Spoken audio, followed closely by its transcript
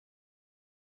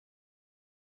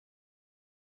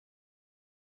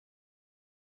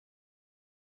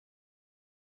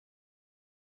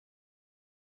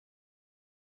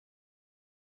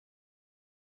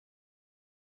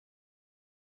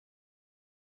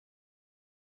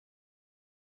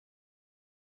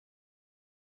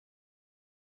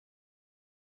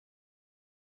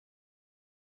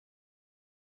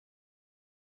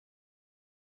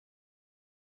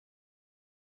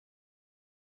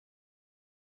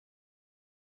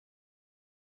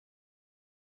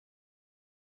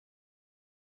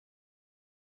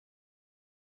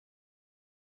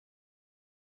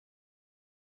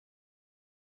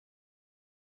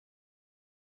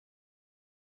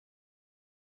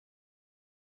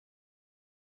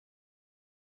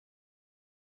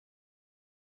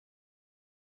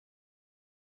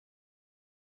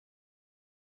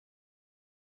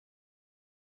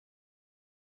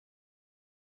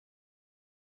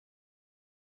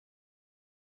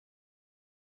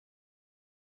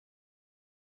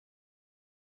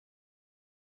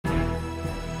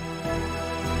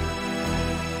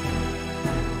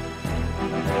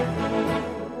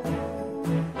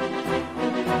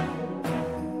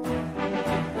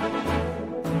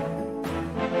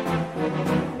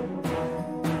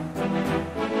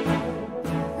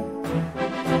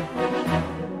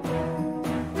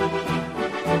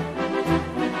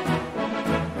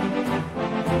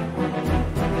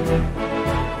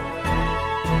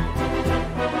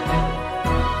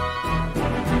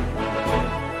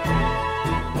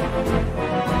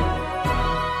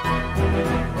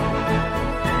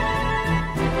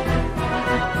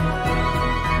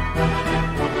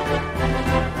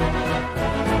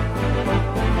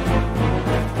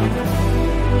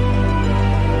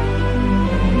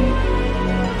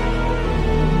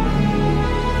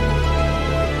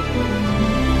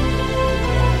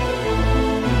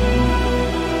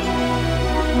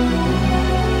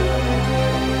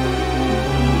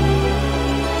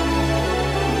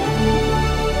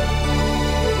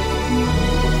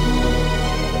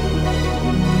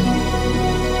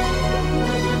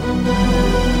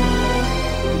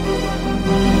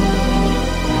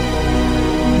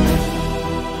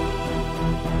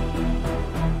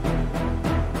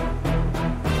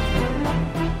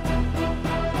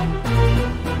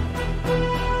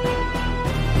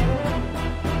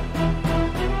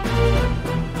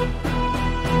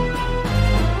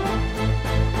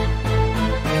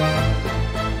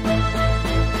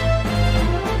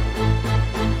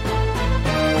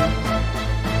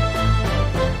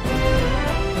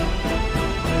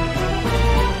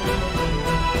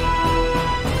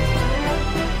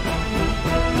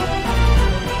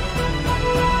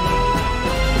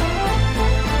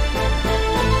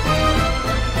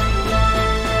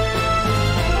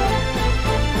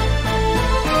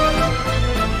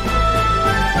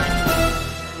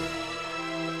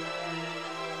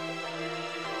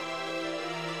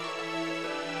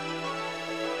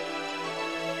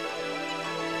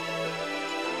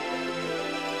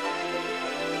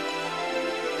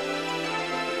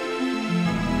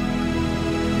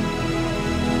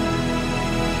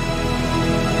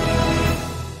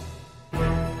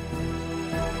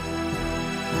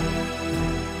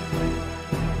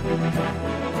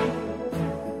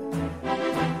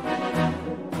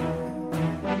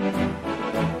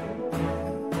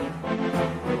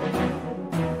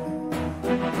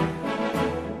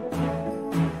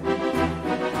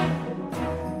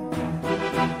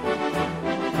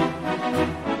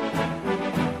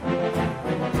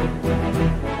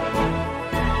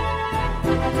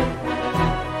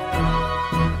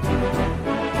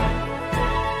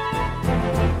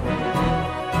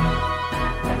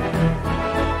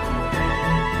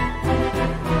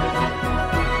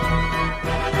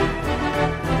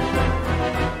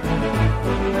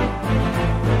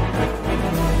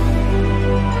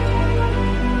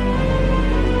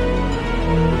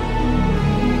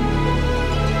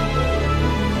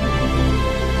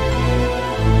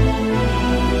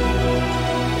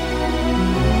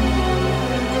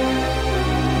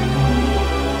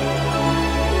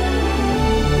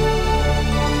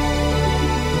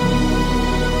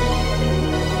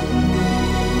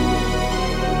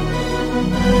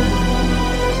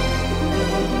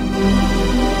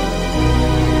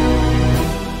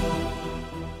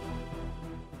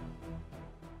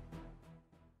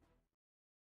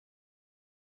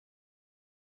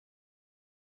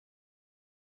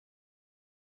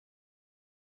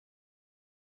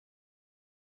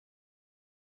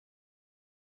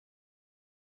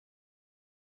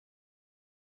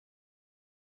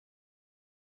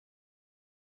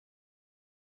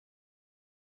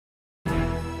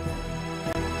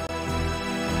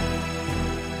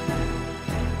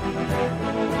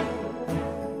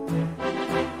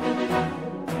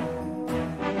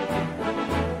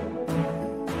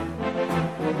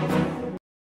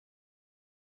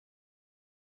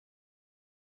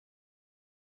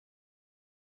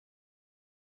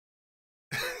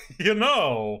You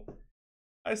know,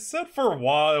 I said for a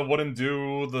while I wouldn't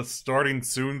do the starting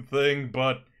soon thing,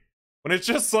 but when it's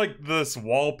just like this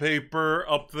wallpaper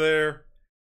up there,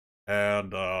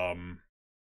 and I'm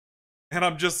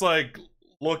just like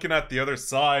looking at the other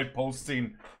side,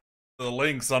 posting the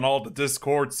links on all the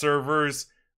Discord servers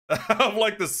of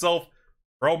like the self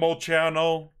promo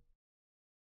channel.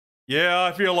 Yeah,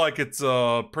 I feel like it's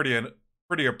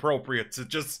pretty appropriate to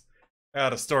just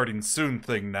add a starting soon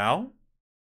thing now.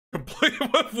 Complete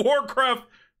with Warcraft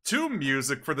 2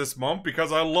 music for this month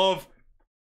because I love,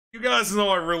 you guys know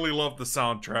I really love the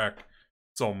soundtrack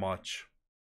so much.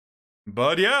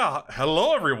 But yeah,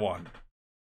 hello everyone.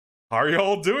 How are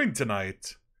y'all doing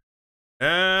tonight?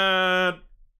 And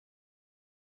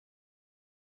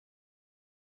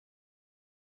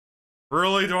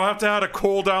really, do I have to add a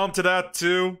cooldown to that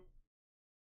too?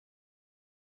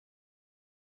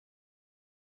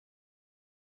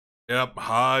 Yep,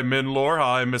 hi Minlore,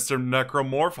 hi Mr.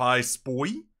 Necromorph, hi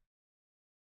Spoy.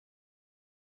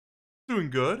 Doing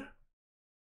good.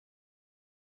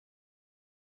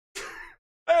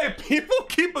 Hey, people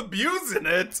keep abusing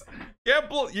it. Yeah,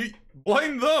 you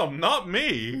blame them, not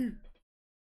me.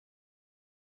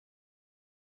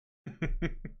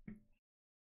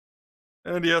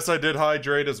 And yes, I did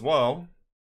hydrate as well.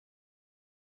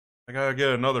 I gotta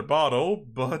get another bottle,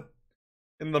 but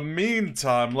in the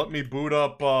meantime, let me boot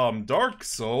up Dark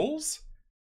Souls.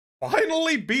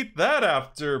 Finally beat that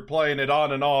after playing it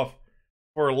on and off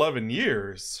for 11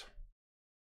 years.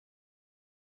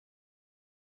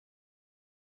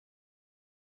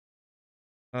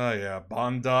 Oh yeah,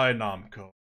 Bandai Namco.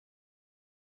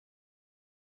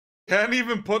 Can't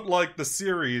even put like the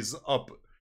series up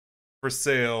for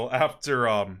sale after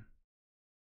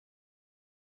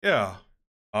yeah.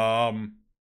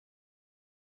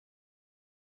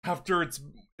 After it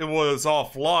was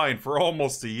offline for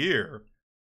almost a year.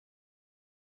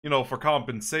 You know, for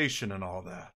compensation and all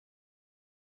that.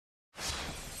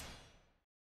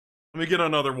 Let me get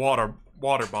another water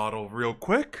bottle real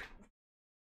quick.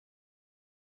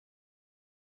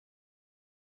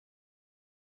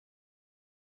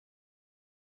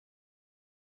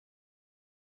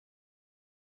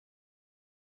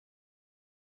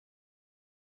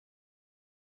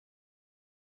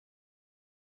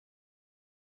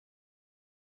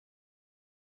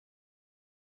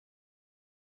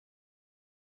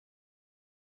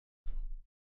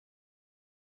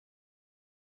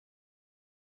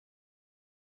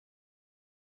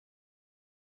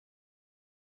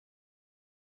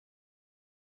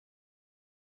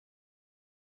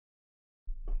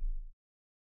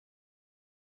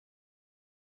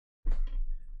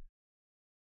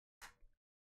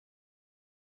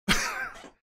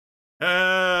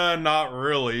 Not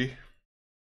really. You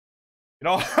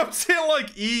know, I'm saying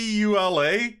like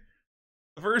EULA.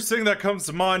 The first thing that comes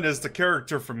to mind is the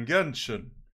character from Genshin.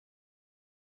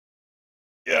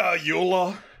 Yeah,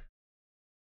 Eula.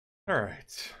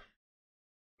 Alright.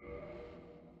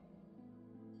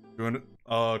 Doing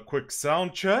a quick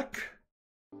sound check.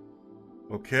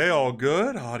 Okay, all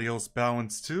good. Audio's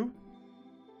balanced too.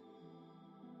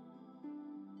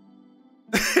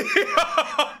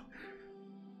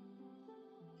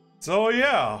 So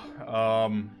yeah,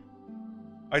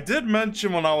 I did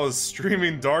mention when I was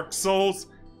streaming Dark Souls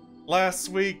last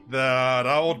week that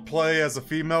I would play as a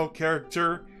female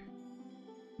character,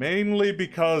 mainly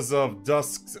because of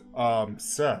Dusk's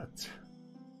set.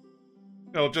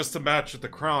 You know, just to match with the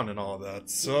crown and all that.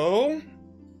 So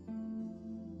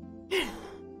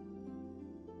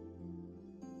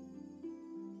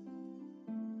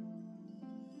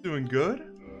doing good.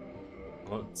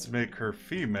 Let's make her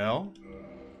female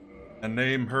and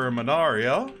name her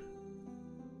Minaria.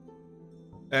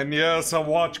 And yes, I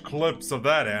watched clips of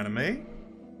that anime.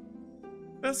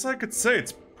 Yes, I could say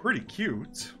it's pretty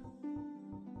cute.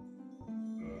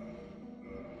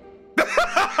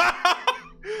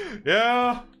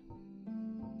 Yeah.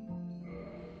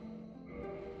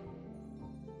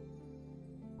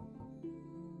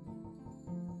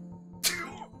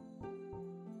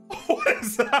 What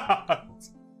is that?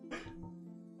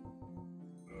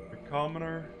 A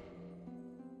commoner?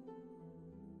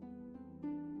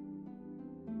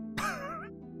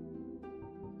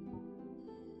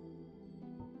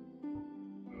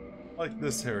 Like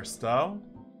this hairstyle.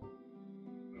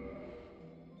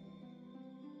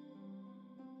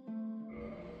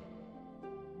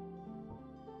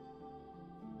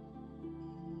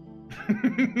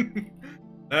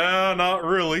 Not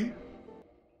really.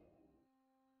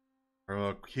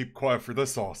 Keep quiet for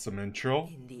this awesome intro.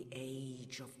 In the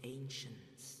age of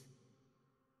ancients,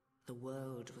 the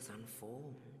world was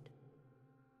unformed,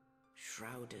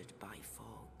 shrouded by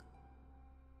fog.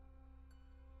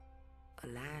 A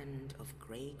land of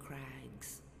grey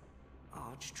crags,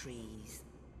 arch trees,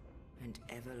 and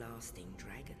everlasting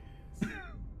dragons.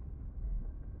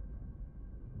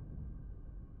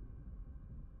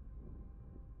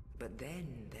 But then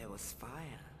there was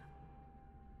fire.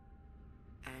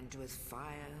 And with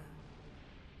fire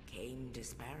came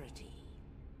disparity.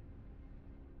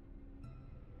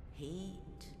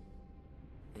 Heat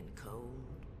and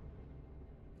cold,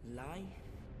 life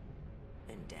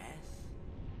and death,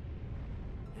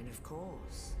 and of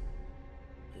course,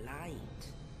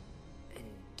 light and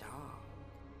dark.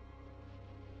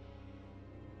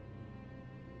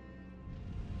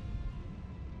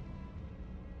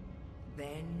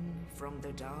 Then from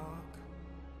the dark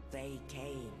they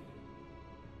came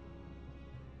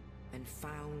and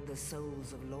found the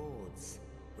souls of lords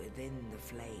within the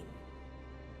flame.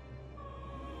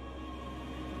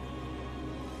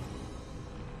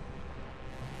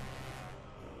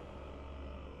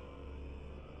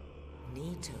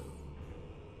 Nito,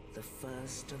 the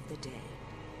first of the dead.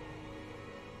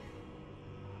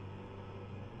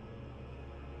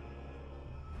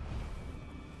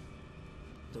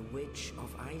 The Witch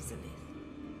of Izalith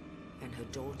and her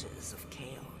daughters of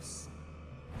Chaos.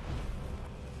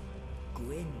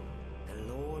 Gwyn,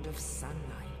 the Lord of Sunlight,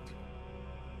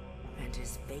 and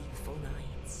his faithful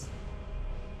knights.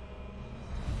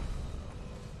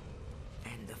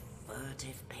 And the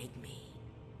furtive pygmy,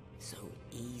 so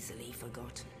easily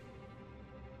forgotten.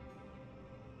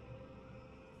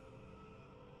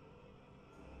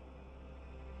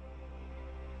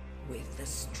 With the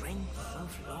strength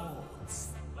of lords,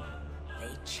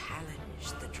 they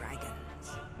challenged the dragons.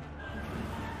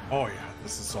 Oh yeah,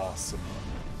 this is awesome.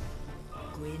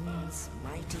 Gwyn's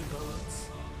mighty bolts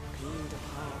peeled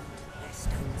apart their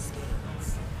stone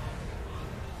scales.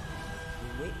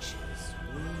 The witches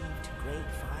weaved great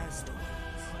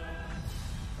firestorms.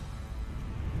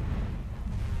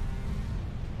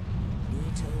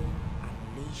 Nito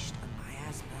unleashed a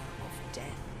miasma of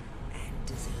death and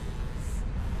disease.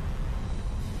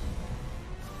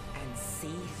 And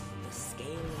Seath the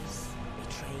Scaleless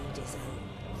betrayed his own,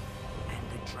 and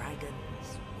the dragons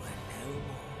were no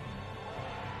more.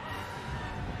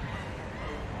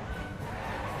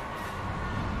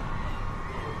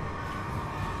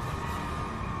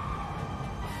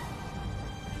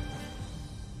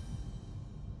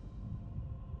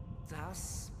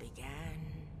 Thus began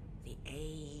the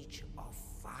Age of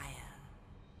Fire.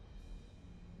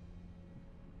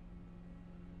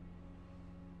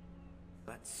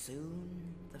 But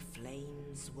soon the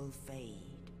flames will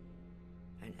fade,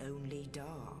 and only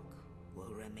dark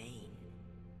will remain.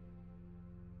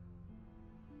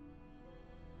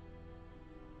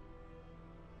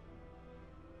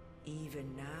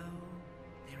 Even now,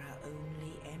 there are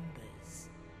only embers.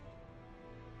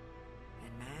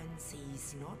 And man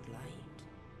sees not light,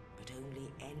 but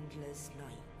only endless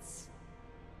nights.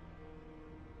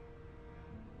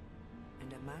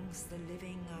 And amongst the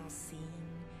living are seen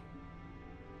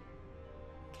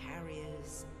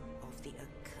carriers of the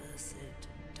accursed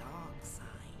dark sign.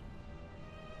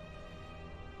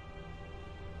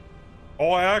 Oh,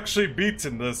 I actually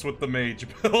beaten this with the mage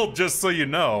build, just so you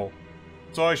know.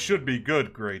 So I should be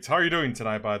good, great. How are you doing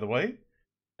tonight, by the way?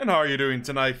 And how are you doing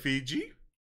tonight, Fiji?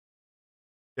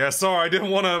 Yeah, sorry, I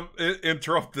didn't want to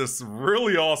interrupt this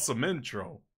really awesome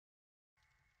intro.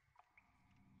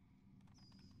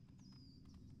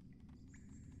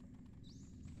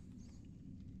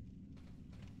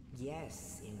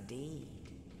 Yes, indeed.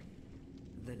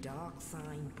 The dark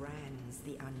sign brands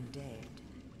the undead.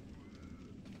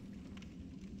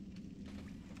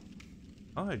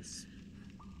 Nice.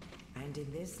 And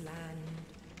in this land,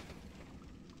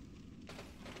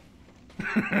 the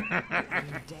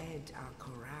undead are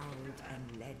corralled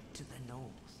and led to the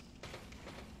north.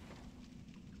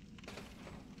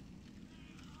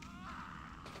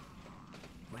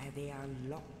 Where they are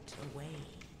locked away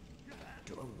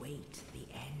to await the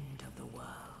end of the world.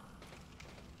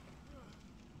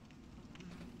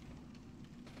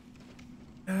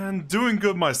 And doing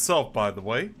good myself, by the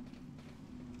way.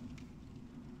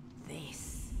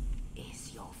 This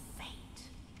is your fate.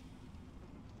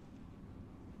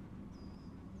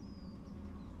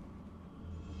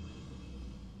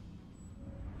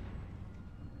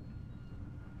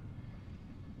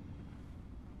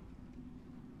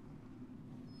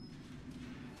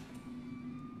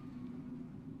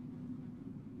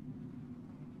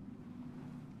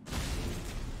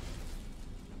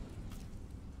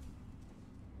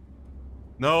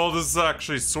 No, this is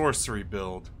actually sorcery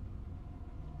build.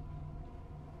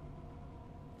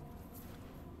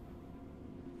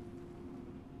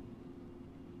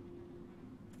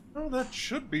 Oh, that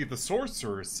should be the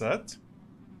Sorcerer set.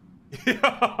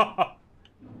 Yeah.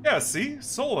 Yeah, see?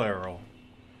 Soul Arrow.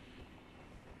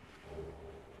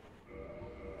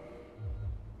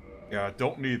 Yeah, I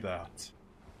don't need that.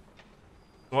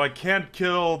 So I can't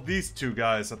kill these two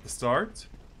guys at the start.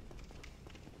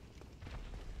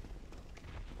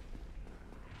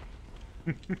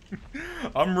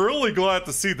 I'm really glad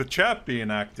to see the chat being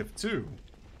active too.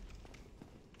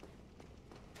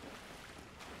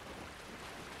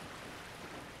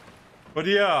 But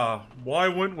yeah, why I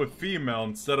went with female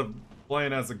instead of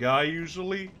playing as a guy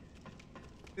usually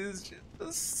is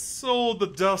just so the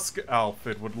dusk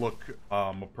outfit would look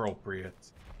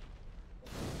appropriate.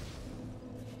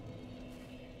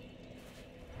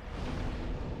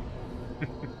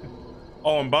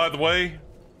 Oh, and by the way,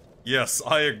 yes,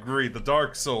 I agree. The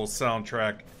Dark Souls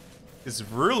soundtrack is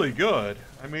really good.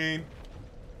 I mean,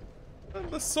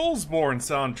 the Soulsborne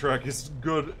soundtrack is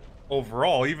good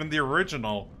overall, even the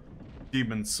original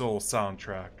Demon Soul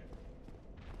soundtrack.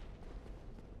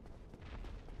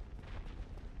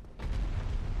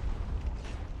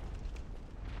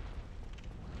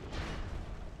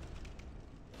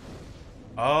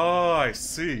 Oh, I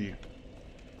see.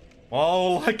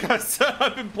 Well, like I said,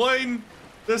 I've been playing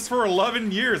this for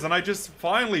 11 years, and I just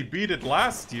finally beat it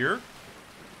last year.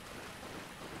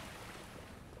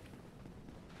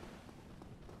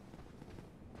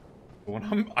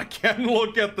 When I can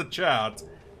look at the chat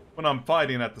when I'm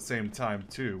fighting at the same time,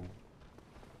 too.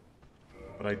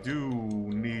 But I do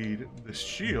need the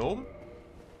shield.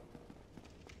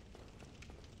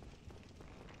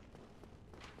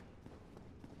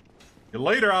 See you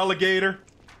later, alligator.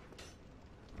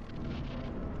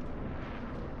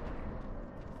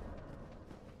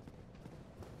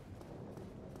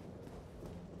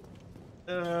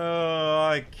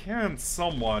 I can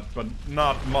somewhat, but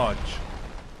not much.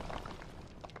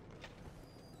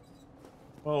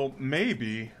 Well,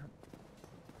 maybe.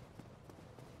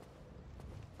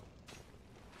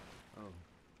 Oh,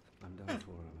 I'm done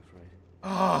for, I'm afraid.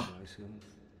 Ah. I sin,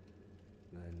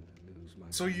 then lose my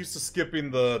So faith. used to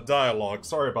skipping the dialogue.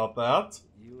 Sorry about that.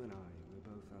 You and I, we're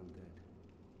both undead.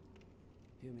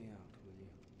 Hear me out, will you?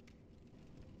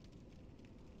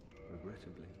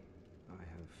 Regrettably, I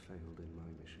have failed in my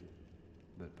mission,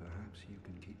 but perhaps you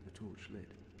can keep the torch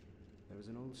lit. There is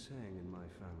an old saying in my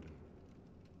family.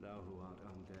 Thou who art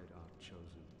undead art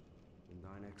chosen, and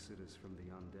thine exodus from the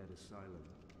undead asylum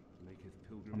maketh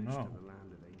pilgrimage to the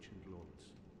land of ancient lords.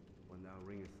 When thou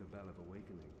ringest the bell of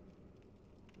awakening,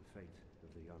 the fate of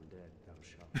the undead thou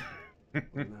shalt.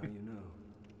 Well, now you know,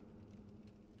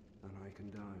 and I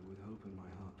can die with hope in my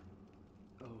heart.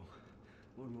 Oh,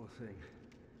 one more thing.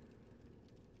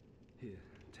 Here,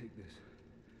 take this.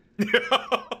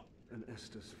 An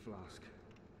Estus flask.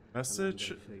 Message?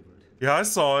 An undead favorite. Yeah, I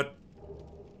saw it.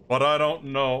 But I don't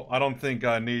know. I don't think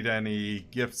I need any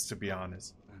gifts, to be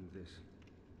honest. And this.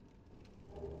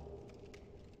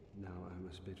 Now I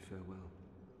must bid farewell.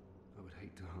 I would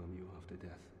hate to harm you after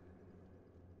death.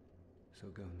 So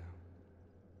go now,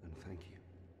 and thank you.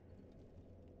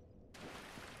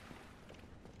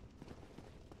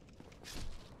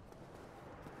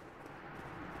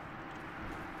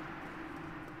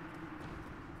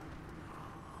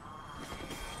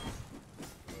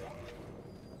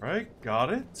 Right,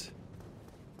 got it.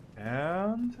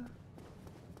 And...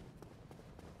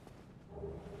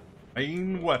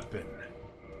 main weapon.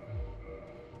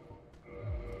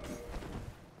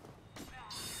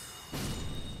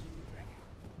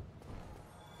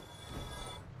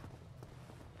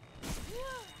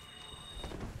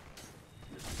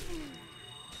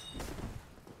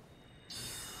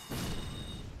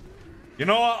 You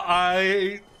know,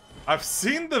 I've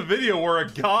seen the video where a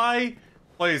guy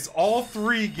plays all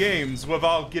 3 games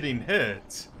without getting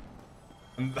hit.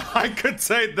 And I could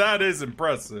say that is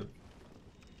impressive.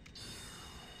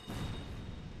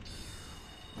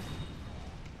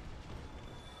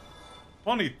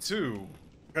 Funny too,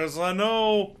 because I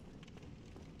know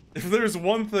if there's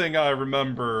one thing I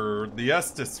remember the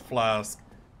Estus flask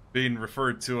being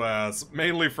referred to as,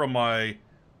 mainly from my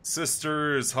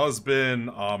sister's husband,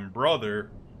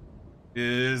 brother,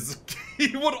 is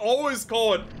he would always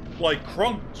call it like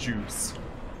crunk juice.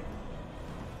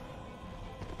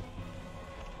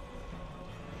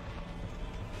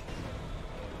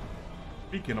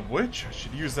 Speaking of which, I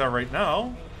should use that right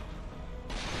now.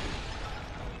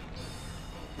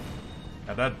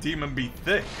 And that demon be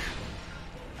thick.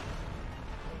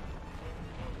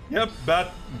 Yep,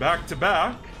 back to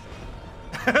back.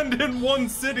 And in one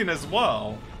sitting as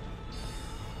well.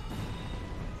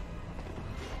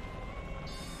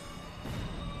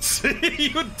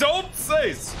 See, you don't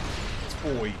say,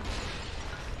 toy.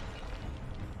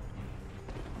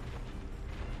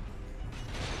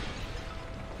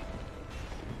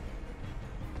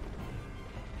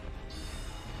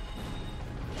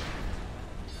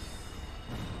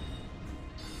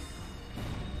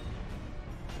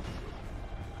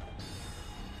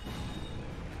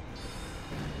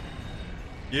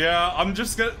 Yeah, I'm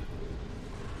just gonna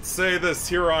say this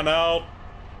here on out.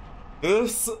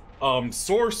 This,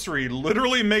 sorcery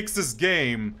literally makes this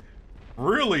game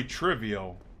really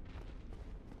trivial.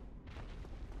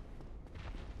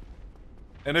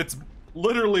 And it's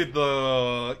literally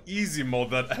the easy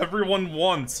mode that everyone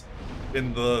wants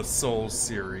in the Souls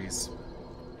series.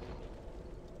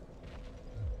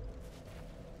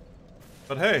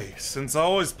 But hey, since I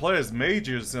always play as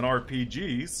mages in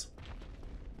RPGs,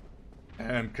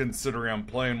 and considering I'm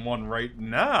playing one right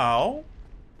now,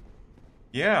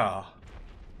 yeah.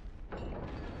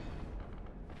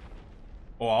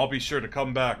 Well, I'll be sure to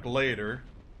come back later.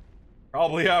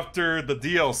 Probably after the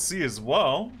DLC as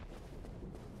well.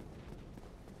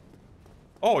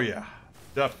 Oh yeah,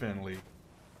 definitely.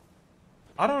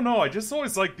 I don't know, I just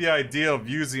always like the idea of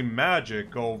using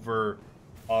magic over,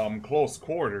 close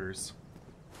quarters.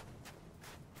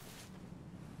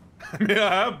 I mean,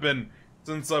 I have been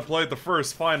since I played the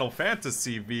first Final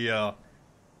Fantasy via,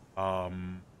 oh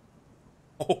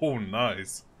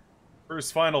nice.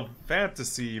 First Final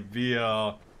Fantasy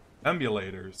via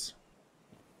emulators.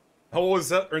 I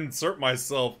always insert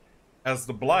myself as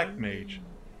the Black Mage.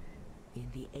 In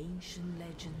the ancient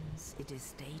legends, it is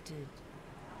stated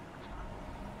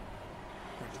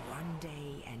that one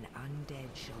day an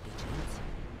undead shall be chosen.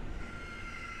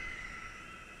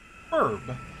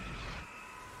 Herb.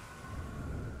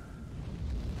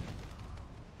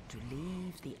 To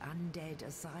leave the undead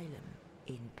asylum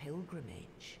in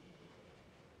pilgrimage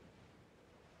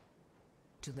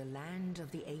to the land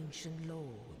of the ancient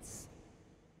lords.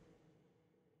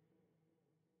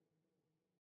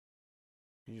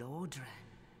 Lordran.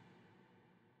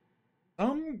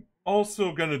 I'm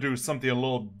also gonna do something a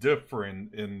little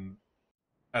different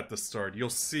at the start. You'll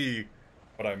see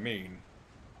what I mean.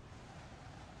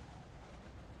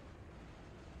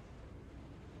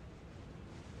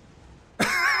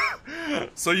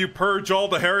 So you purge all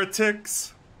the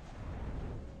heretics?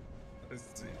 Let's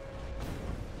see.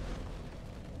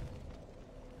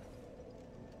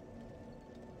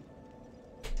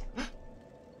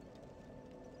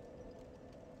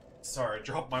 Sorry, I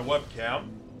dropped my webcam.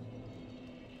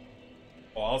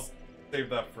 Well, I'll save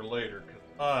that for later, because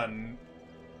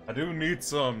I do need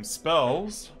some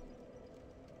spells.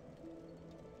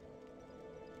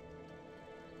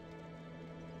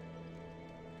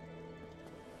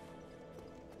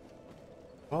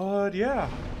 But yeah,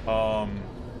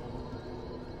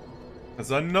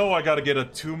 because I know I gotta get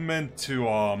attunement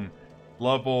to,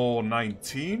 level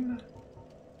 19,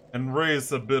 and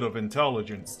raise a bit of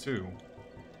intelligence too.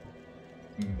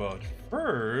 But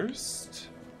first,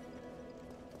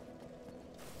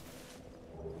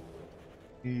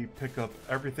 me pick up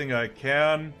everything I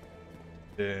can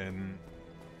in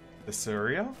this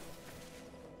area.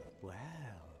 Well,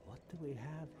 what do we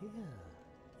have here?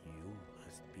 You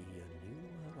must be a new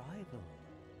arrival.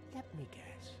 Let me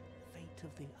guess, fate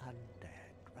of the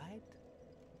undead, right?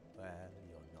 Well,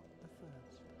 you're not the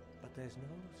first, but there's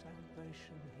no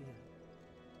salvation here.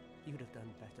 You'd have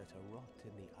done better to rot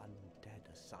in the undead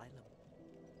asylum.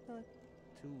 But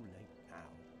too late now.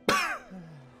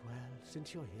 Well,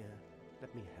 since you're here,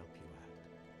 let me help you out.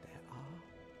 There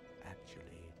are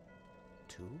actually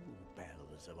two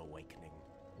bells of awakening.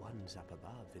 One's up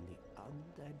above in the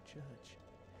undead church.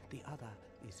 The other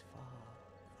is far,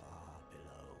 far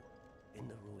below, in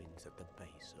the ruins at the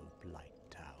base of Blight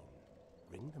Town.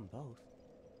 Ring them both,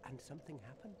 and something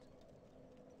happens.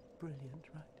 Brilliant,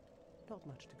 right? Not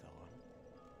much to go on,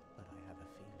 but I have a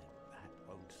feeling that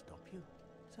won't stop you.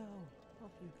 So,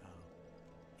 off you go.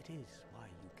 It is why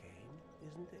you came,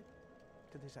 isn't it?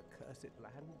 To this accursed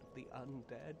land of the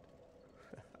undead?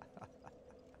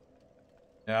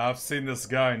 Yeah, I've seen this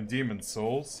guy in Demon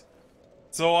Souls.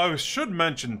 So I should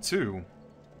mention too.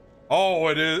 Oh,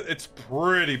 it's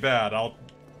pretty bad, I'll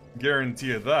guarantee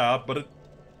you that, but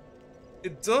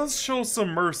it does show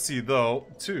some mercy though,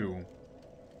 too.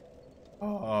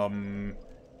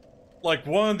 Like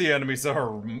one of the enemies that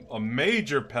are a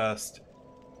major pest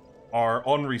are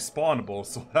unrespawnable,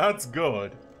 so that's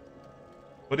good.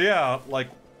 But yeah, like,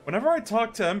 whenever I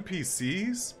talk to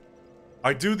NPCs,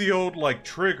 I do the old, like,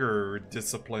 trigger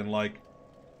discipline, like,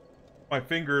 my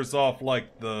fingers off,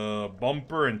 like, the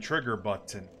bumper and trigger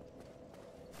button.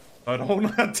 I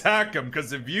don't attack them,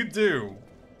 because if you do,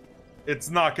 it's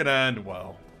not gonna end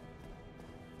well.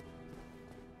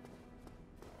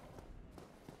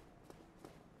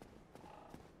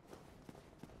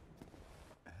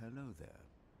 Hello there.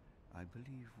 I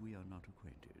believe we are not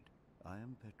acquainted. I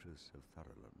am Petrus of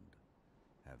Tharaland.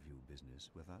 Have you business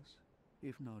with us?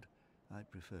 If not, I'd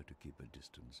prefer to keep a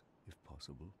distance, if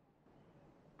possible.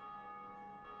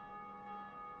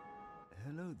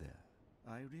 Hello there.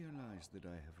 I realize that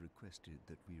I have requested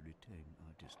that we retain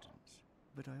our distance,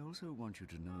 but I also want you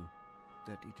to know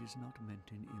that it is not meant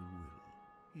in ill will.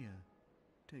 Here,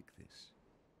 take this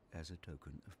as a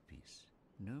token of peace.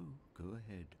 No, go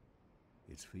ahead.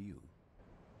 It's for you.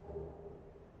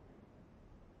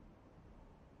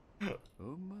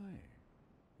 Oh my,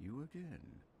 you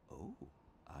again. Oh,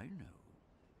 I know.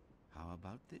 How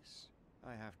about this?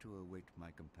 I have to await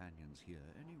my companions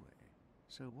here anyway.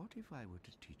 So what if I were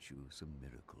to teach you some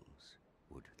miracles?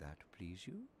 Would that please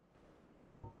you?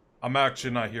 I'm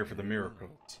actually not here for the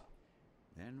miracles.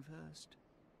 Then first,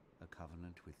 a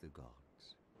covenant with the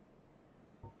gods.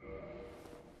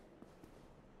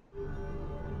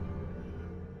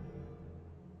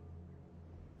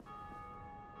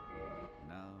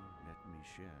 Now let me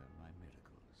share my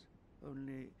miracles.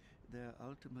 Only their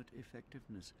ultimate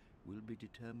effectiveness will be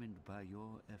determined by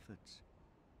your efforts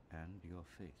and your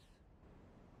faith.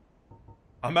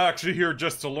 I'm actually here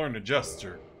just to learn a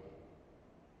gesture.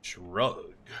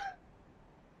 Shrug.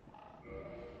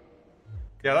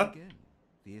 Yeah, that... Again,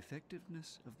 the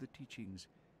effectiveness of the teachings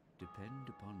depend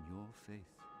upon your faith.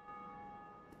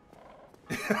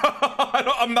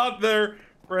 I'm not there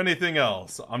for anything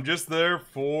else. I'm just there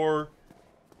for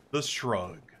the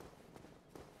shrug.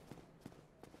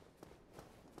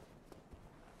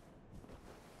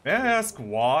 May I ask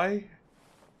why?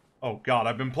 Oh god,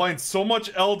 I've been playing so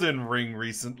much Elden Ring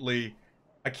recently.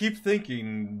 I keep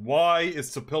thinking, why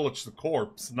is to pillage the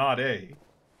corpse, not A?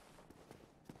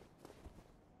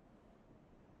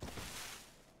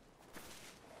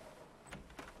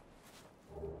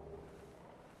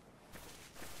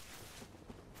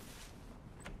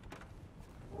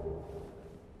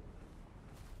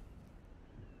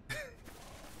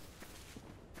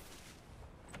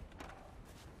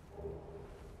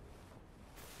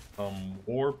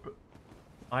 Warp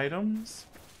items?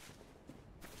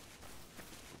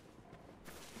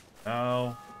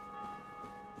 Now,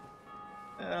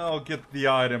 I'll get the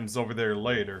items over there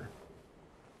later.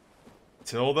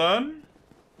 Till then,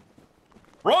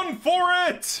 run for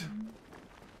it!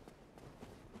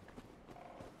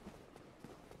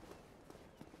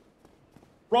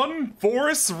 Run,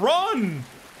 Forrest, run!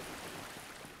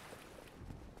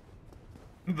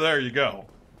 There you go.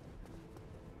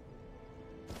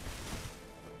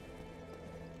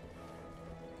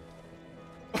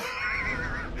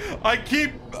 I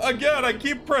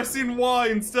keep pressing Y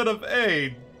instead of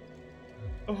A.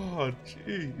 Oh,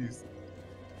 jeez.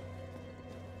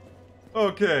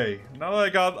 Okay, now that I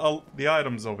got the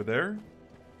items over there.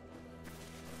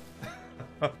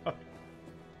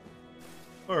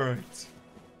 Alright.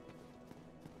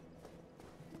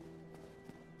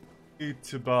 Need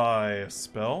to buy a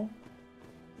spell.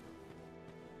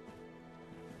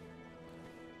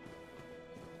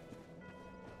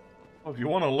 Oh, if you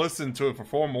want to listen to it for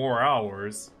 4 more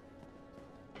hours,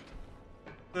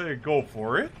 there, go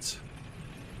for it.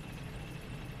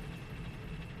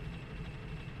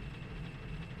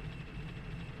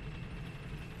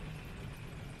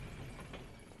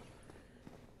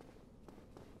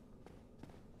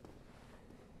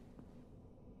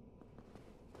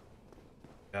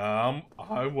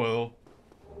 I will.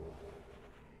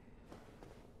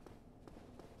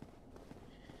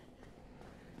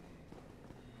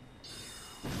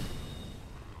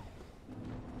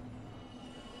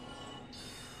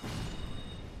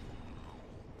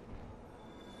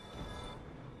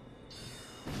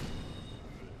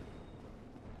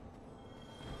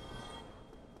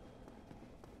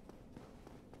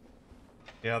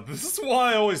 Yeah, this is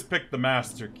why I always pick the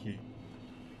master key.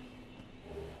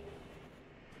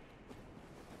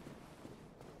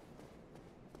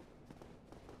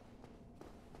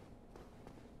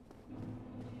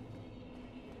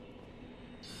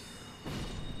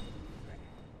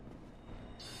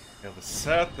 Yeah, the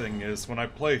sad thing is when I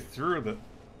play through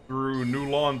New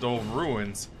Londo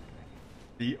Ruins,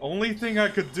 the only thing I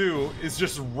could do is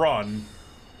just run.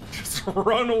 Just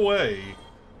run away.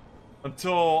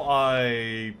 Until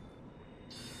I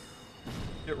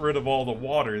get rid of all the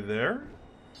water there.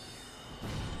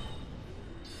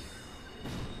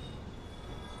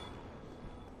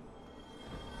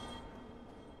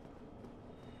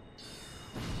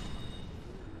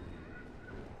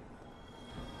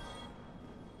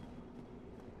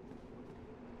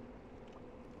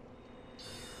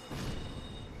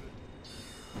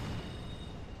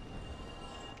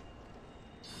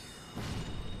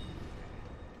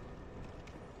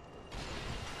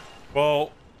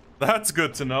 Well, that's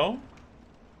good to know.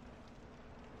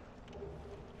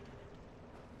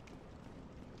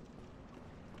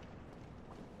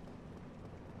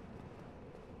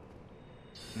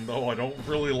 Though I don't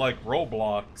really like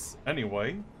Roblox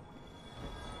anyway.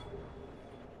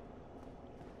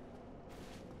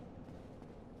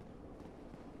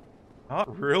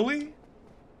 Not really?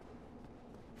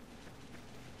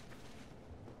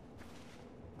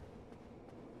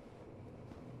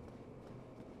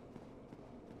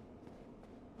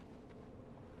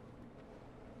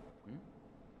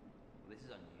 This is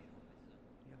unusual.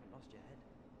 You haven't lost your head.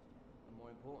 And more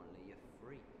importantly, you're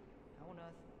free. How on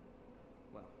earth?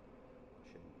 Well, I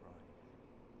shouldn't pry.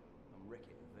 I'm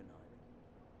Rickett of Vinine.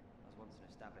 I was once an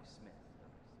established smith.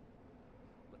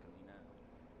 Look at me now.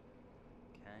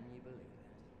 Can you believe it?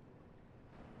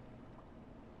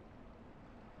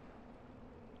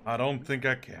 I don't think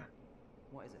I can.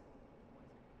 What is it?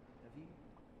 Have you?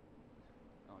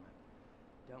 Oh no.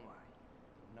 Don't worry.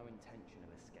 I've no intention of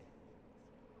escaping.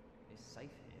 It's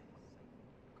safe here.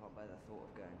 Can't bear the thought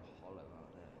of going hollow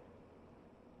out there.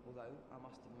 Although, I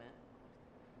must admit,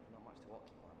 not much to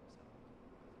occupy myself.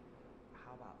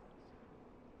 How about this?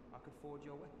 I could forge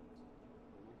your weapons,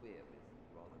 albeit with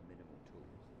rather minimal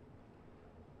tools.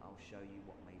 I'll show you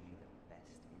what made me the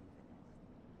best in Vinine.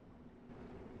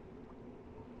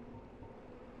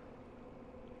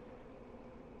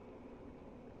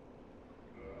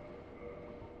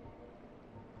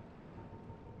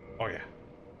 Oh yeah.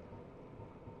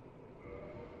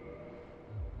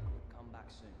 Come back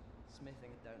soon.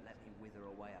 Smithing don't let me wither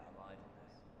away out of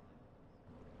idleness.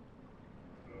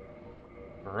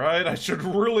 Alright, I should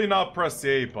really not press the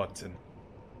A button.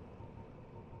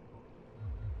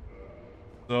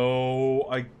 So,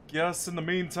 I guess in the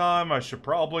meantime, I should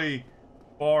probably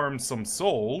farm some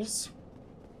souls.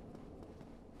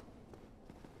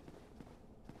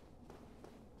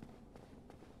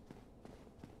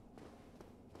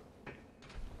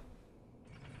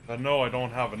 I know I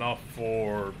don't have enough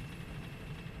to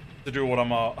do what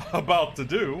I'm about to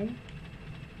do.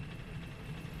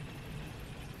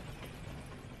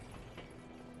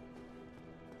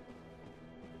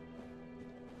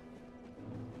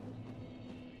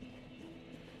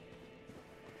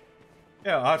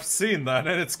 Yeah, I've seen that,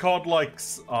 and it's called, like,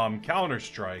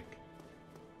 Counter-Strike.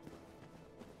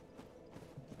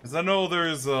 Because I know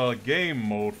there's a game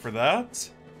mode for that.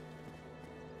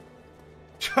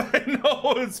 I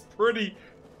know it's pretty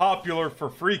popular for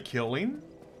free killing.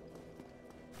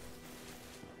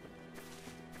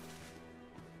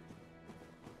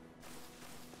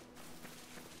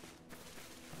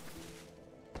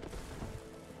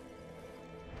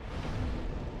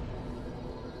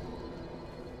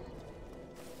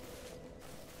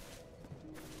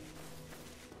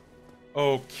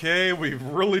 Okay, we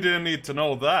really didn't need to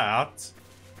know that.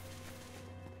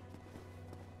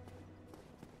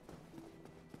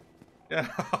 Yeah,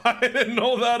 I didn't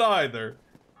know that either.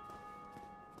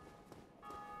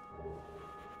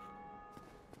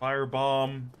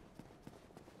 Firebomb.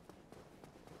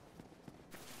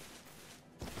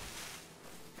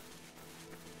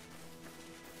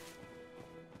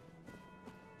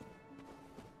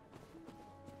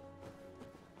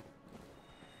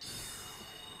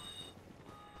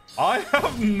 I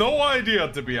have no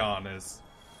idea, to be honest.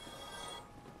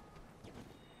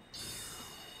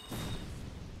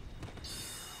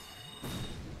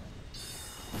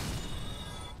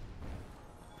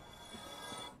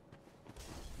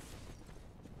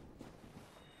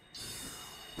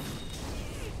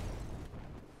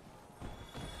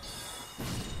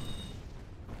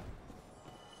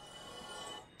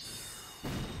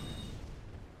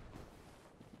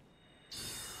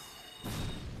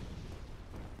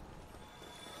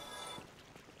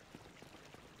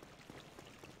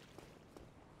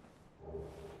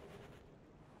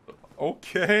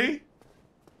 Okay.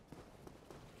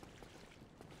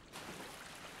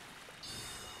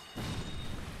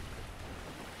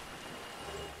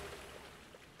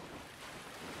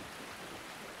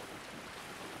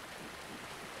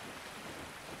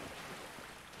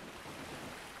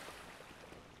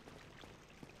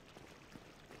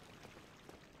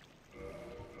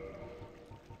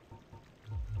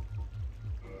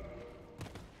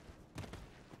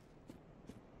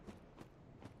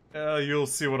 You'll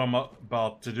see what I'm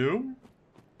about to do.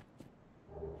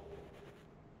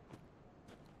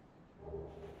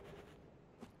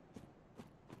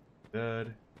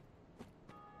 Dead.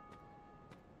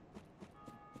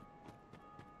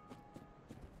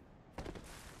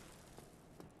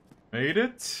 Made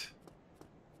it.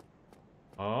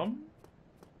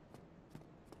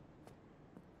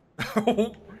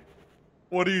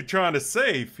 What are you trying to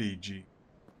say, Fiji?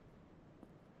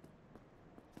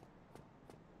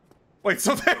 Wait,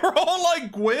 so they were all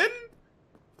like Gwyn?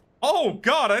 Oh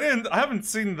god, I haven't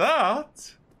seen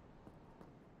that.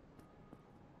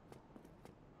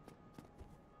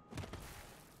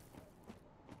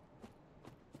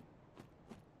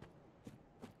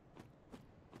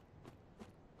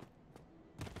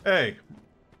 Hey,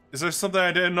 is there something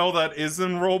I didn't know that is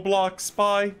in Roblox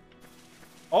Spy?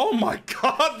 Oh my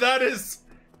god, that is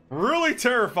really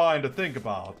terrifying to think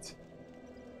about.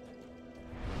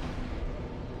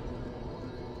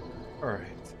 Alright.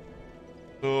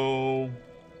 So...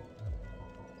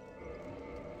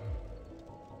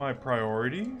 my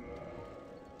priority.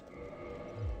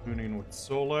 Tuning with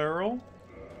Soul Arrow.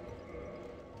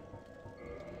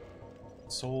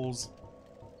 Souls...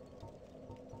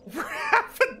 for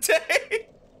half a day?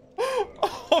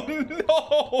 Oh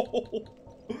no!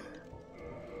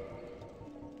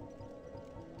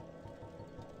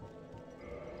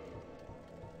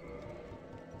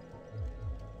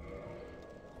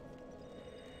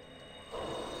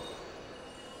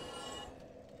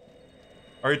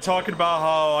 Are you talking about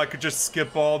how I could just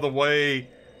skip all the way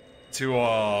to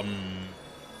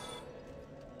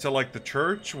like the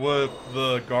church with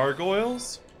the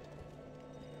gargoyles?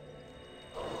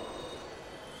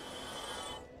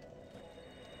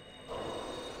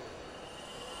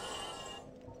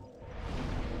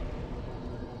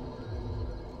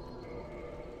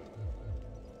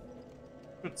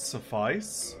 Should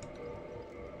suffice.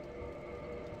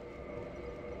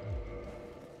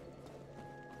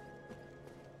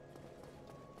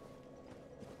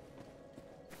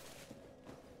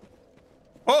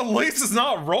 Well, at least it's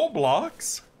not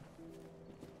Roblox.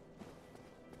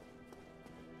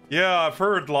 Yeah, I've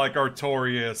heard, like,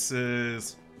 Artorias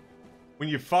is... when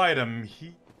you fight him,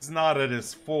 he's not at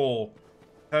his full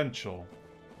potential.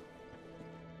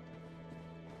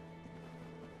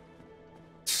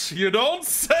 You don't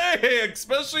say!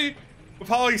 Especially with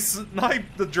how he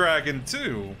sniped the dragon,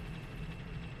 too.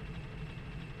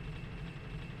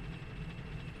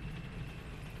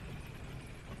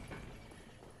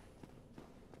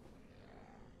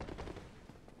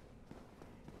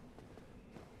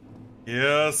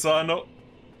 Yes, I know.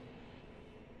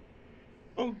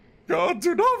 Oh god,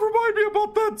 do not remind me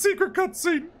about that secret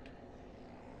cutscene.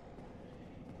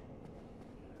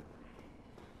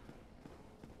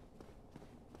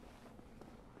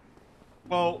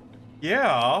 Well,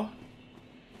 yeah.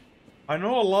 I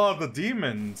know a lot of the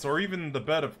demons, or even the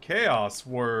Bed of Chaos,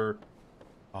 were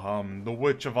the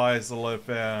Witch of Izalith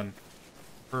and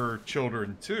her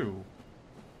children too.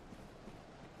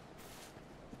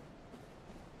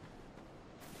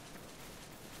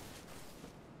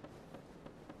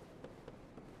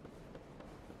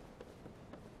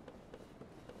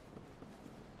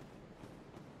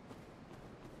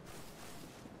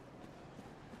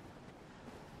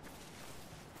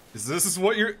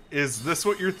 Is this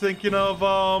what you're thinking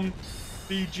of,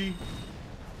 Fiji?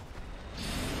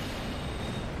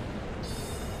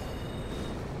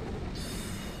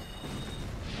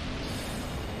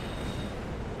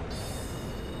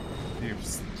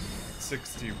 If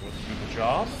 60 will do the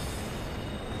job.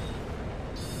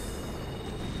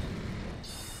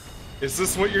 Is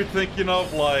this what you're thinking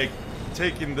of, like,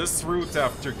 taking this route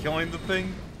after killing the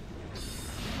thing?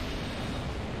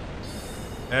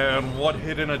 And what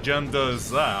hidden agenda is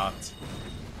that?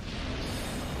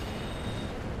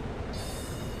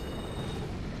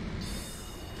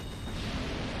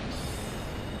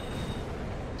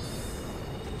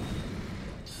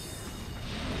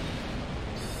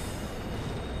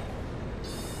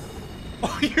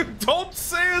 Oh, you don't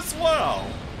say as well!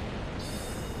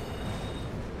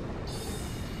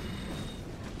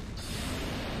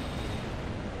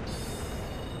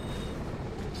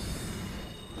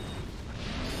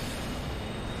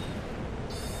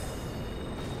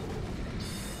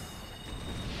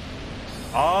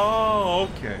 Oh,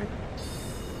 okay.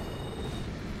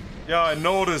 Yeah, I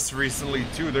noticed recently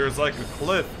too, there's like a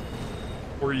cliff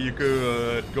where you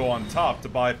could go on top to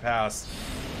bypass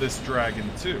this dragon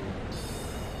too.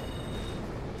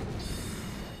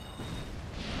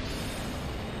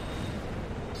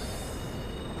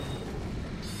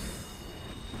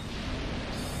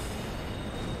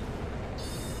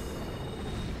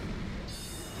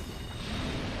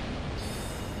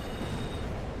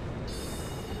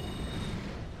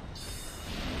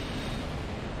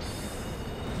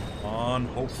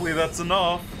 Hopefully that's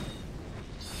enough.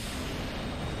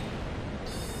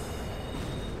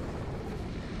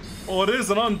 Oh, it is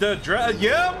an undead dragon.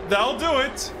 Yeah, that'll do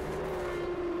it.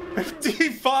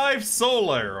 55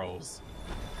 soul arrows.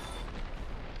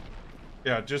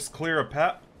 Yeah, just clear a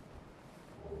path.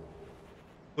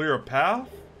 Clear a path?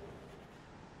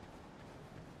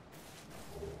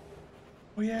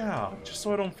 Oh yeah, just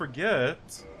so I don't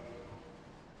forget.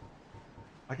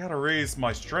 I gotta raise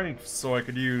my strength so I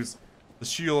could use the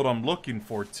shield I'm looking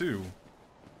for, too.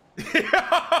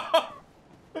 Yeah!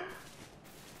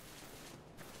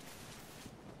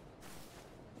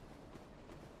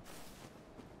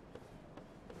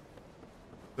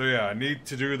 So yeah, I need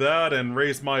to do that and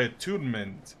raise my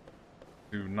attunement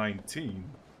to 19.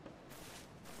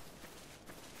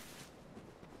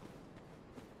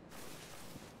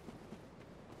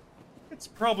 It's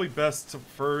probably best to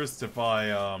first if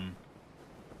I,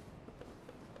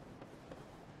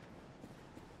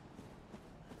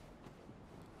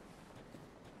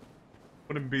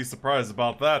 wouldn't be surprised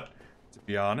about that, to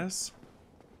be honest.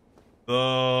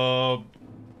 The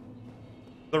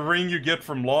ring you get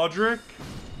from Lodric?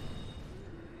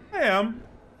 I am.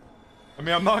 I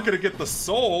mean, I'm not gonna get the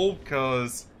soul,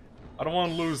 because I don't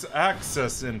want to lose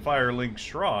access in Firelink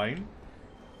Shrine.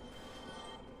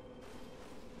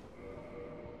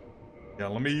 Yeah,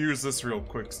 let me use this real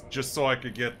quick, just so I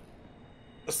could get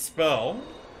a spell.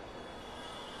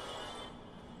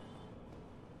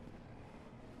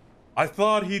 I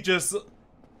thought he just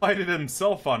lighted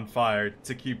himself on fire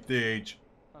to keep the age.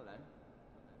 Hello.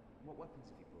 What weapons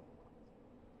have you brought?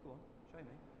 Go on, show me.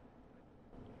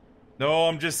 No,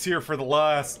 I'm just here for the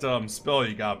last spell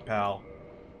you got, pal.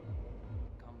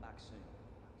 Come back soon.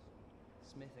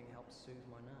 Smithing helps soothe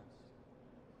my nerves.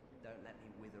 Don't let me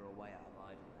wither away out of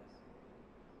idleness.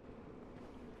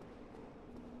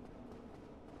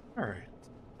 Alright.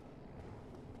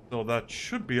 So that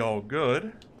should be all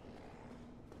good.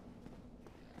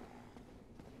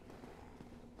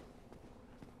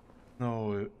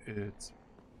 No, it's...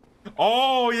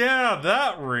 Oh, yeah,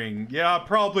 that ring. Yeah,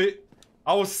 probably...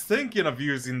 I was thinking of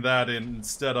using that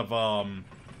instead of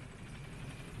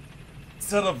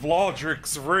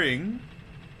Lodric's ring.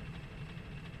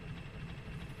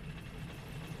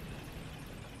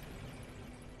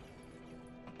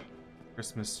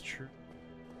 Christmas tree.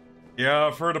 Yeah,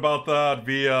 I've heard about that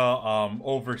via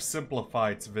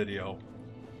Oversimplified's video.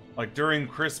 Like during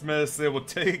Christmas, they would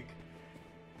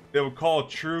call a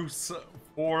truce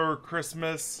for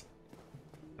Christmas,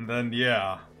 and then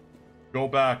yeah, go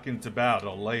back into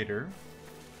battle later.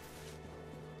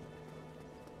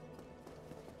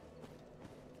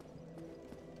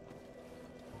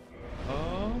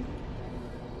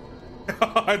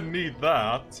 I need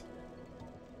that.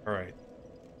 Alright.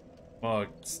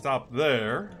 Stop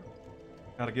there.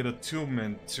 Gotta get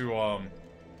attunement to,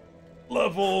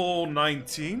 level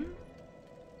 19.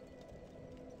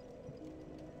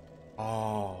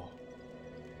 Oh.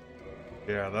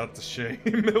 Yeah, that's a shame.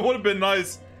 It would have been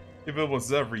nice if it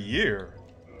was every year.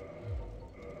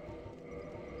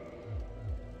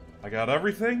 I got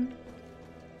everything.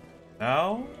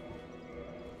 Now,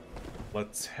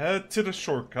 let's head to the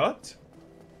shortcut.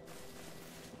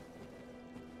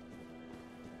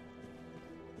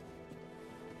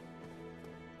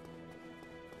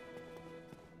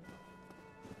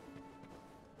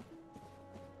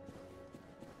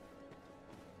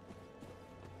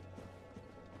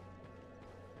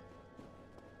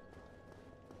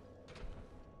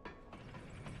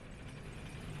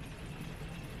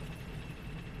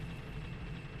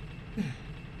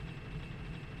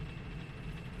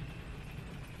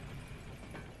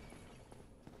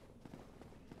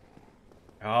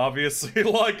 Obviously,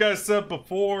 like I said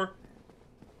before,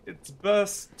 it's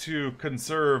best to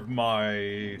conserve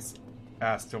my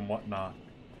past and whatnot.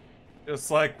 Just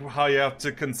like how you have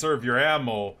to conserve your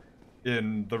ammo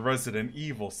in the Resident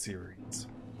Evil series.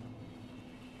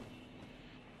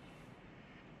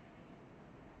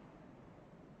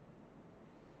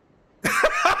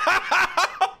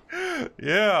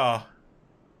 Yeah.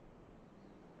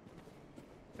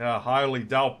 Yeah, highly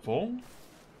doubtful.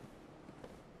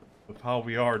 With how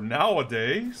we are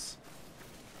nowadays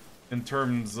in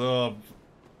terms of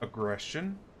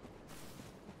aggression.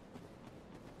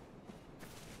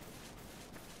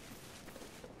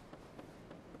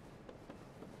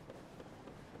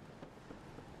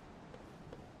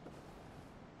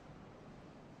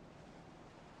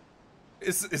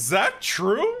 Is that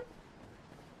true?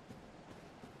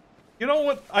 You know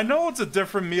what? I know it's a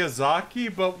different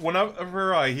Miyazaki, but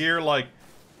whenever I hear like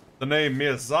the name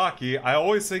Miyazaki, I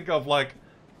always think of like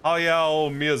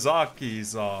Hayao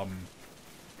Miyazaki's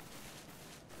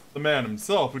the man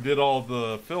himself who did all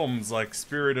the films like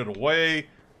Spirited Away,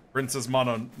 Princess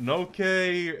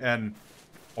Mononoke, and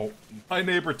My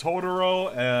Neighbor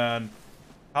Totoro, and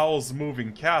Howl's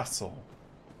Moving Castle.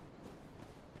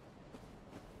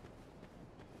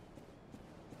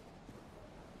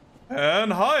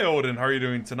 And hi Odin, how are you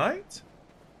doing tonight?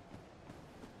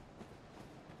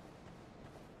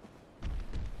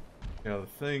 Yeah, the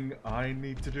thing I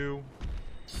need to do.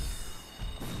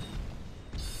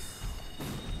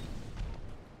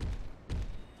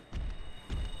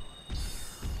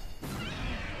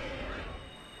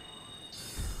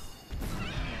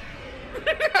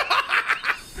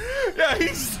 Yeah,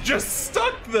 he's just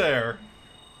stuck there.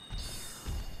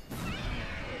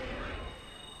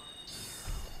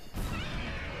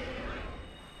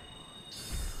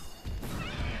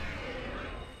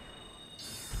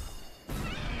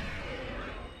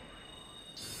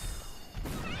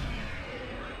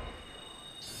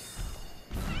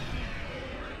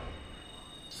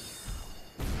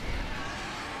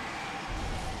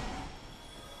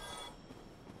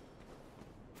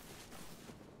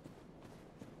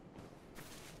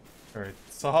 Alright,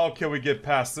 so how can we get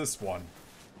past this one?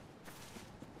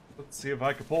 Let's see if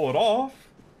I can pull it off.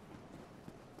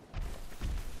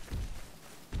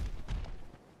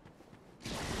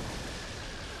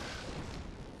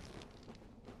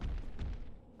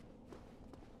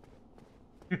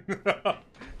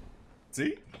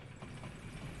 See?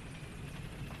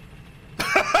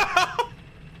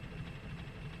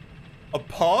 A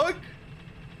pug?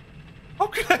 How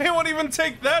can anyone even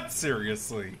take that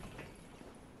seriously?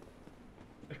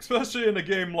 Especially in a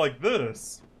game like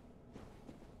this.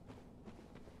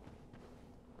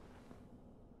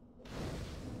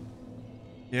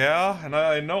 Yeah, and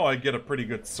I know I get a pretty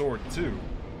good sword too.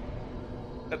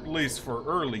 At least for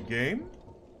early game.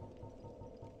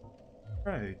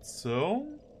 Right, so...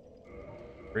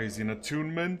 raising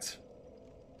attunement.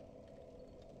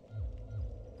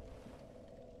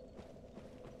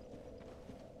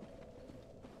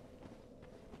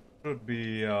 Should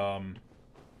be,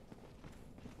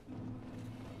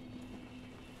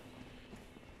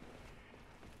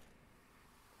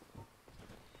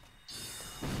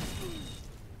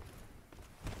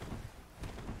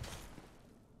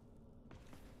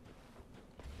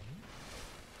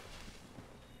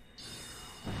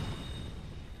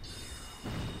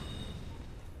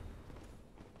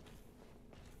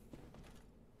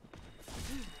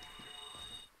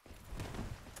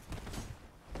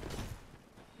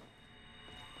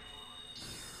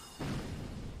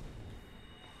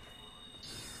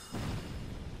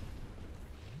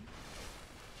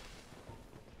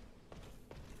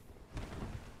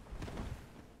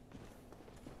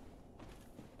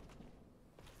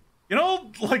 you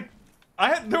know, like,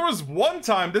 there was one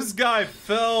time this guy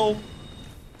fell...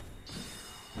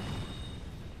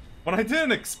 when I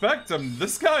didn't expect him,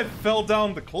 this guy fell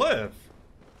down the cliff.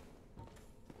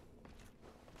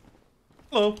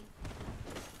 Hello.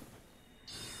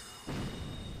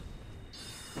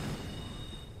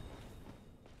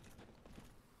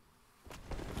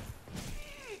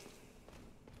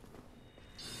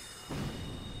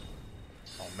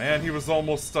 Oh man, he was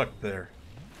almost stuck there.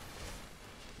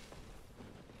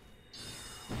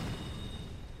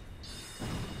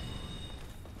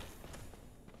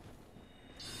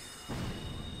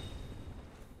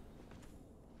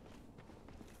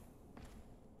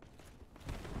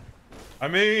 I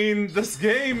mean, this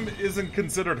game isn't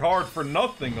considered hard for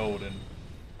nothing, Odin.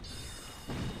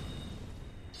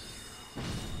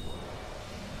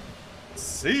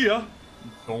 See ya.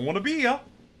 Don't wanna be ya.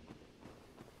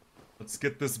 Let's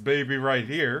get this baby right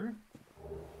here.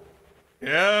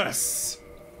 Yes!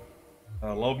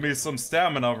 I love me some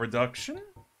stamina reduction.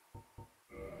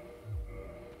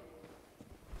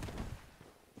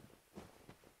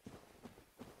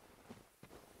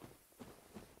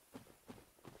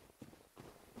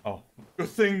 Oh, good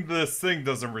thing this thing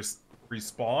doesn't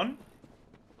respawn.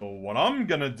 So what I'm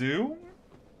gonna do...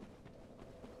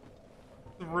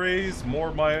 raise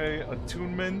more my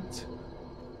attunement.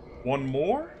 One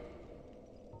more.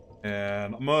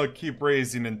 And I'm gonna keep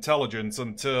raising intelligence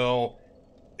until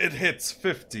it hits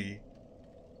 50.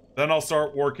 Then I'll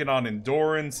start working on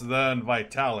endurance, then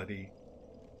vitality.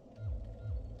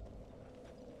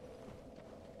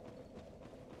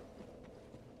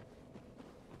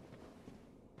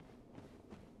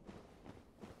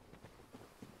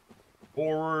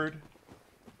 Forward.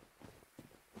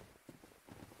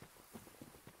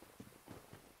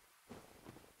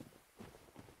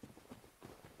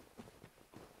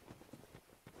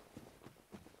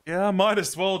 Yeah, might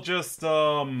as well just,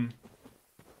 Oh.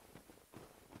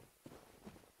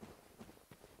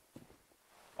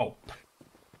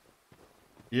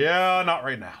 Yeah, not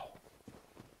right now.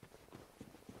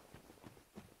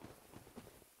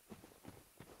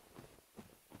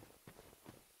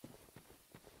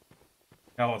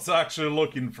 I was actually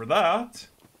looking for that.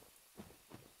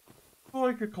 So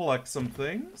I could collect some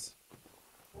things.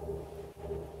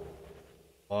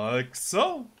 Like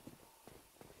so.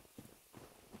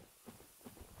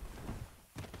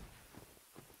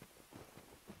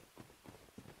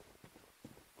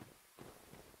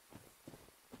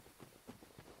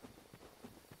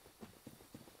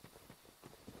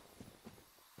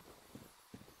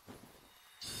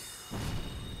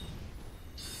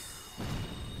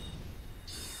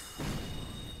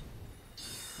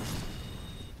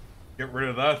 Get rid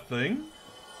of that thing.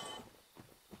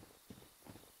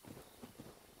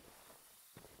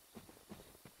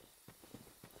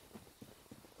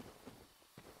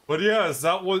 But yeah, is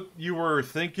that what you were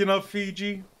thinking of,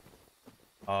 Fiji?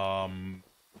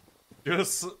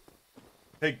 Just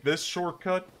take this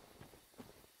shortcut.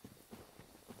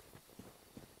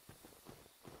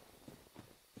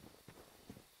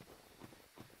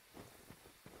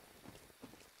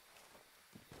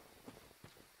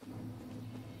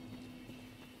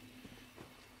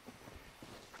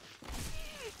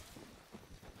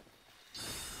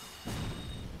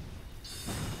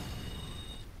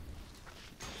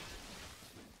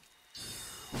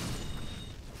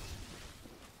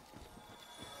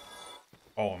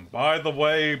 Oh, and by the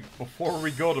way, before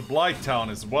we go to Blighttown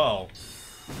as well,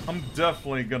 I'm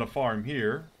definitely gonna farm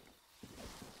here.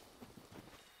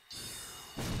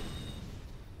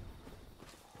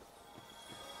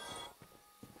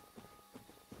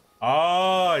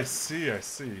 Ah, I see, I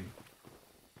see.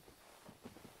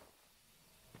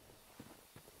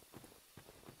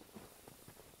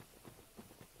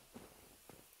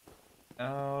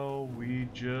 Now we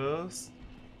just...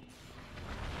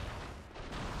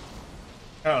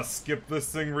 skip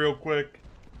this thing real quick.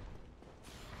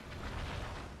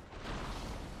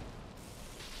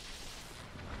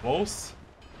 Close.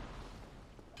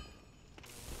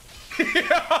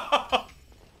 Yeah!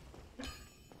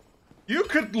 You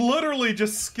could literally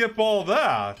just skip all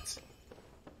that.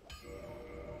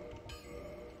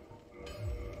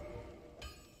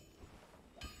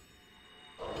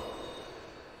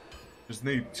 Just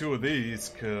need 2 of these,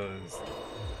 cause...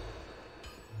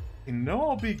 You know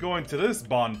I'll be going to this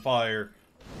bonfire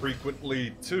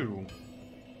frequently, too.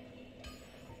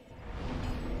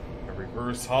 A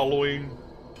reverse Halloween.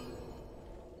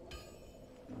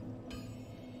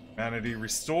 Humanity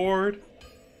restored.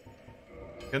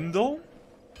 Kindle.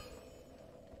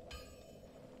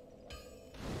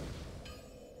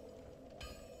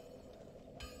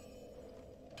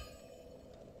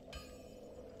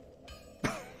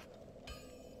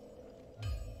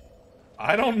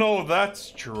 I don't know if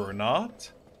that's true or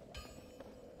not.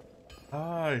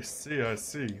 Ah, I see, I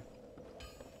see.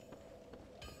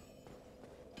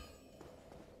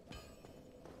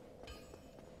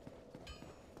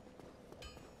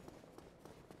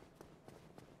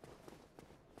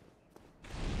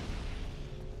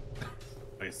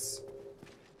 Nice.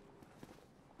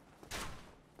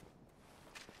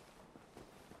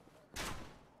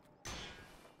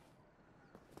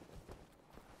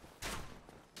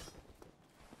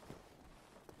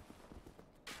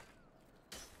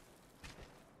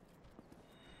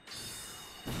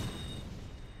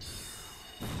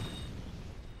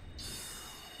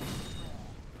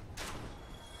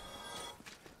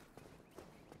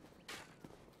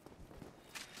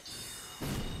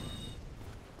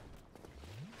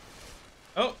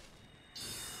 Oh.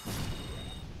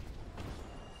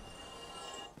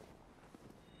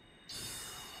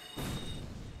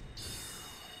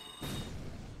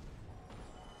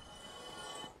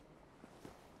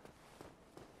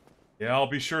 Yeah, I'll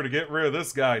be sure to get rid of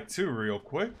this guy too real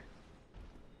quick.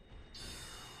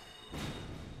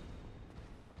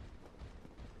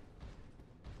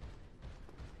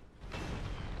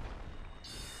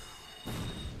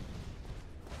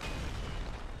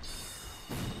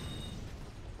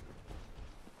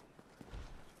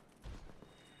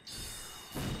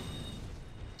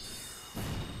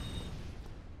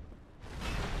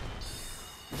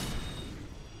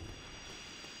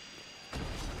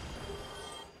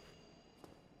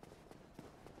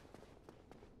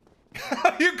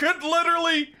 You could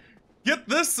literally get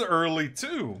this early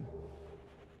too.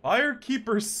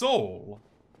 Firekeeper's Soul.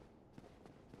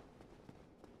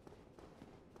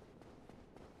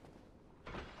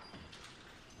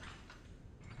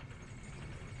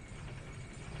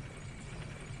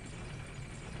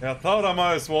 Yeah, I thought I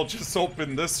might as well just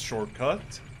open this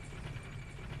shortcut.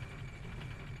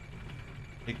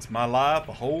 Makes my life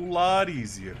a whole lot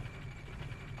easier.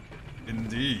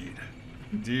 Indeed.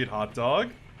 Indeed, hot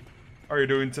dog. How are you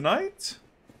doing tonight?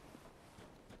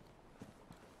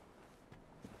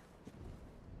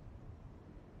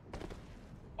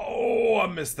 Oh, I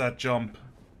missed that jump.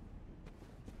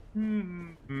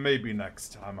 Maybe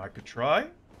next time I could try.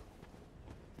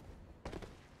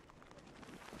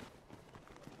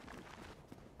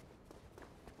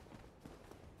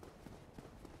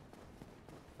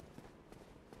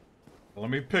 Let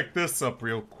me pick this up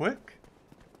real quick.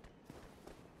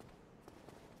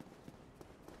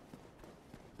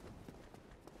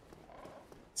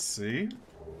 Let's see.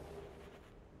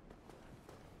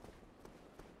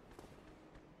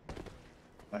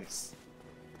 Nice.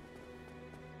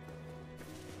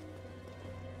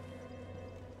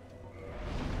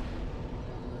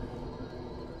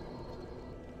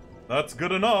 That's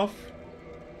good enough.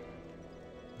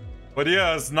 But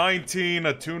yeah, is 19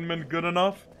 attunement good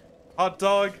enough? Hot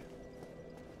dog?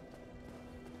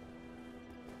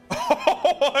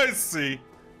 Oh, I see.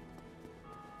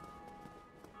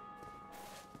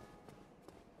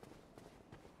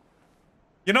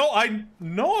 You know, I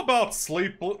know about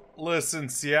Sleepless in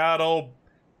Seattle,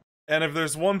 and if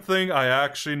there's one thing I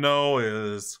actually know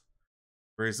is...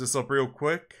 Raise this up real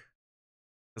quick.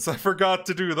 Because I forgot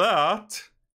to do that.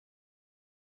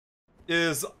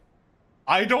 Is...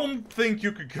 I don't think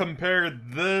you could compare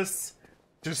this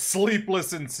to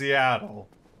Sleepless in Seattle.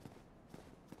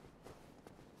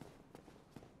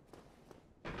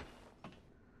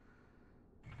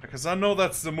 because I know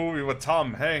that's the movie with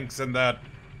Tom Hanks and that,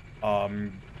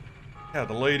 yeah,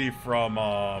 the lady from,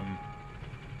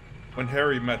 When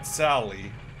Harry Met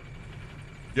Sally.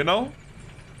 You know?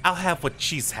 I'll have what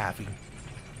she's having.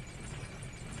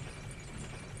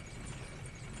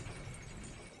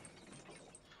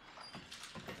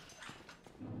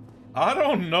 I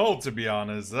don't know, to be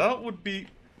honest. That would be...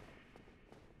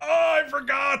 Oh, I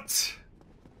forgot!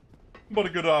 What a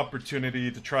good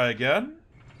opportunity to try again.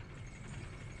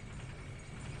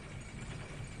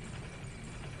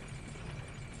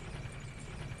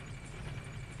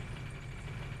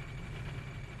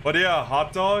 But yeah,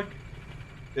 hot dog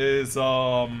is,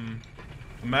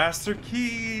 master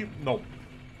key... No.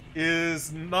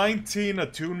 Is 19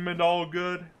 attunement all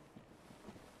good?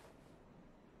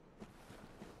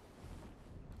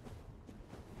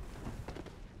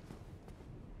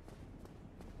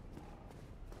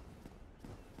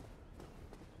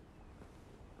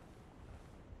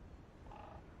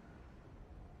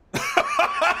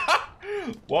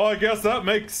 Well, I guess that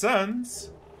makes sense.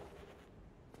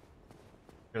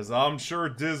 Because I'm sure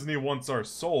Disney wants our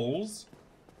souls.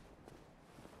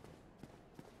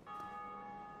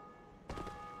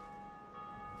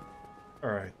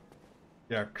 Alright.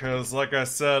 Yeah, because like I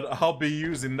said, I'll be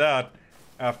using that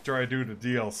after I do the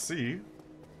DLC.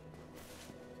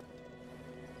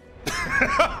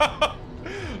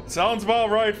 Sounds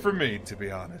about right for me, to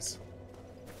be honest.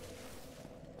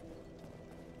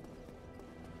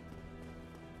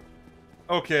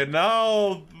 Okay,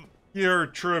 now your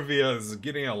trivia is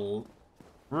getting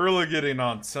really getting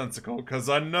nonsensical, because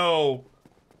I know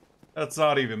that's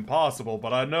not even possible,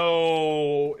 but I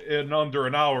know in under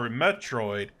an hour in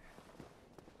Metroid,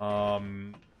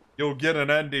 you'll get an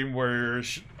ending where,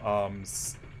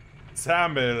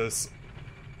 Samus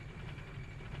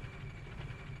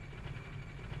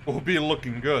will be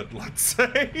looking good, let's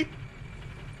say.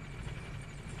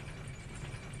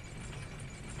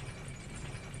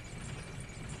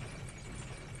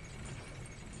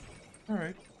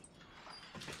 Alright.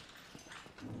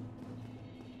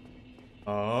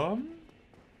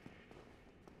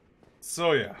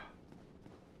 So yeah.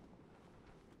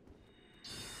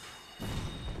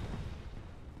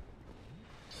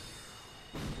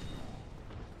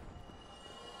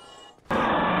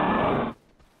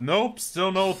 Nope,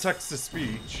 still no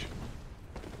text-to-speech.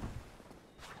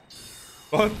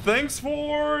 But thanks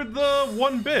for the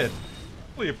 1 bit.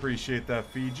 Really appreciate that,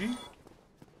 Fiji.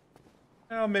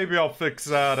 Yeah, maybe I'll fix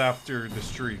that after the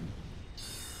stream.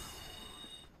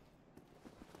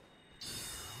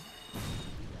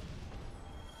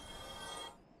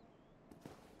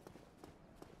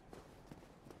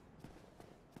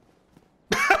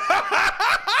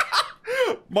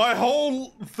 My whole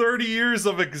 30 years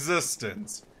of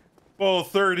existence. Well,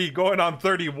 30, going on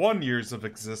 31 years of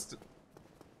existence.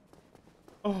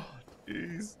 Oh,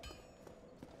 jeez.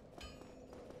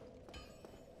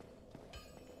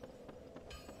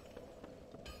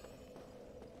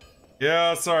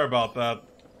 Yeah, sorry about that.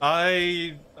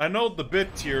 I know the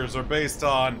bit tiers are based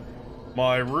on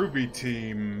my Ruby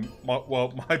team. My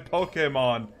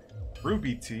Pokemon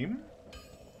Ruby team.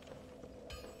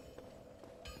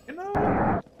 You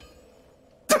know?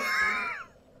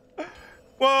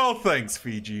 Well, thanks,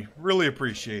 Fiji. Really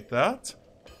appreciate that.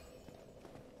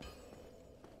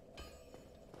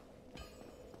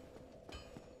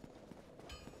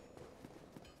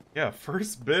 Yeah,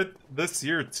 first bit this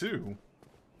year, too.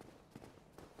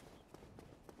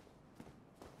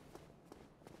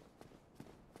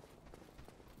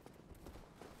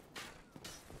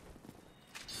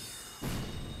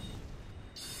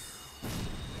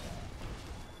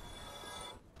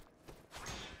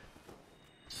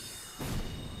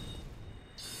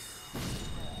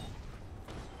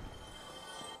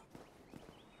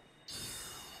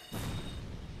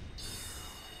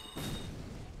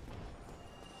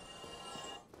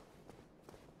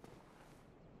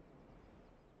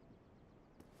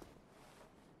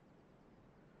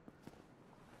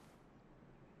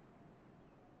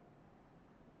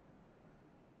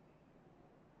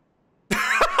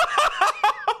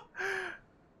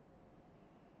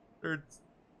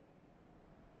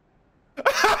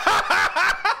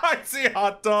 I see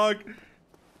hot dog.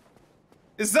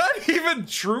 Is that even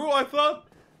true? I thought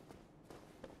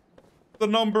the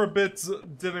number of bits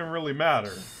didn't really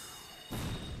matter.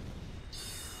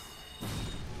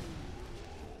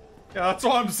 Yeah, that's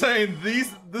what I'm saying.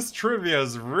 This trivia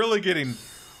is really getting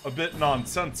a bit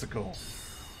nonsensical.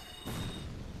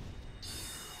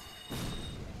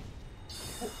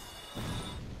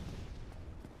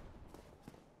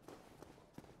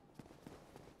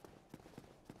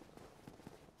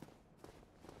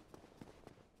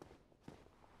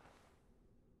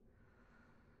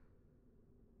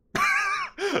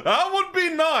 That would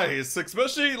be nice,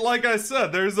 especially, like I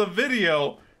said, there's a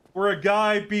video where a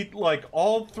guy beat, like,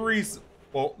 all three,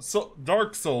 well,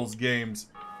 Dark Souls games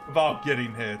without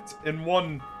getting hit in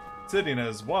one sitting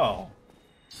as well.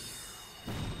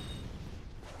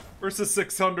 Versus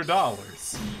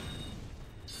 $600.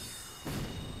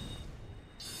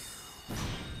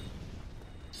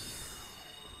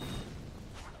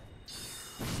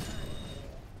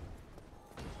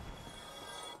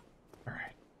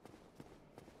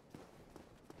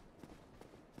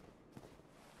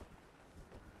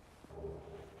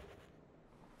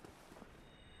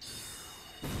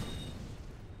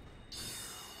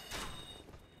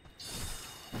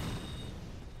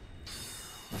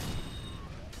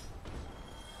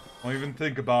 Don't even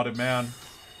think about it, man.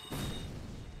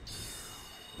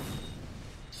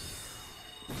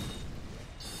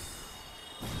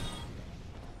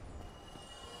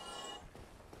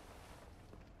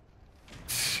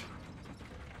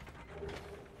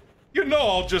 You know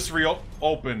I'll just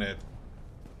reopen it.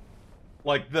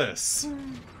 Like this.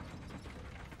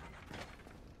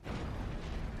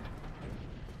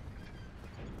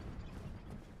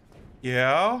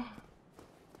 Yeah?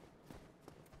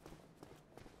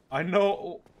 I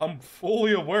know, I'm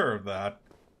fully aware of that.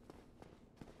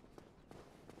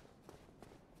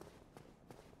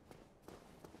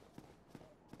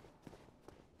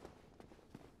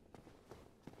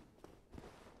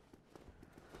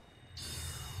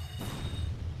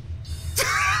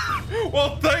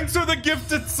 Well, thanks for the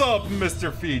gifted sub,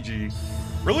 Mr. Fiji.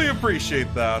 Really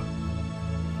appreciate that.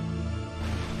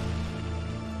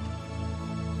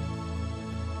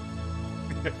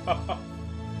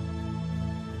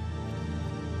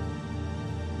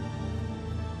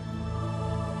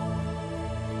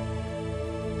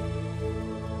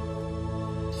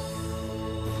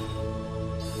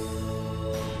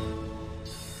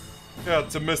 Yeah,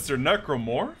 to Mr.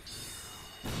 Necromorph.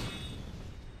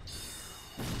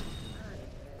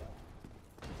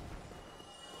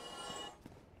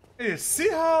 Hey, see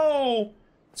how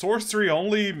sorcery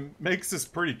only makes this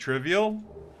pretty trivial?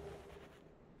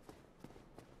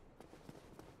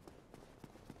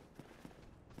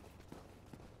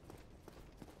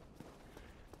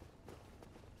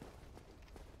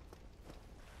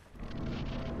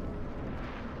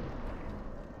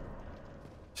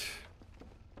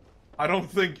 I don't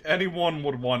think anyone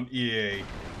would want EA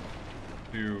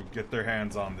to get their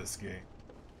hands on this game.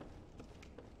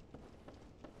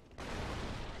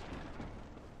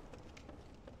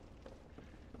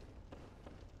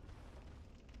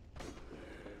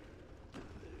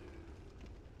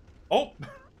 Oh, I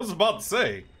was about to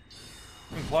say.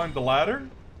 You can climb the ladder?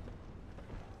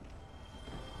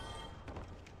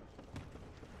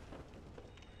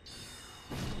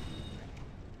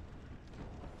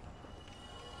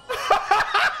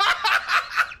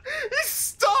 He's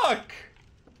stuck!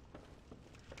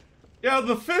 Yeah,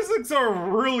 the physics are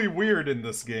really weird in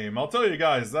this game. I'll tell you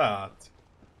guys that.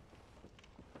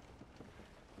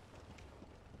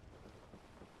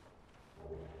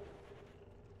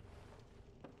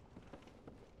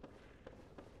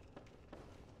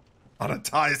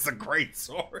 Monetize the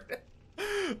greatsword.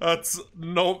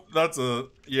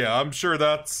 Yeah, I'm sure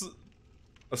that's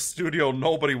a studio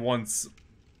nobody wants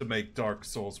to make Dark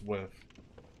Souls with.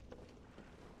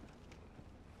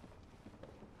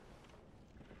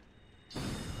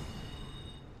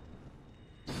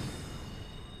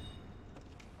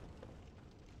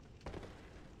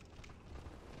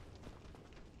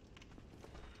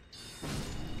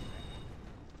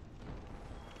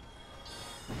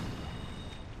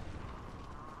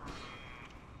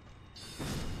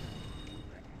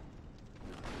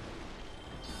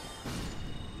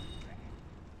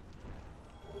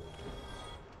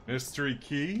 Mystery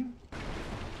key.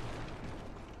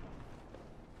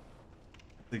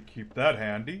 They keep that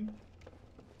handy.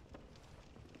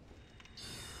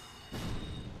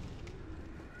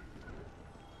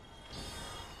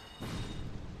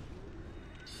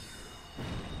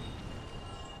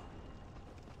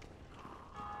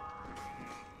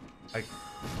 I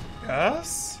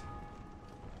guess?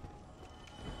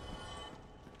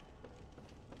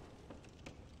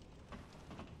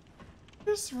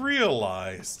 Just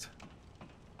realized.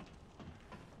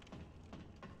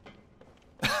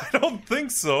 I don't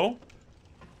think so.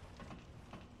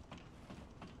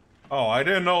 Oh, I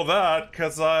didn't know that,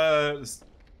 because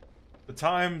the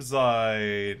times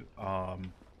I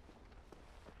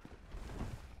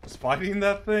was fighting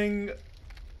that thing,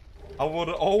 I would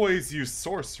always use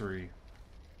sorcery.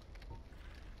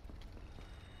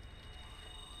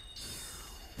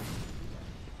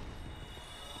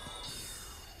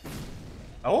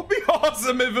 That would be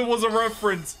awesome if it was a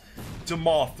reference to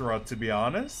Mothra, to be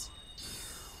honest.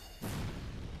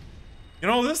 You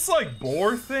know, this, like,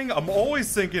 boar thing, I'm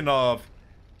always thinking of,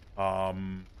 what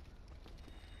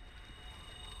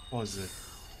was it?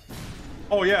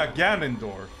 Oh yeah,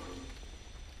 Ganondorf.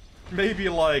 Maybe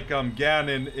like,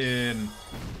 Ganon in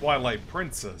Twilight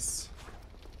Princess.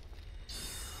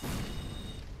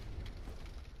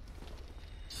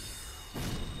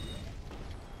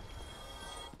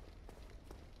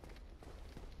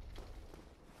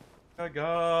 I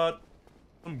got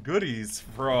some goodies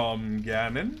from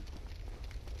Ganon.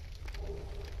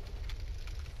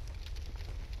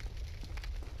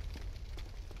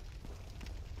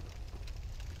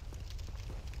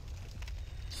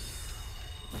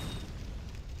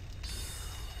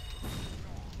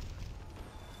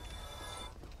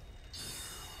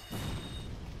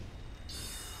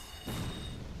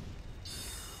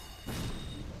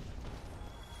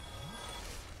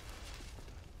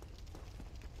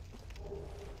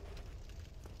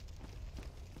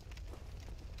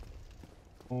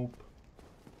 Hope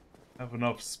I have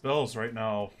enough spells right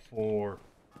now for...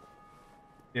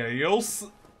 Yeah,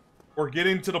 we're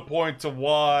getting to the point to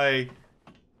why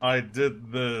I did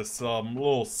this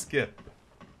little skip.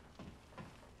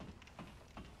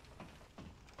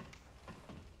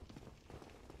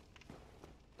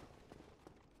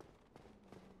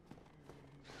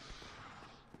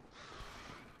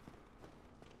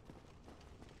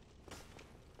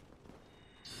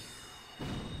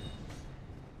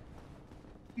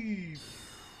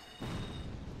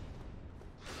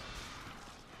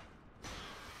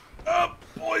 Up,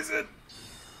 poison!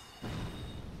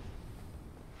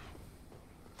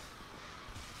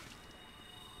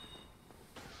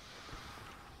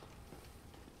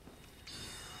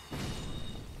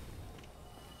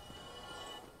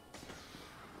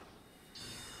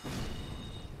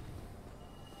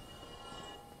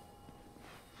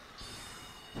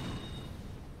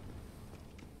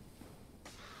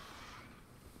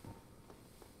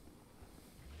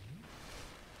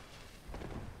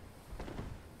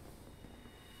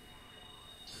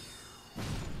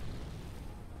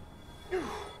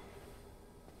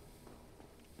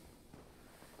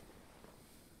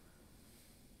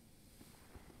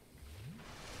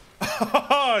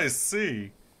 I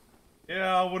see.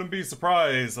 Yeah, I wouldn't be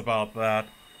surprised about that.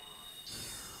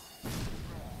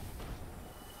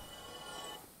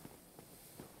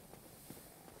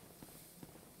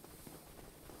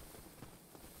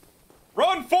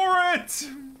 Run for it!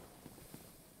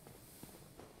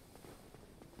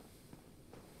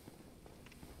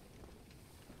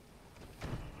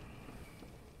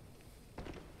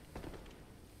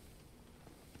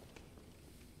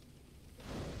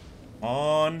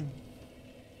 On.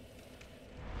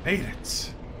 Made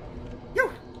it.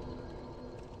 Phew.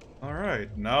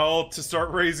 Alright, now to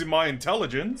start raising my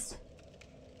intelligence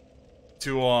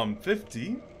to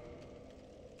 50.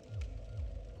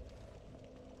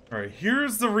 Alright,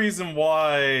 here's the reason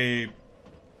why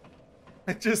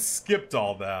I just skipped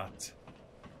all that.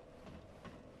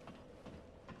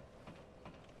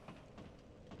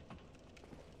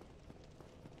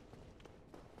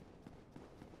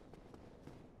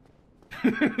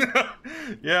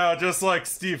 Yeah, just like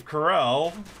Steve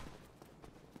Carell.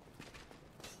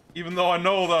 Even though I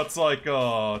know that's like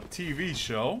a TV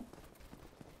show.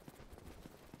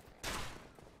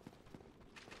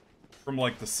 From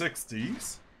like the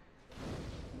 60s.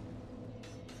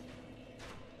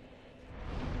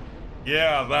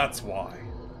 Yeah, that's why.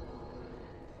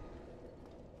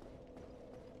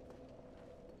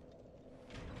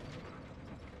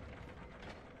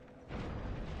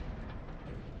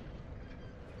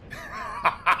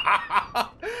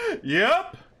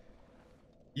 Yep.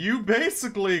 You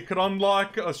basically could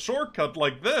unlock a shortcut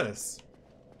like this.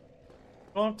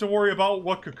 Don't have to worry about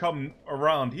what could come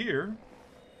around here.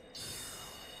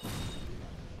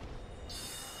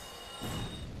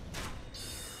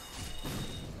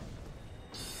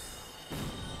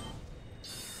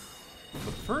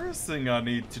 The first thing I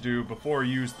need to do before I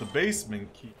use the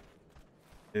basement key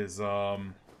is,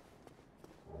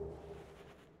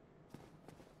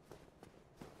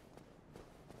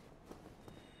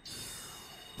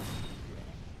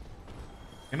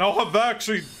 you know, I've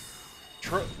actually...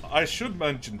 I should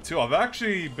mention, too, I've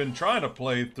actually been trying to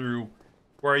play through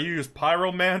where I use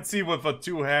pyromancy with a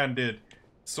two-handed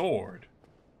sword.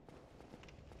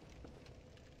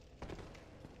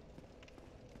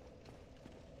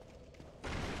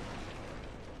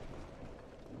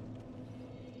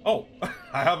 Oh,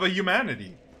 I have a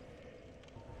humanity.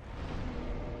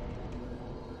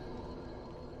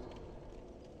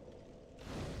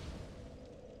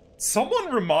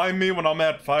 Someone remind me when I'm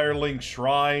at Firelink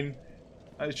Shrine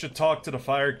I should talk to the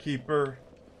Firekeeper.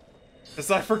 Because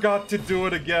I forgot to do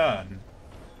it again.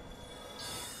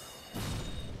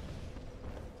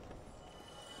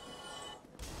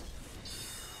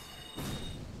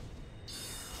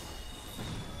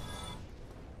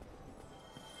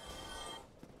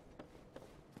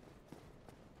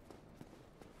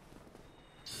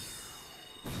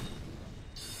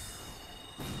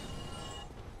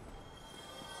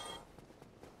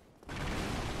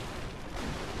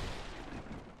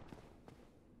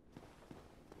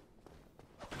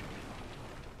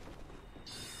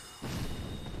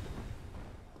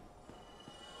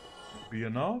 Be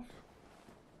enough?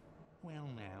 Well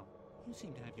now, you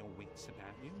seem to have your wits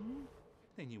about you.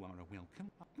 Then you are a welcome.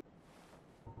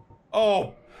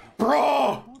 Oh,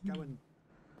 bro! Go and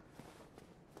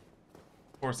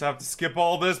Of course, I have to skip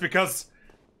all this because...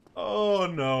 Oh,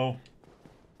 no.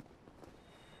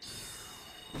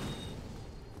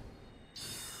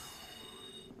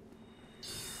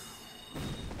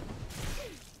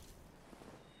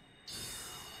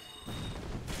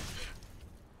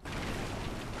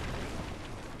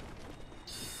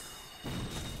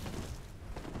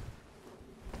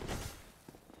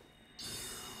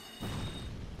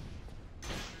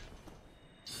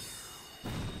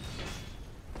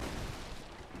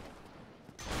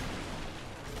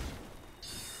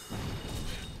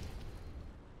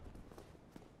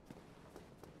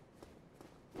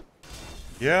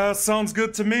 Yeah, sounds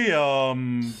good to me. How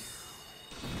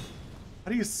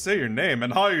do you say your name?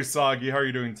 And hi, Usagi, how are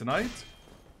you doing tonight?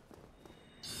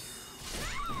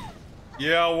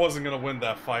 Yeah, I wasn't gonna win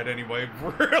that fight anyway.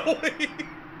 Really?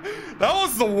 That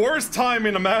was the worst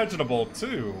timing imaginable,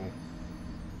 too.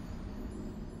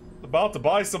 About to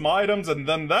buy some items, and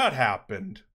then that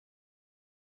happened.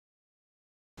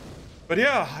 But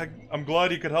yeah, I'm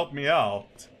glad you could help me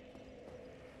out.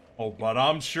 Oh, but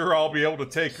I'm sure I'll be able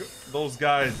to take those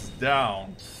guys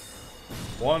down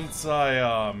once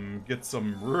I, get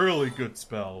some really good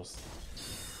spells.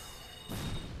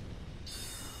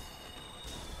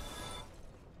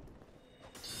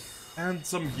 And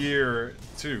some gear,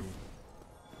 too.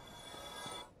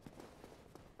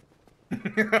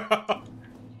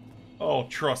 Oh,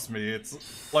 trust me,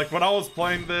 it's... Like, when I was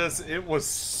playing this, it was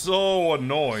so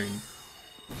annoying.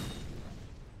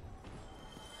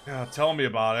 Yeah, tell me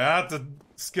about it. I had to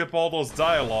skip all those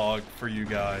dialogue for you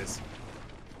guys.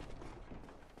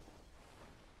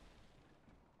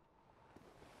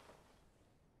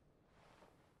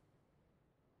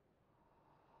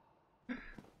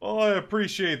 Well, I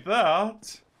appreciate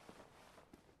that.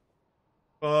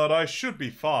 But I should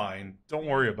be fine. Don't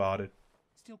worry about it.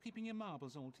 still keeping your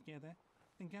marbles all together?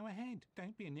 Then go ahead,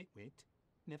 don't be a nitwit.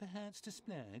 Never hurts to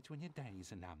splurge when your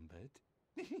days are numbered.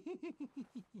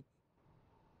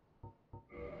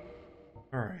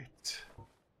 Alright.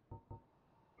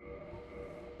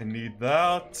 I need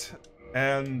that,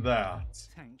 and that.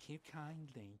 Thank you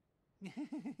kindly.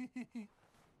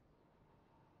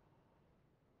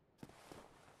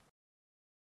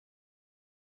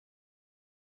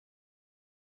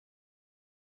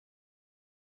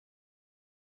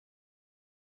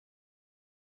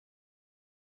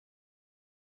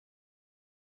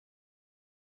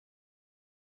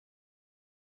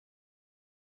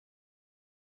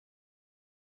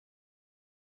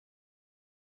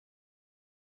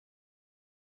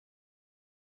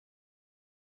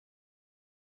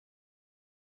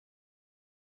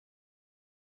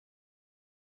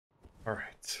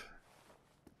 Alright.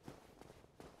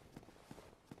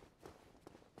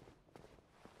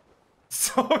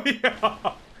 So,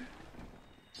 yeah.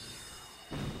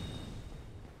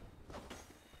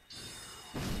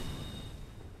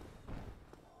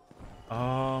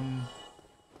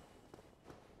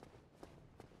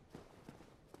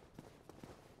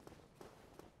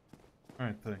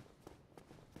 Alright, thing.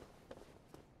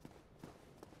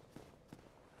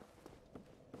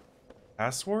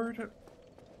 Password?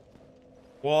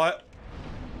 Well, I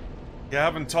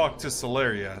haven't talked to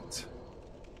Solaire yet.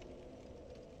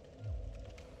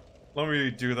 Let me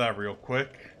do that real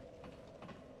quick.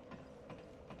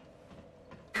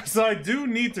 Because I do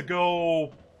need to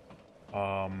go...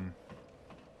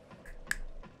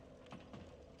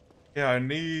 Yeah, I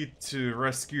need to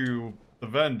rescue the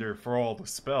vendor for all the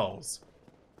spells.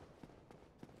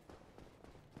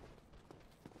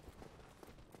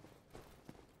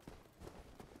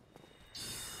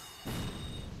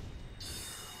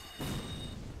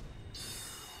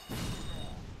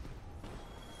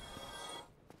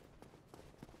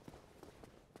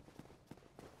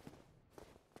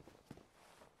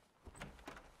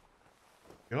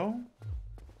 Go.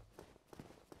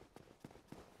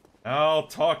 I'll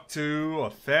talk to a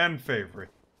fan favorite.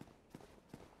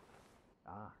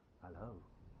 Hello.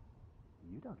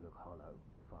 You don't look hollow,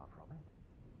 far from it.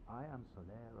 I am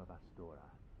Solaire of Astora,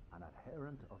 an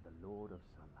adherent of the Lord of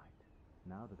Sunlight.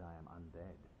 Now that I am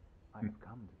undead, I have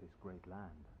come to this great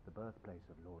land, the birthplace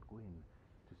of Lord Gwyn,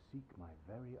 to seek my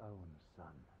very own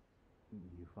son.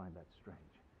 You find that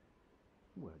strange?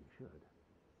 Well, you should.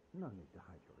 No need to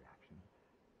hide your reaction.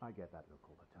 I get that look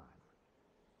all the time.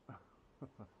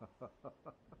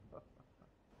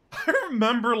 I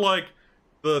remember, like,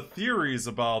 the theories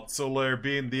about Solaire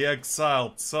being the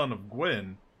exiled son of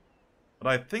Gwyn, but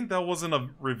I think that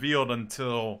wasn't revealed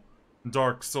until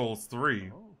Dark Souls 3.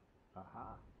 Oh,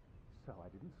 aha. So I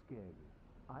didn't scare you.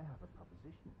 I have a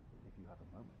proposition, if you have a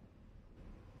moment.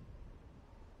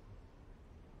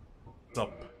 What's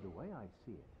up? The way I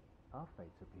see it, our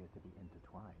fates appear to be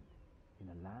intertwined. In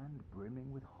a land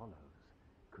brimming with hollows,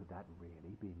 could that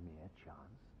really be mere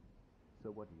chance? So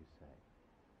what do you say?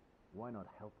 Why not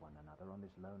help one another on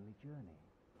this lonely journey?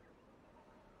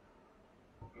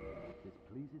 This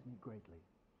pleases me greatly.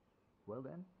 Well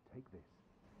then, take this.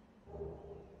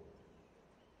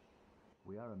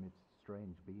 We are amidst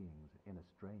strange beings in a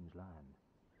strange land.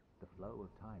 The flow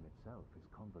of time itself is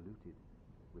convoluted,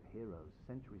 with heroes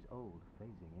centuries old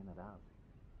phasing in and out.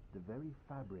 The very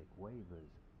fabric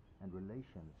wavers, and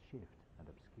relations shift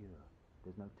and obscure.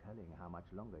 There's no telling how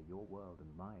much longer your world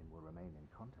and mine will remain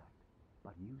in contact.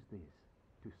 But use this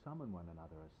to summon one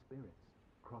another as spirits,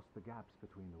 cross the gaps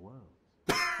between the worlds,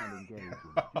 and engage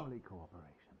in jolly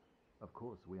cooperation. Of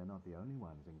course, we are not the only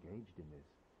ones engaged in this,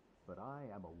 but I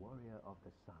am a warrior of the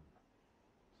sun.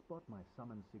 Spot my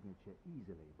summon signature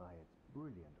easily by its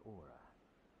brilliant aura.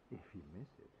 If you miss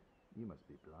it, you must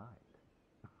be blind.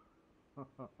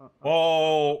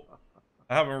 Oh,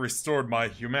 I haven't restored my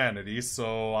humanity,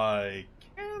 so I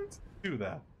can't do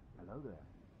that. Hello there.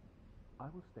 I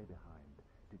will stay behind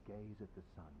to gaze at the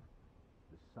sun.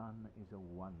 The sun is a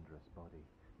wondrous body,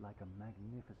 like a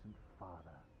magnificent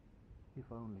father.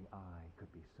 If only I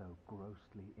could be so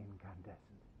grossly incandescent.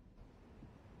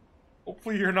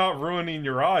 Hopefully you're not ruining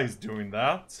your eyes doing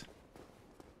that.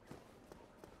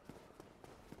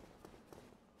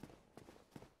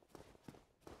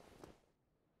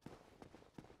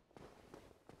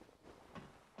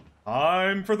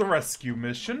 Time for the rescue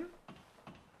mission.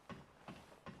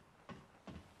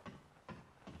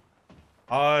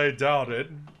 I doubt it.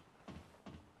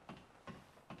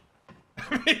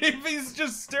 I mean, if he's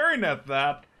just staring at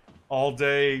that all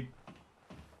day,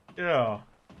 yeah.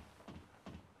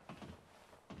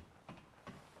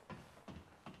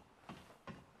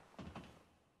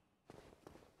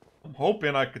 I'm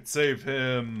hoping I could save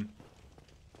him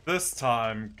this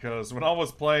time, because when I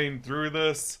was playing through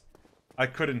this, I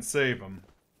couldn't save him.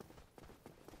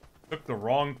 Took the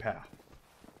wrong path.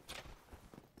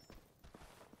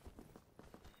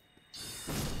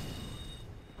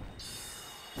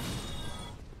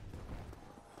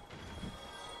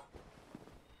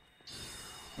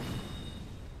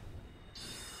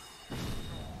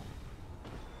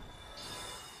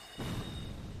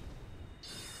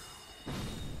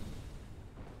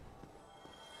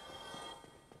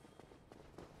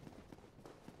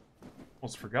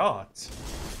 Almost forgot.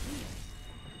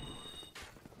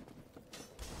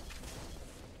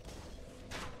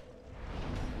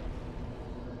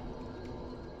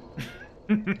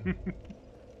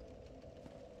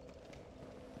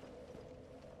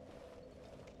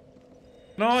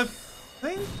 No, I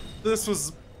think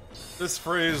this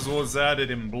phrase was added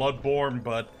in Bloodborne,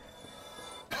 but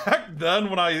back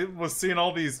then when I was seeing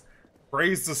all these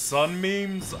praise the sun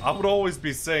memes, I would always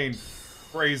be saying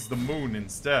praise the moon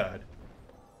instead.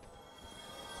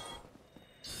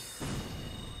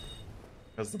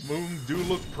 Because the moon do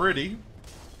look pretty.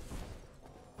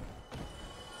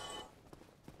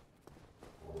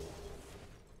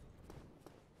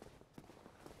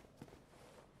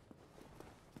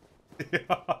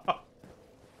 Yeah.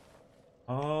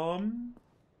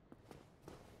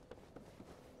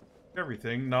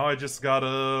 Everything. Now I just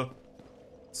gotta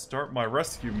start my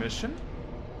rescue mission.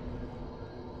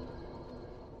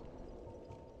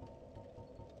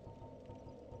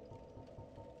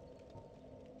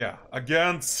 Yeah,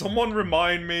 again, someone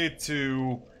remind me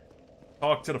to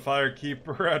talk to the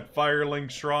Firekeeper at Firelink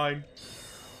Shrine.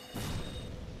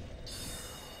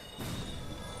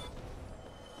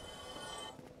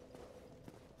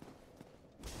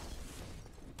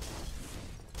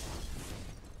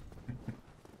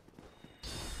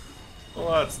 Well,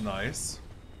 that's nice.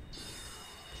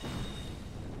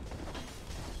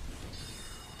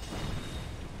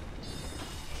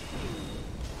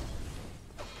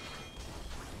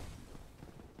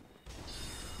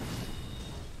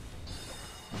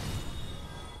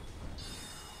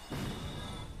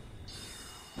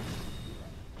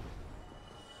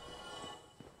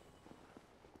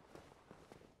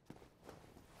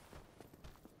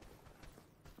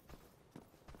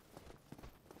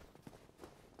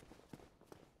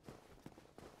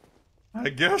 I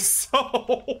guess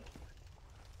so.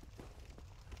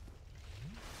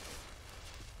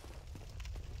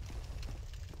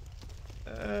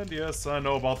 And yes, I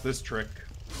know about this trick.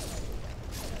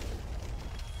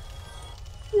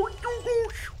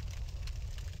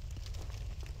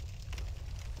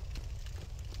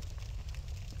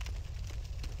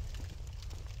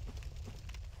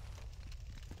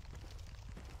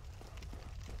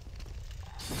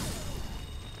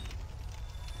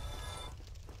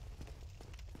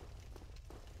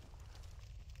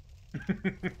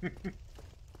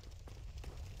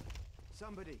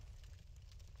 Somebody,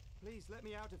 please let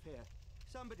me out of here.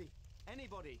 Somebody,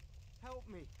 anybody, help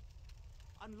me.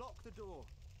 Unlock the door.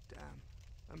 Damn,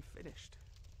 I'm finished.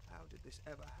 How did this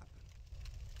ever happen?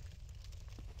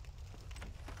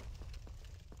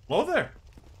 Hello there.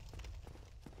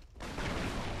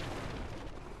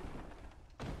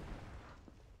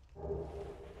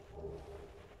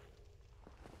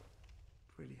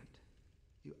 Brilliant.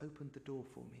 You opened the door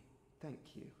for me.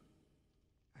 Thank you.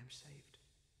 I'm saved.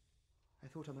 I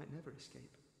thought I might never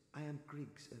escape. I am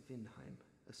Griggs of Vinheim,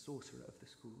 a sorcerer of the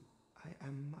school. I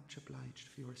am much obliged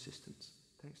for your assistance.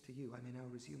 Thanks to you, I may now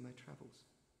resume my travels.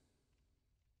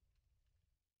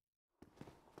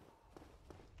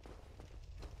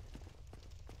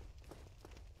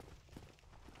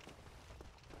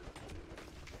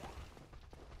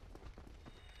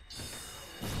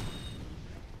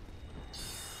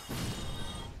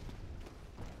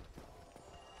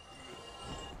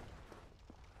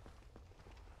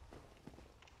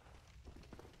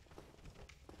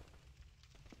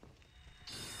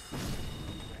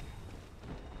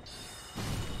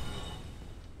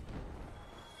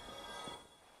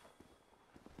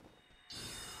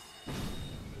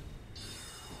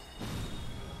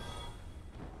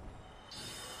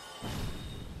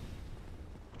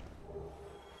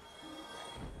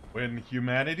 When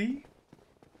humanity?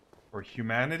 Or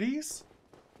humanities?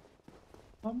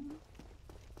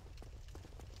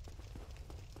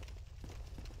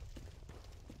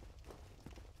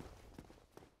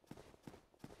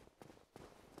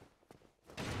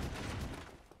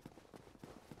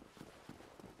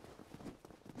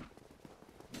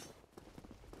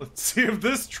 Let's see if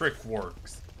this trick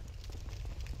works.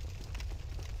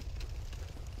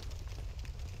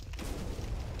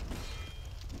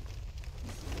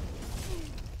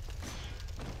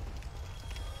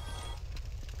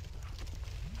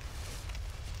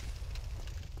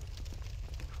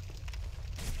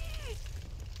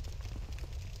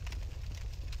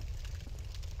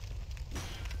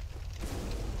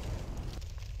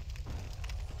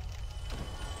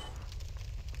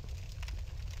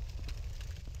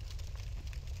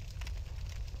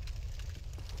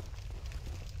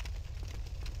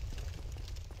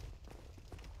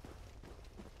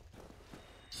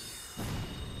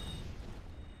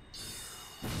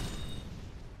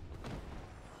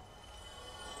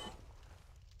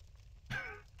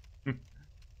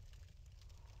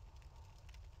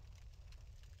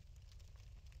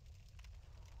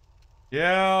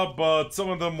 Yeah, but some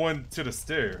of them went to the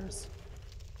stairs.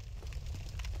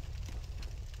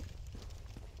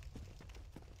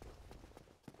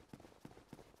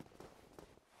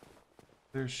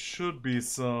 There should be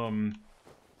some...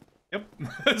 Yep,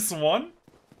 this one.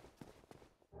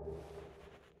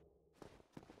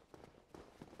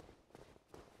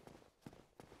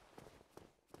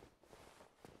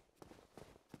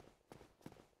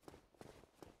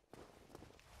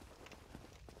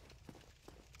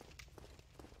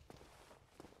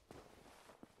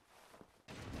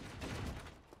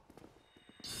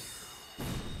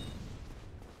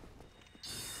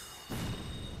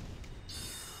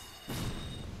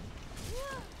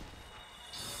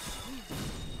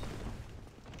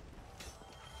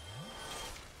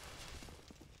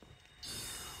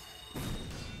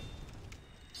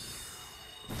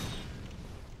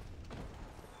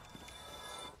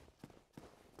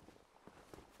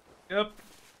 Yep.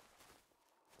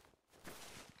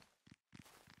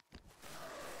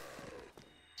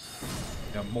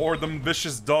 Yeah, more of them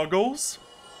vicious doggos.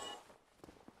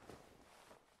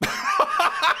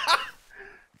 I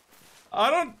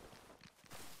don't...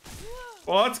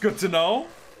 Well, that's good to know.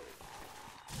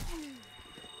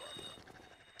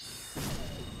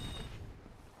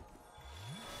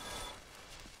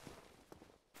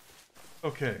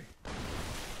 Okay.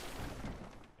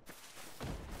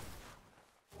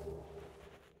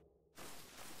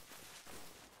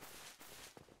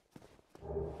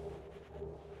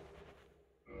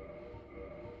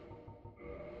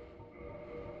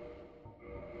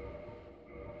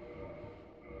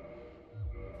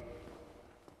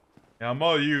 Yeah, I'm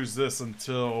gonna use this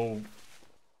until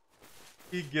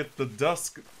You get the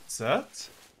dusk set.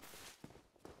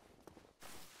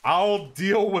 I'll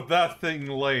deal with that thing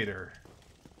later.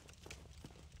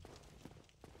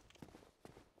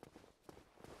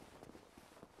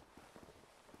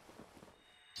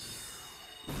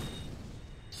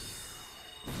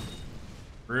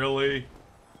 Really?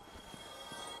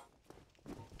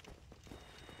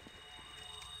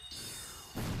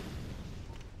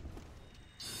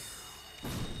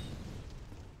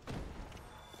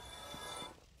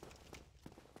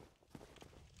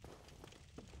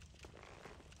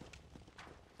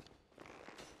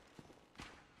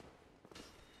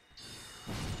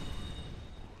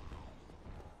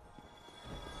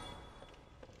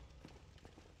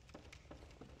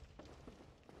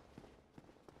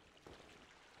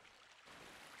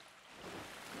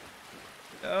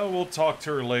 We'll talk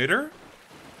to her later.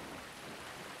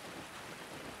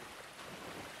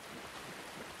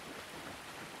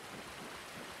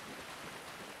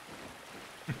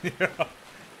 Yeah,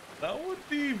 that would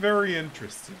be very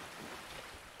interesting.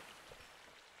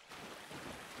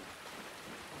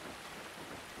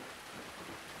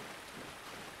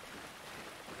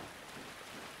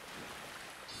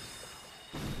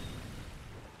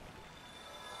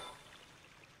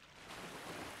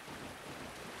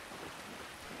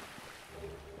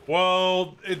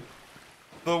 Well,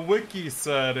 the wiki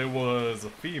said it was a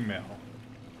female.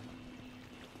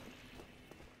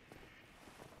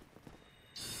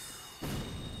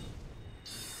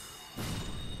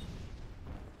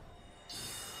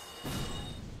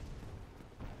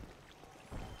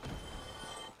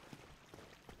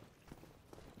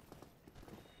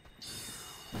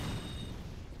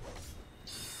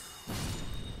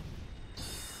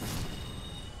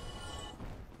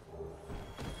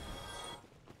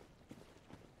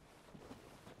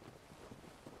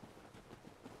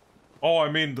 Oh,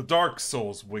 I mean the Dark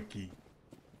Souls wiki.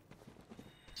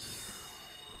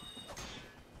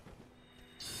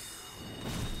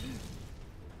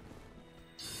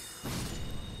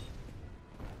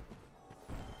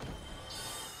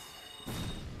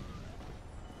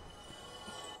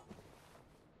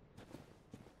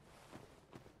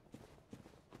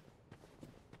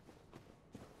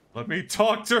 Let me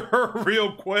talk to her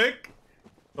real quick,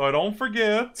 so I don't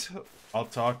forget. I'll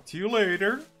talk to you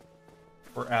later.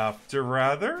 Or after,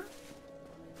 rather.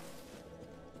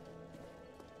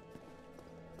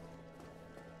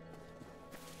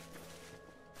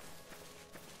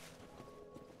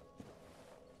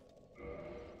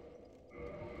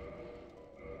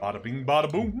 Bada bing, bada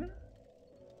boom.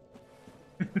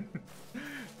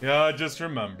 Yeah, I just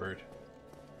remembered.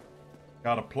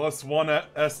 Got a +1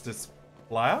 at Estus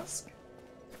Flask?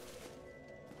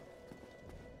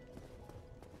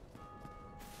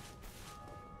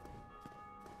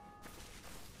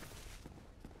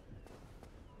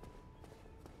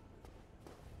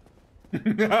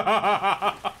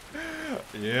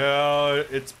 Yeah,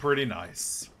 it's pretty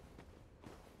nice.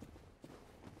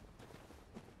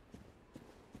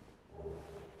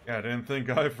 Yeah, I didn't think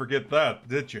I'd forget that,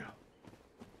 did you?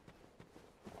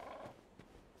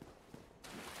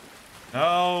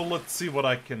 Now, let's see what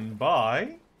I can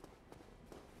buy.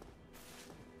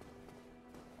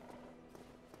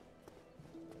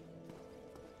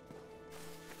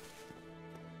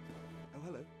 Oh,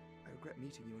 hello. I regret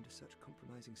meeting you under such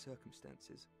compromising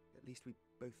circumstances. At least we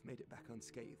both made it back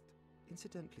unscathed.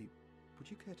 Incidentally, would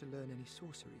you care to learn any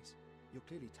sorceries? You're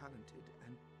clearly talented,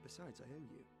 and besides, I owe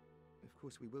you. Of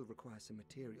course, we will require some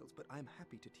materials, but I'm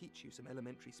happy to teach you some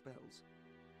elementary spells.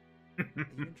 Are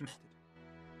you interested?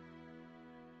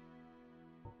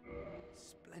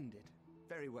 Splendid.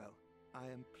 Very well. I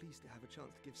am pleased to have a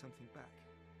chance to give something back.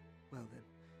 Well then,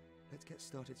 let's get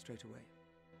started straight away.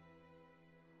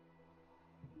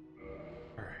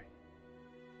 Alright.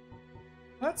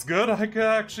 That's good. I could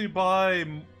actually buy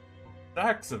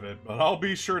stacks of it, but I'll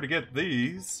be sure to get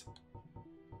these.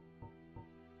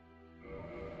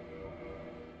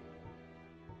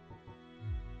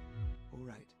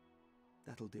 Alright.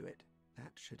 That'll do it.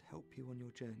 That should help you on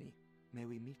your journey. May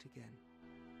we meet again.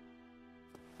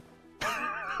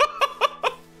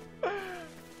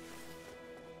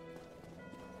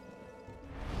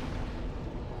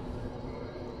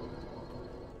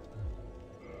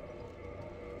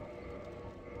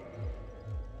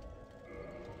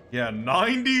 Yeah,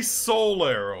 90 soul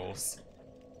arrows.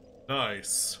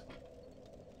 Nice.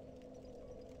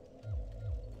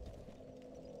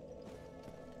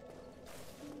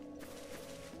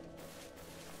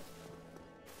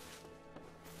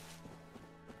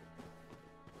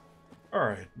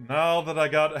 Alright, now that I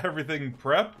got everything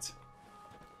prepped,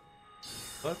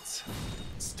 let's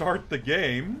start the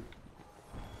game.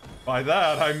 By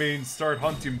that, I mean start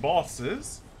hunting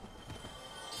bosses.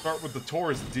 Start with the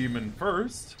Taurus demon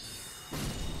first.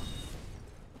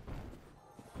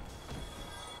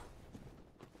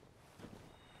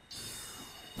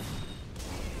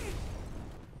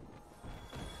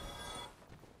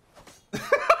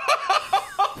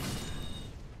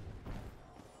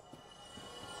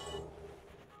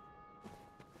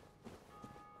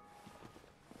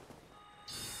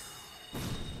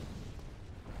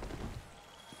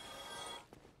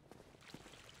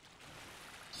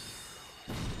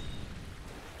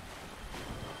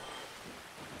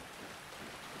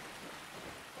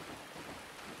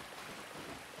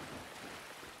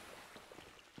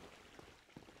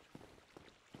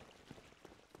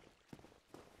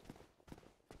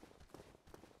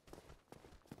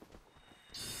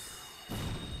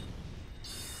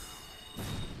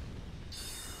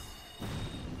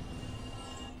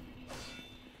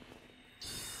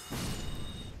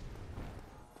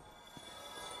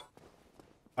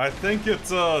 I think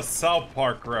it's a South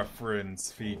Park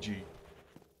reference, Fiji.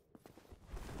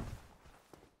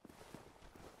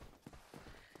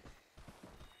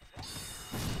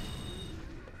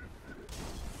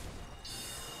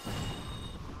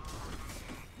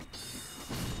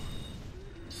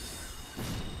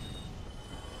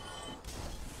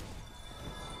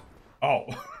 Oh.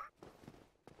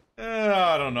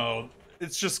 I don't know.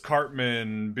 It's just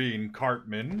Cartman being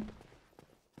Cartman.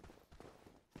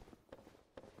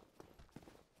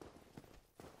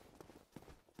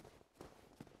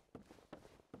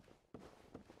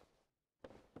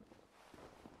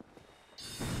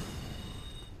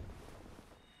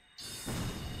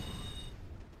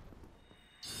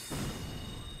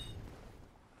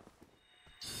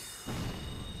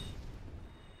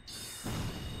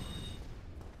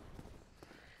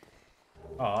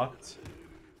 Art.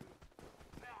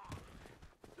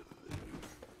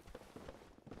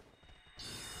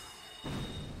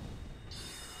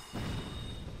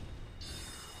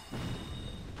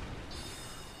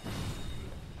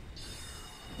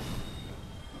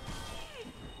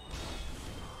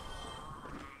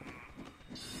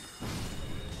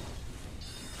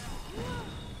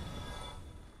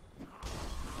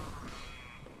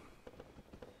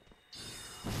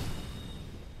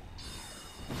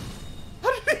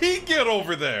 He get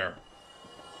over there?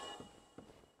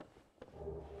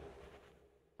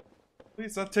 At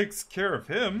least that takes care of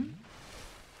him.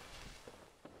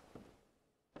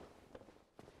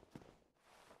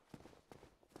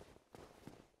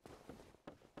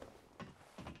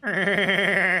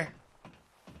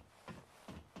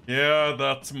 Yeah,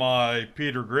 that's my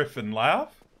Peter Griffin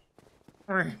laugh.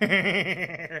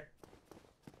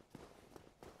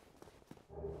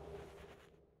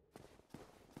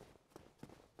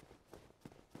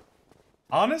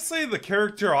 Honestly, the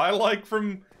character I like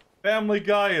from Family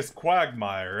Guy is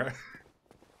Quagmire.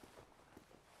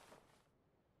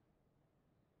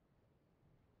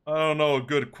 I don't know a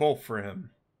good quote for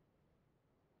him.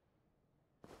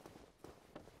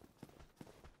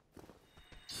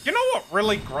 You know what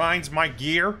really grinds my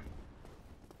gear?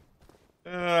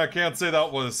 I can't say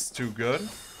that was too good.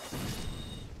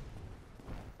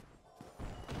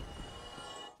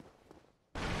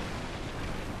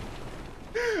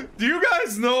 Do you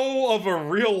guys know of a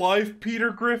real-life Peter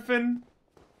Griffin?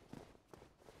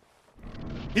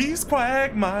 He's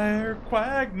Quagmire,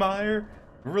 Quagmire.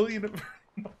 Really?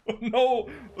 No.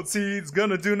 What's he's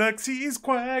gonna do next? He's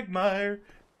Quagmire,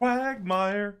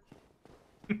 Quagmire.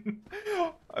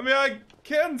 I mean, I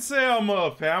can't say I'm a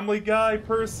Family Guy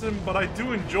person, but I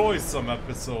do enjoy some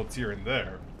episodes here and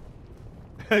there.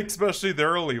 Especially the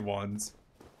early ones.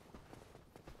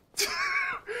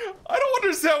 I don't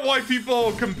understand why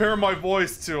people compare my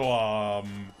voice to,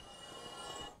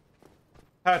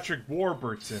 Patrick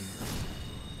Warburton.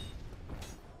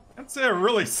 Can't say I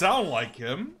really sound like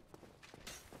him.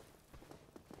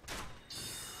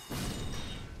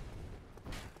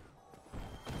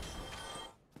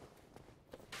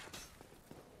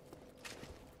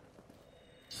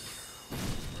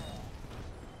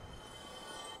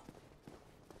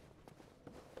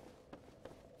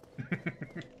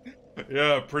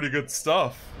 Yeah, pretty good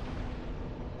stuff.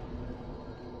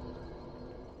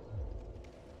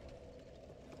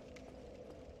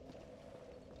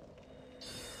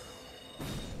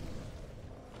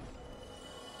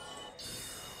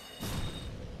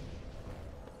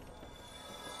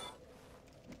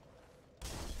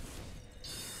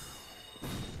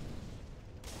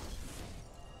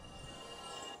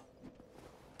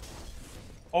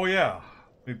 Oh yeah,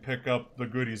 we pick up the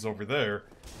goodies over there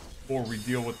before we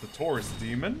deal with the Taurus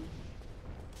demon.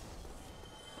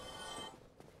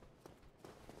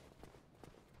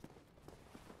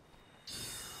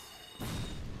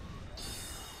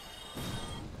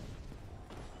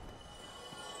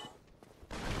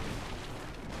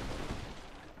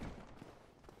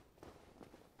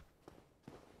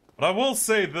 But I will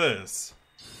say this.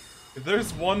 If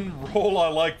there's one role I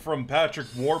like from Patrick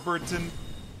Warburton,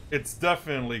 it's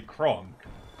definitely Kronk.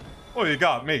 Well, you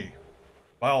got me.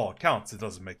 By all accounts, it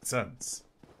doesn't make sense.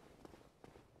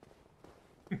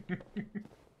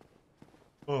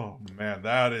 Oh man,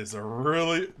 that is a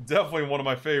really definitely one of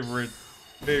my favorite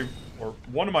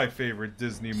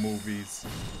Disney movies.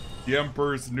 The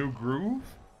Emperor's New Groove.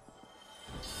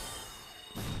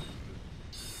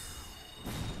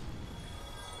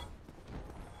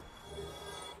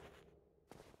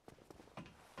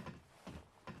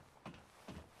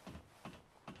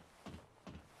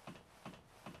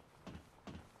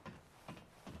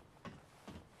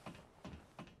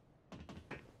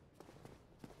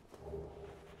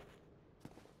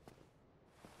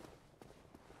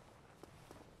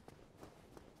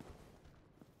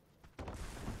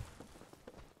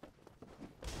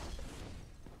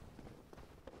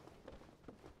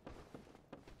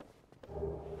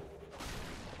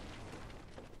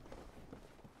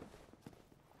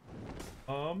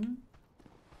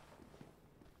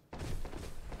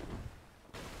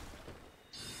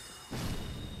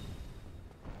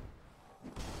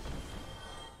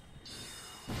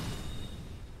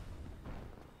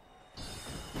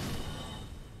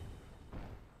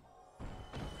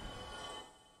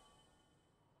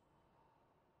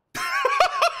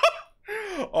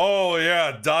 Oh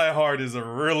yeah, Die Hard is a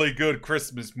really good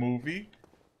Christmas movie.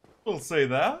 We'll say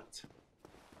that.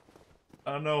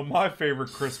 I know my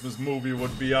favorite Christmas movie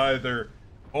would be either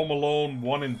Home Alone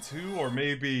 1 and 2 or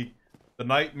maybe The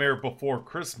Nightmare Before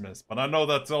Christmas. But I know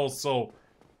that's also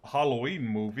a Halloween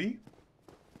movie.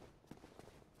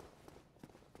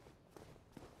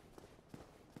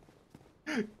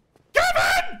 Kevin!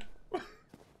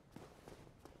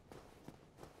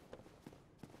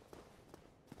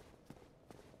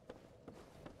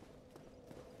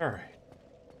 All right.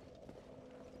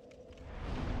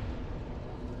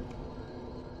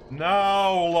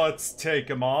 Now let's take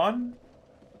him on.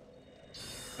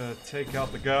 Take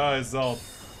out the guys.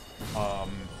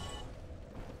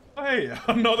 Hey,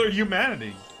 another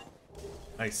humanity.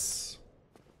 Nice.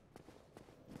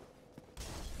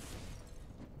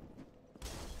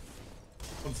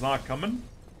 One's not coming.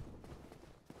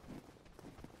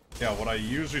 Yeah, what I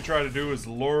usually try to do is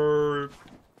lure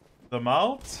them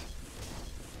out.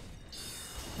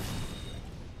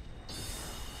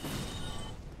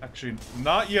 Actually,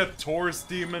 not yet Taurus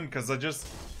Demon, because I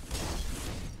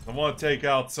want to take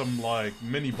out some, like,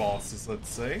 mini-bosses, let's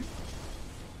say.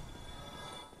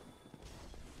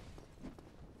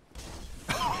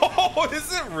 Oh,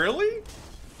 is it really?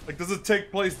 Like, does it take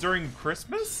place during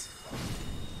Christmas?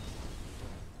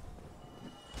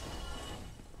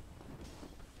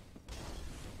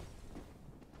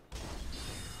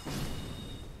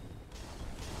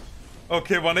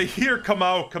 Okay, when I hear come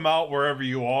out wherever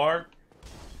you are,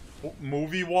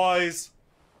 movie-wise,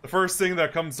 the first thing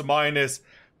that comes to mind is,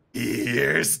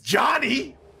 here's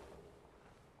Johnny!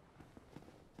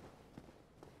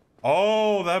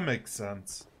 Oh, that makes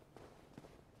sense.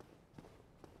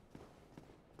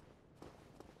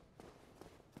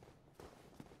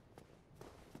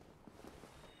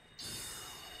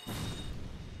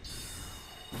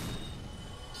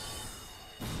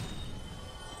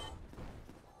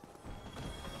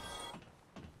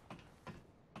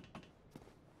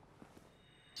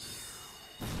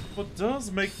 What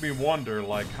does make me wonder,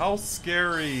 like, how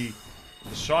scary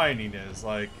The Shining is.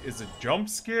 Like, is it jump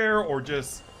scare or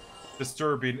just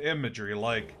disturbing imagery?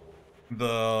 Like,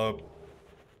 the...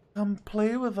 Come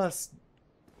play with us,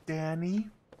 Danny.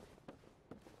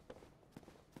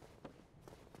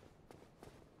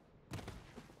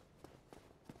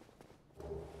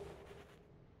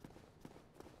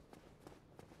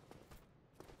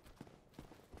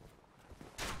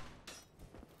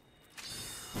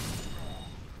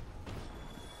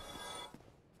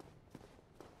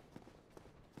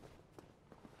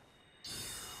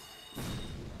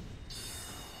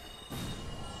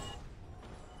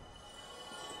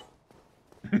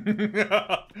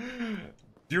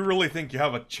 Do you really think you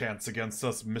have a chance against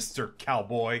us, Mr.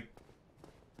 Cowboy?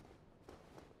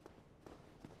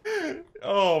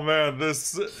 Oh man,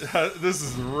 this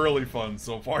is really fun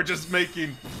so far, just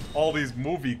making all these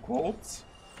movie quotes.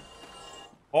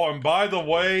 Oh, and by the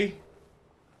way,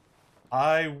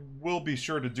 I will be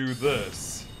sure to do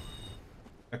this.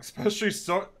 Especially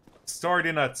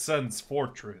starting at Sen's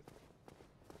Fortress.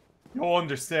 You'll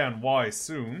understand why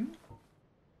soon.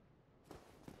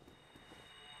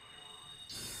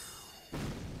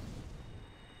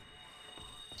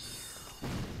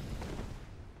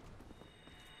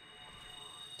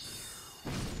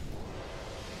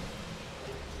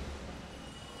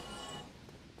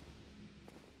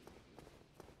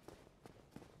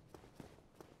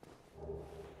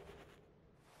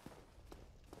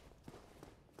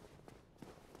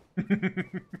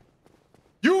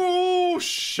 You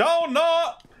shall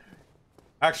not!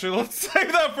 Actually, let's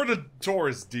save that for the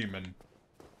Taurus demon.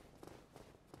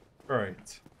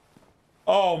 Alright.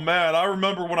 Oh man, I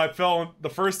remember when I fell the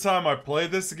first time I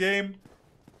played this game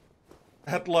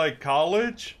at like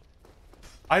college.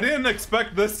 I didn't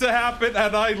expect this to happen,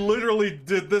 and I literally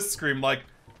did this scream like,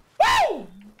 woo!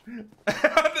 And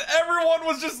everyone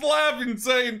was just laughing,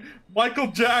 saying Michael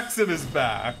Jackson is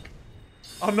back.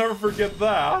 I'll never forget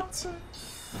that.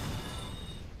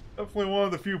 Definitely one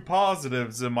of the few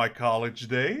positives in my college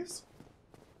days.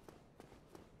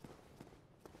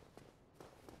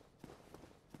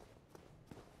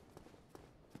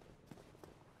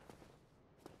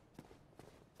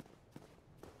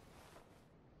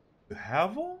 To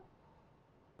Havel?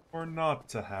 Or not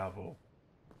to Havel?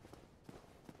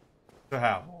 To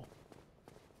Havel.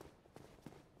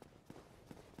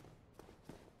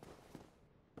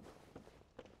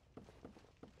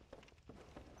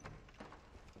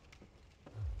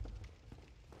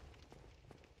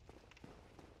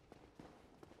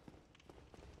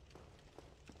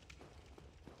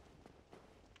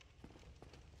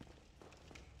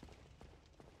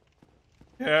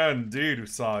 Yeah, indeed,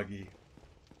 Usagi.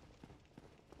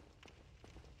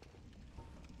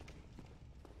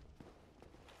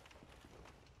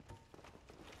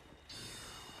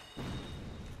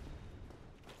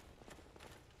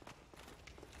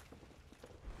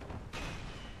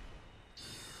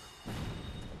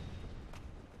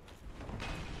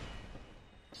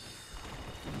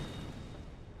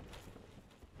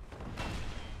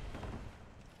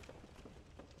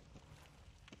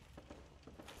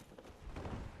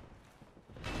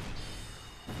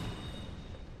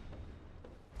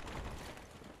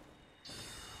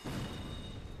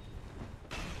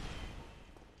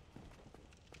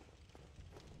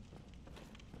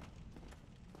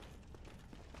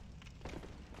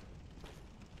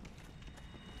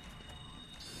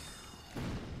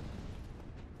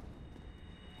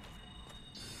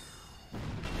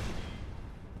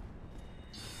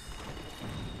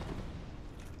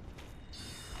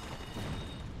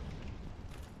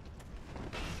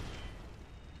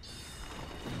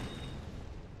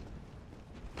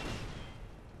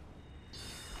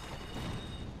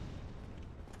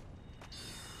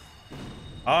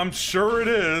 I'm sure it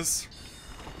is.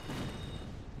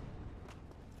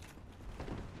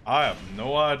 I have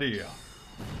no idea.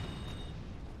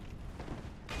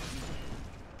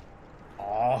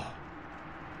 Aw.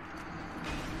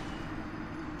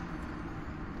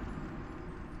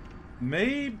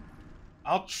 Maybe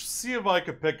I'll see if I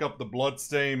could pick up the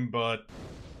bloodstain, but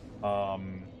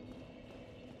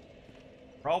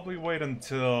probably wait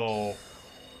until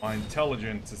my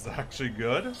intelligence is actually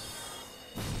good.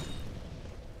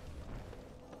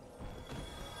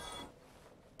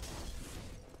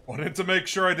 Wanted to make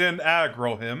sure I didn't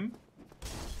aggro him.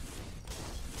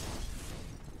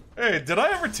 Hey, did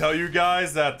I ever tell you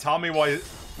guys that Tommy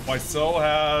Wiseau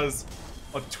has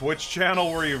a Twitch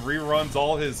channel where he reruns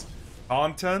all his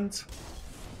content?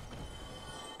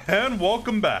 And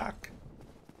welcome back.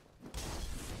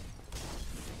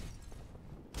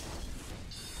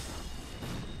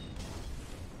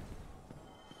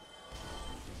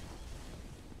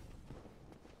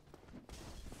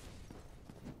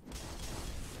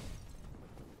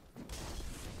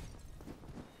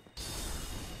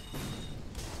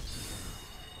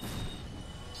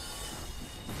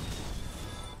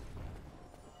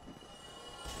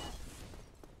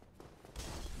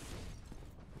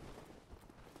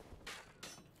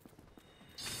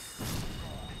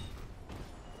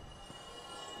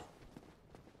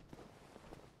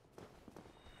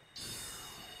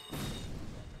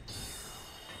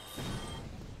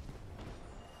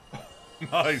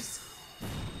 Nice.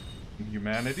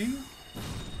 Humanity?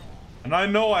 And I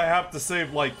know I have to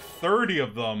save like 30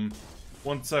 of them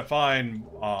once I find,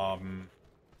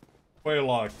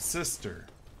 Quaylock's sister.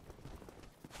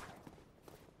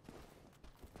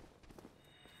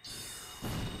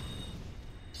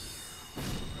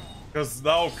 Because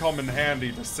that'll come in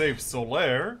handy to save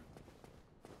Solaire.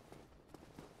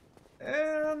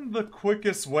 And the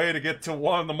quickest way to get to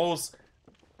one of the most,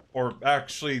 or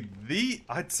actually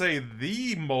I'd say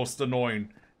the most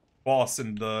annoying boss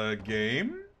in the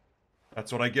game.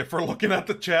 That's what I get for looking at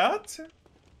the chat. Let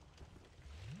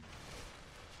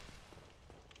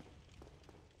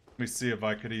me see if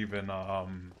I could even,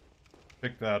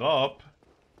 pick that up.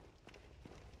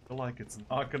 I feel like it's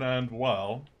not gonna end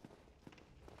well.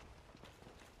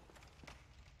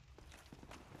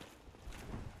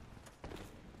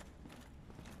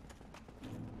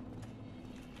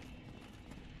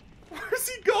 Where's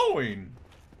he going?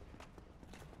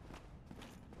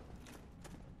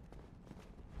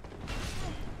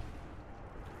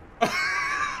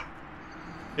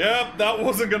 Yep, that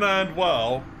wasn't gonna end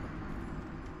well.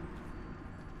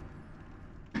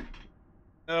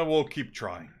 We'll keep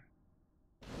trying.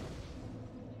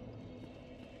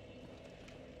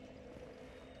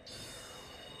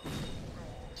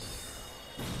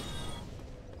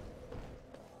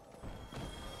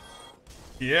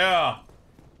 Yeah.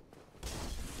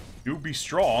 You be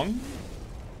strong.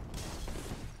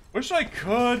 Wish I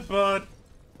could, but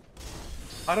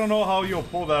I don't know how you'll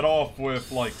pull that off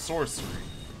with, like, sorcery.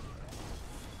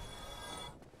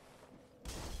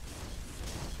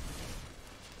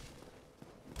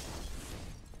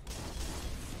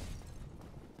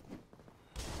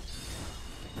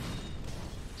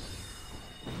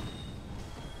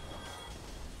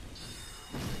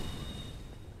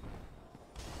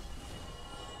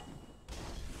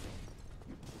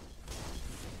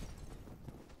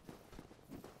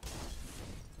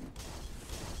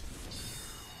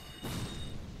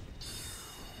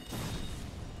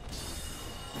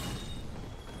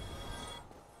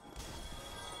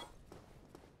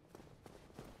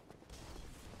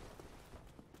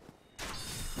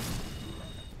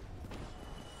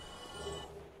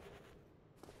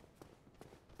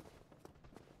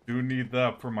 Do need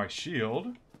that for my shield.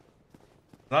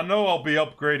 I know I'll be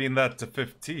upgrading that to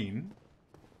 15.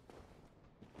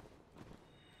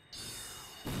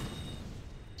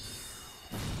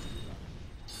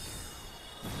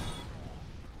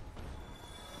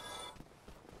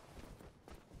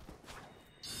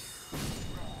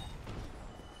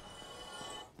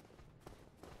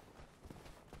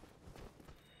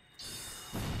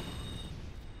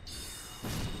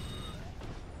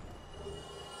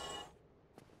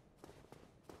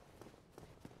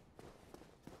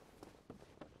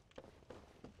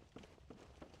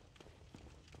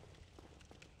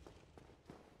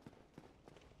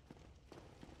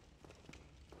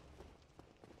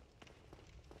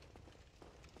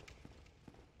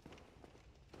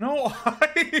 No,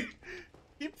 I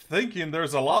keep thinking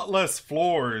there's a lot less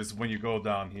floors when you go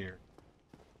down here.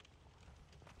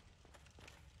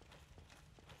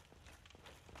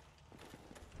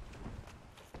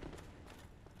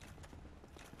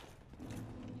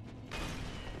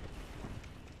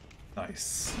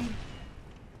 Nice.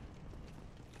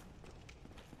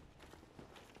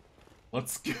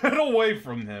 Let's get away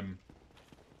from him.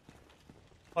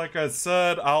 Like I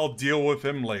said, I'll deal with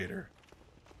him later.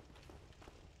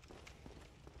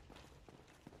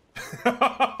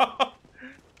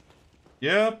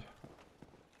 Yep.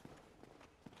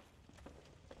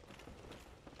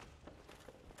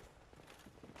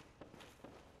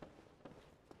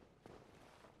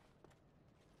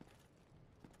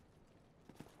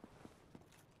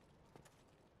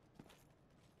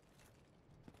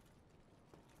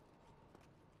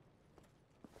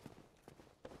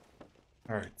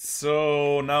 Alright,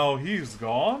 so now he's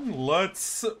gone.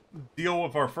 Let's deal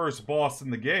with our first boss in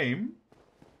the game.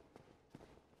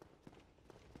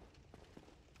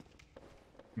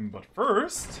 But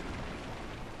first...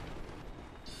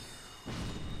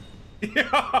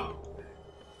 Yeah!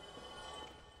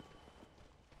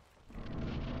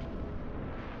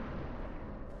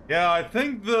 Yeah, I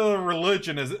think the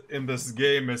religion is in this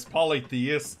game is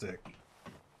polytheistic.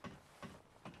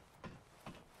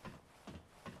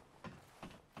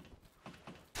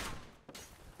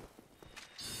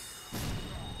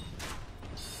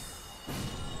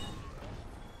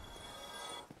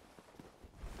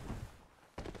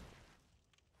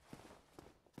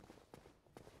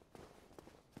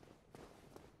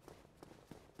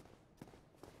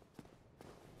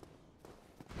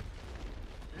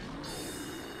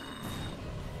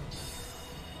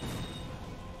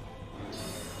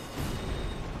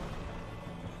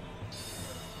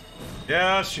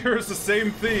 Yeah, shares the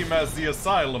same theme as the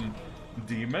Asylum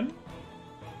demon.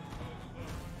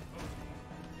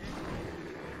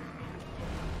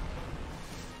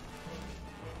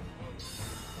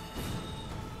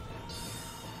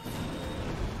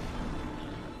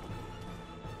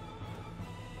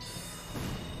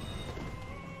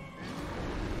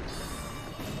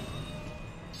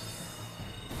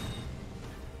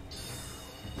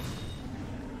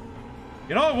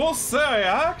 You know, I will say,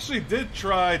 I actually did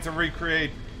try to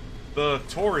recreate the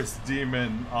Taurus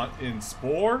demon in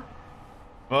Spore,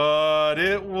 but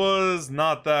it was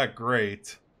not that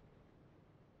great.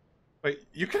 Wait,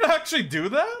 you can actually do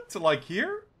that? Like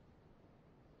here?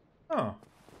 Huh.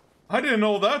 I didn't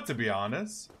know that, to be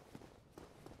honest.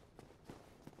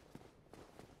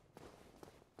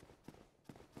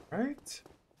 Right?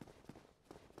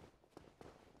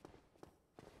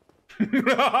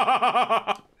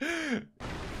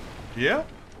 Yeah.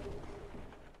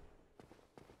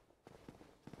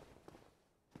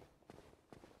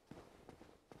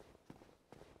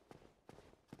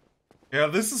 Yeah,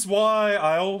 this is why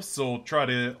I also try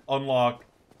to unlock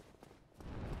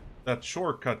that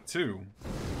shortcut too.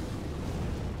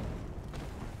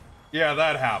 Yeah,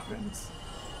 that happens.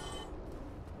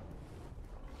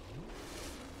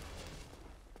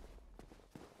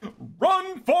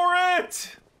 Run for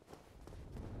it!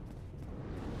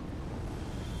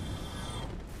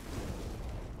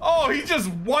 Oh, he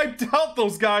just wiped out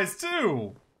those guys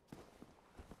too!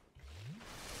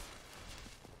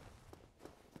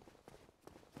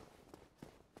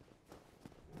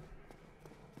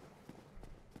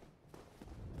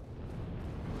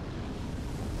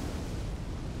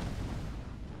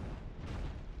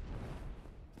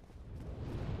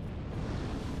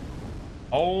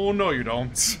 Oh, no you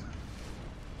don't.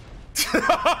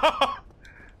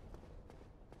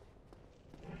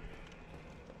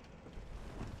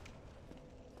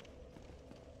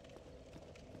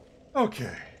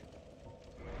 Okay.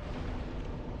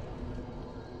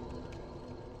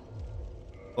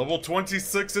 Level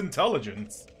 26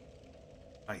 intelligence.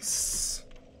 Nice.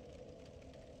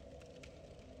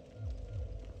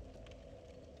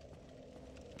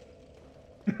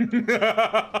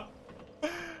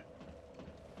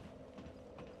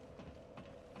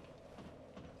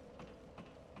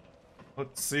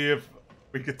 Let's see if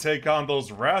we could take on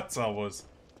those rats I was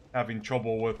having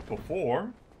trouble with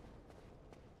before.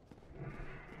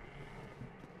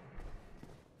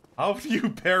 How do you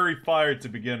parry fire to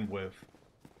begin with?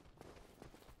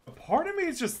 A part of me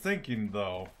is just thinking,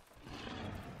 though.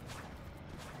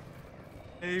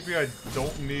 Maybe I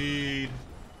don't need,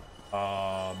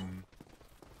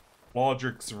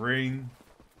 Lodric's ring.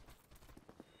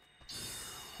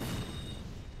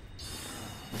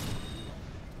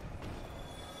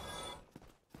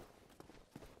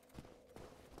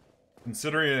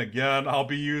 Considering again, I'll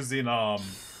be using,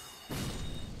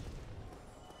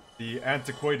 the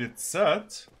antiquated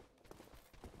set.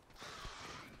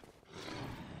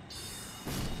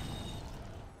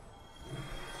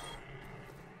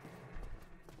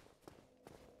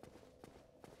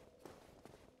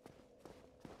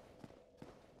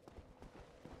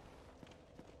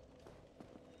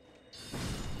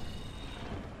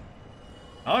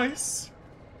 Nice.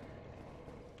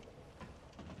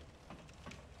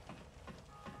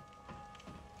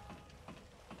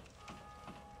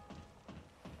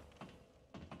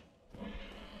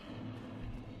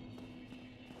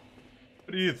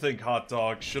 What do you think, Hot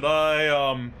Dog? Should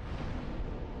I,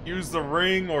 use the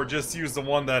ring or just use the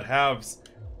one that halves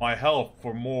my health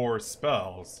for more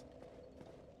spells?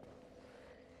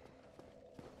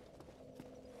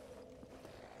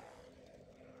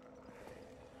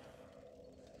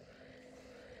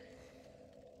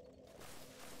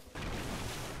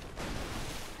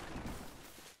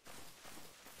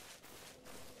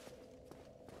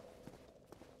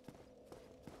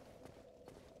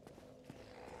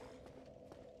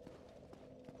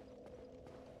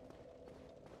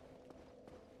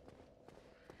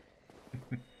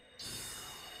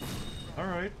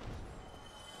 Alright.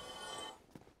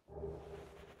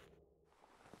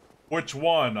 Which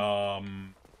one?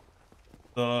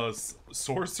 The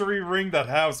sorcery ring that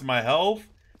halves my health?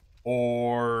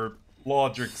 Or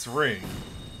Lodric's ring?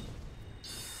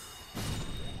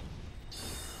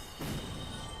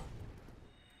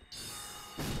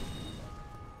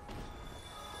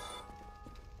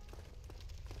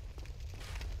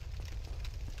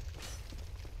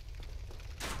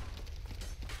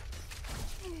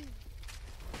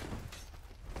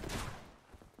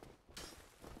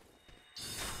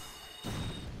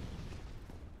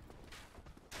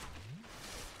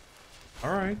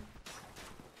 Alright.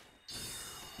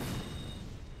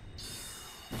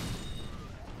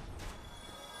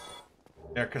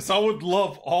 Yeah, because I would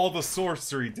love all the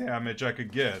sorcery damage I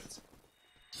could get.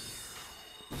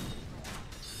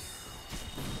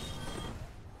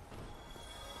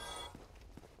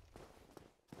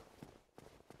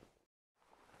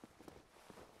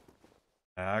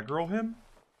 Aggro him?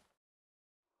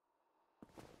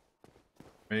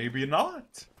 Maybe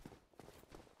not.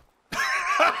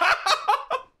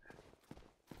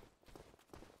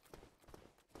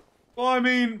 Well, I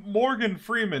mean, Morgan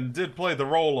Freeman did play the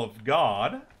role of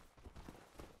God.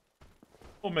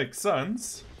 Will make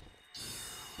sense.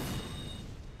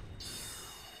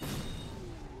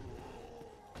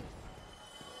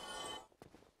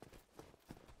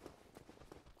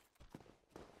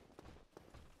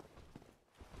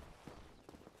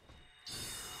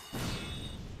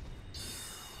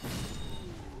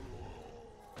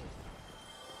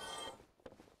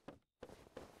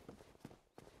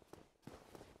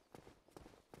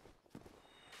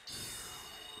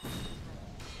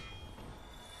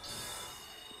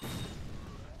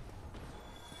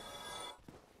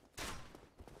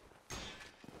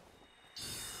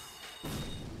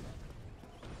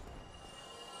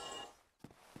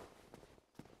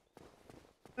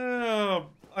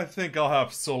 think I'll have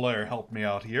Solaire help me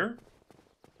out here.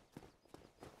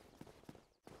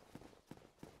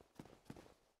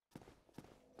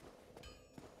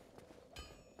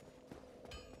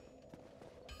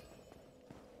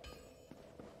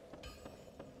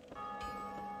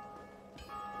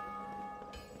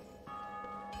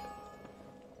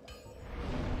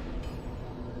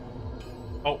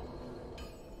 Oh.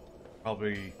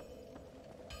 Probably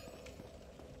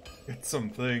get some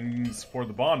things for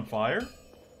the bonfire.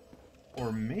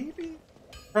 Or maybe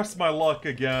press my luck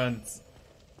against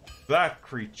that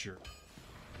creature.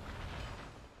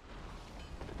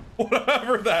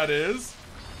 Whatever that is.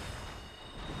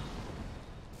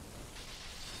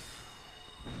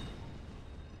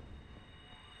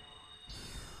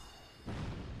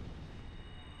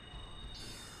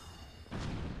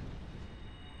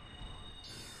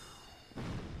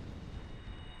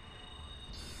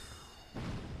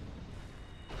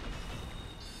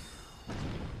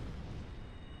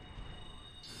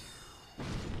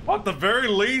 At the very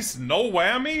least, no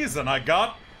whammies, and I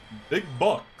got big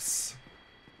bucks.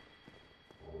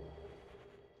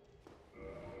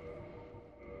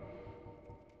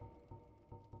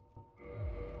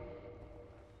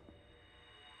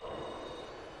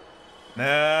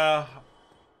 Nah,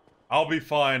 I'll be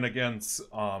fine against,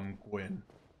 Gwyn.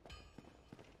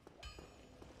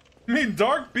 I mean,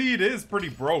 Dark Bead is pretty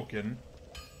broken.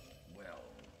 Well,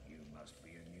 you must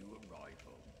be a new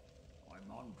arrival.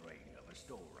 I'm Andre of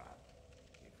Astora.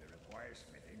 If you require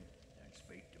smithing, then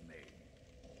speak to me.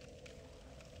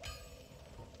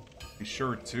 Be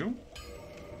sure to.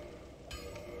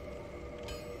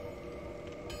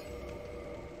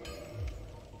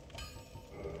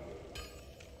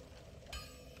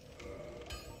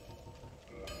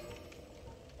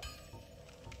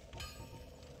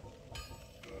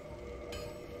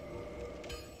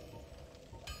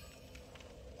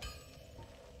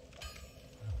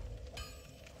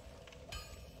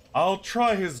 I'll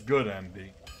try his good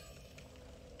ending.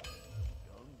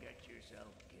 Don't get yourself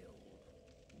killed.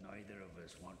 Neither of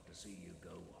us want to see you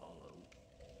go hollow.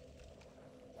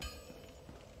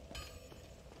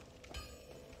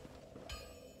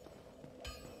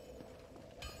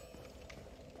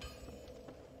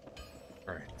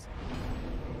 Alright.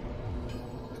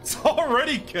 It's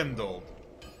already kindled!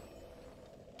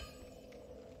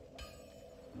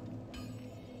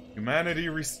 Humanity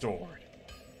restored.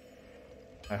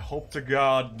 I hope to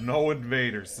God no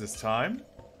invaders this time.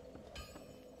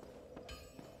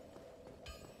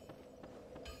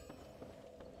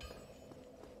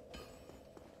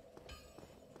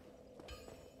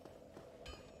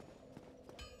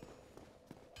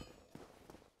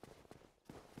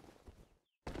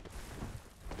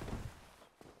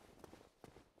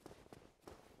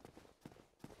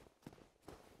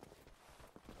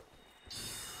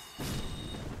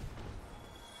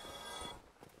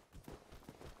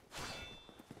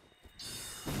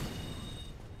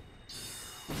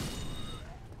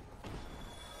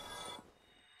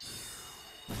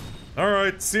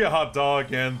 Alright, see ya, hot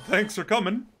dog, and thanks for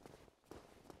coming.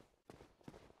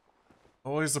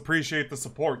 Always appreciate the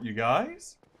support, you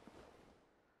guys.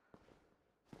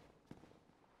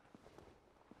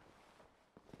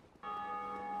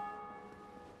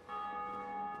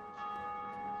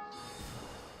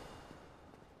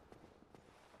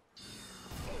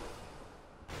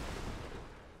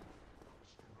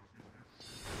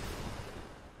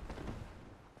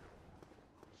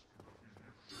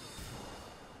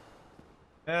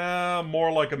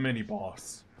 More like a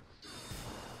mini-boss.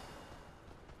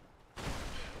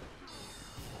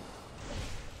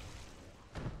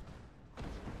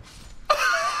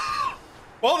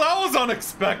 Well, that was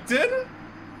unexpected!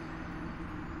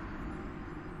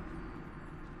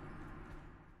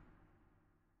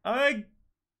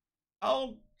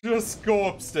 I'll just go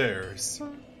upstairs.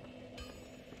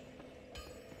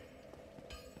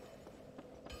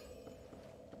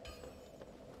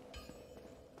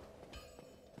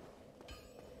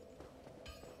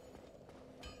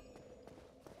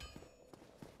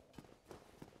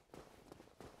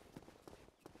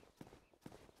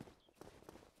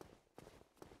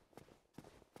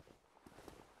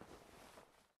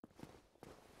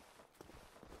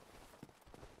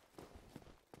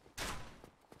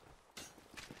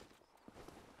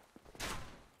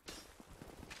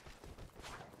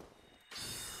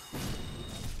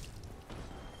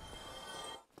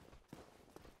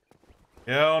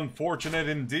 Yeah, unfortunate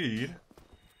indeed.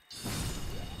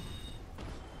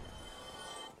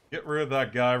 Get rid of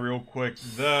that guy real quick,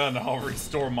 then I'll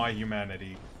restore my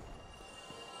humanity.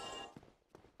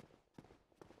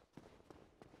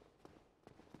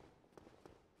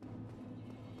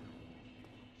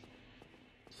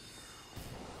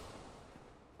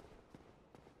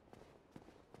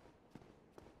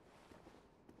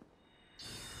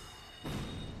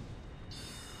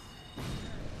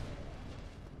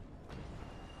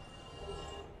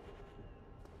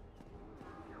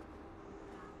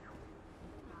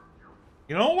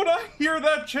 You know, when I hear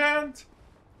that chant,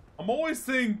 I'm always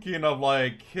thinking of,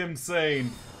 like, him saying,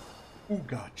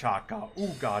 Ooga chaka,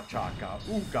 ooga chaka,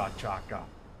 ooga chaka,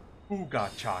 ooga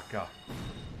chaka.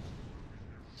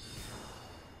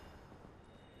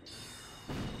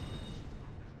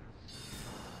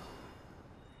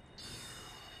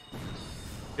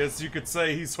 Guess you could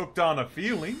say he's hooked on a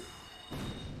feeling.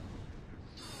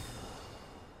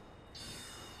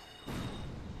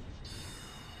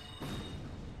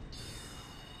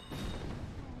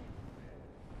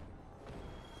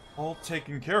 All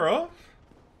taken care of.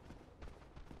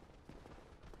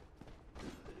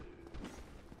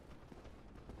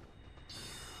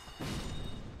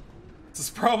 This is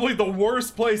probably the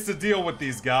worst place to deal with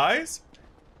these guys.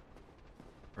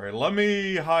 Alright, let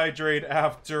me hydrate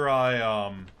after I,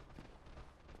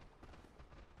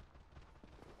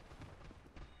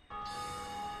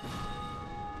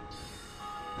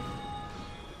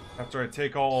 after I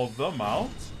take all of them out.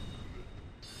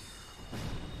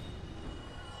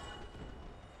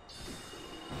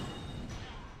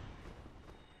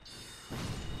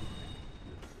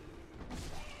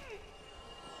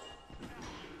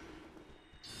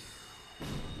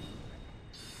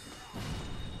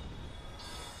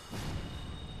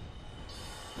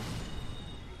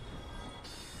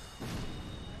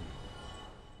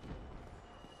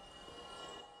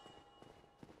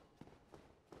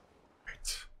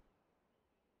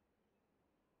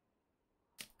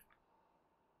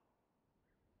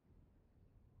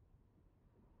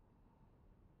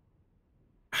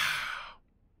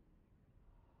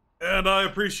 And I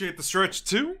appreciate the stretch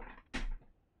too.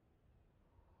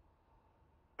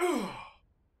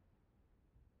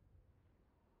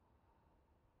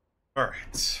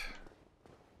 Alright.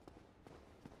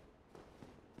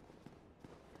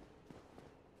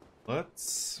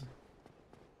 Let's...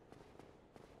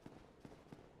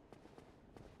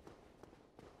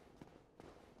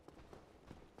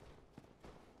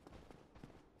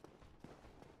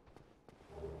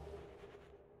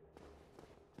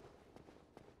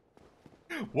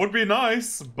 Would be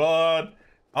nice, but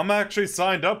I'm actually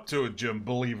signed up to a gym,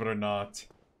 believe it or not.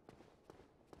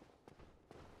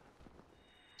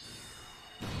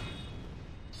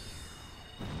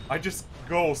 I just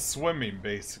go swimming,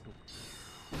 basically.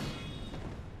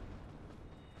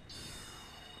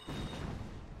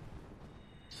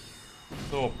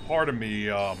 So a part of me,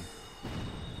 it's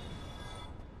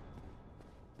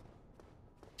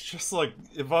just like,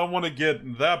 if I want to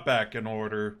get that back in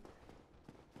order,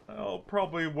 I'll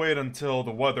probably wait until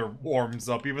the weather warms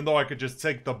up, even though I could just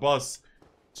take the bus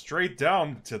straight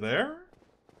down to there.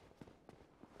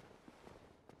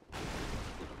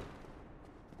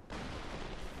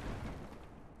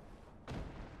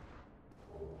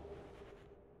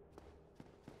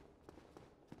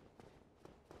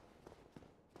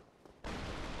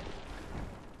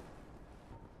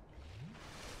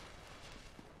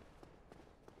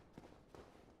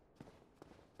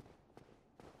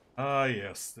 Ah,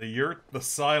 yes, you're the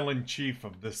silent chief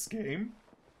of this game.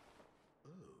 Oh,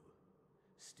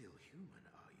 still human,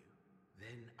 are you?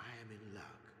 Then I am in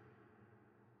luck.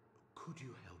 Could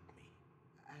you help me?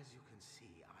 As you can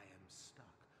see, I am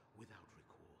stuck without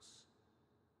recourse.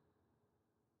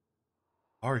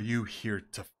 Are you here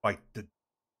to fight the...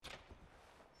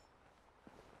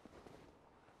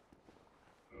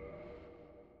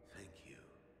 Thank you.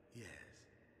 Yes,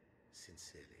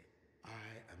 sincerely. I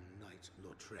am Knight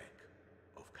Lautrec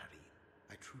of Karim.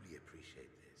 I truly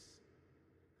appreciate this,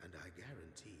 and I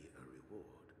guarantee a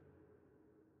reward.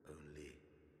 Only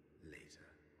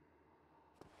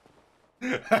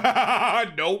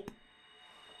later. Nope.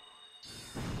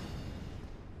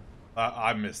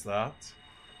 I missed that.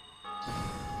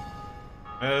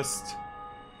 Missed.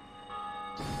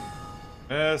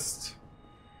 Missed.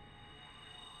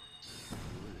 You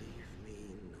leave me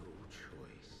no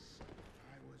choice.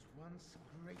 I was once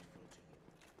grateful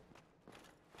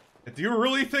to you. Do you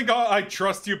really think I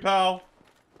trust you, pal?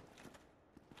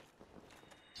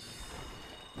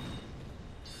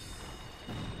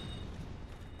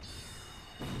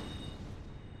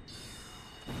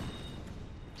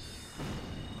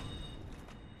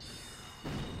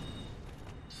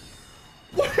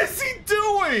 What is he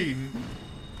doing?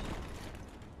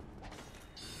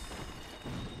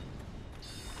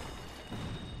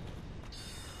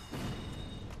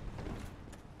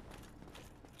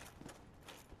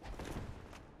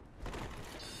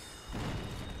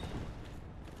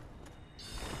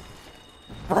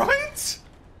 Right?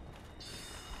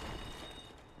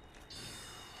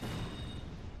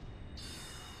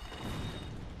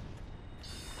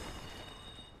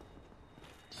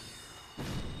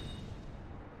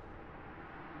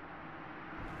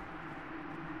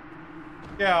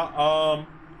 Yeah,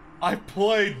 I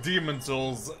played Demon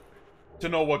Souls to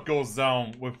know what goes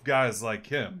down with guys like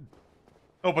him.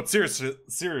 No, but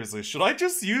seriously, should I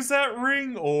just use that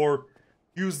ring or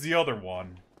use the other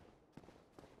one?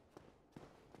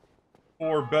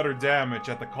 For better damage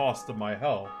at the cost of my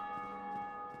health.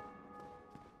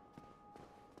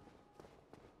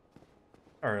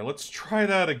 Alright, let's try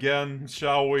that again,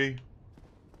 shall we?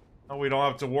 Now we don't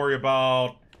have to worry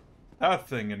about that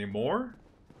thing anymore.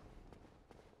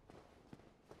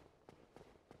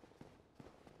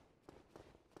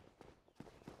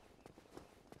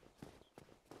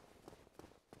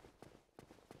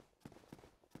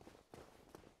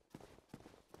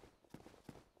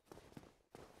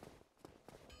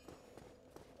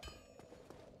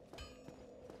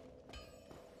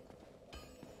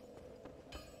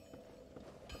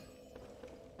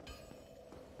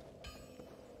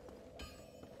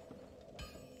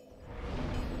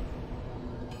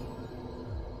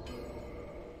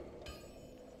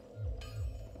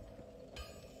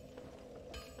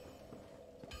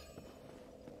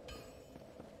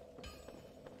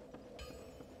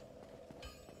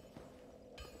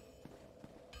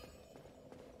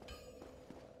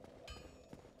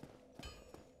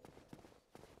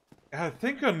 I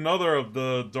think another of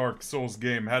the Dark Souls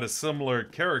game had a similar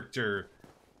character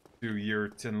to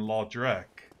Yertin Laudrec.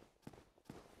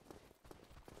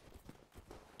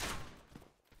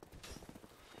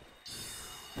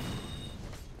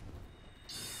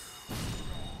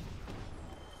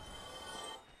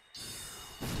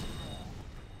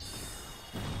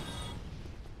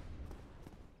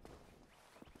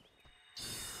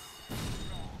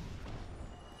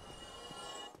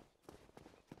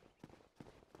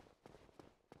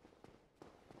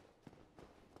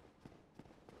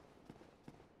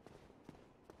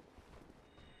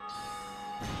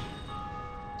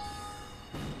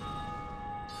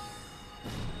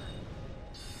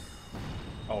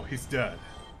 Oh, he's dead.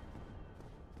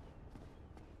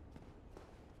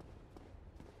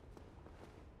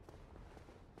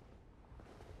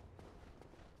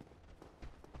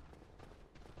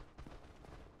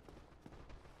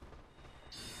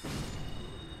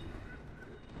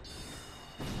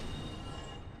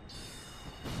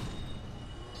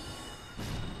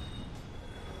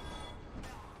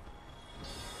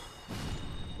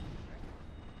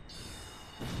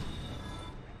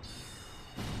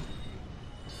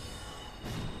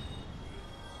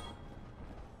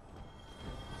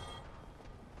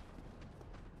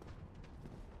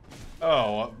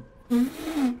 Oh.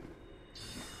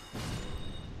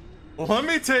 Let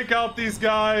me take out these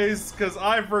guys, because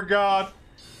I forgot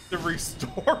to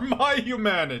restore my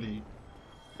humanity.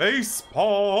 Face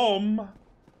palm.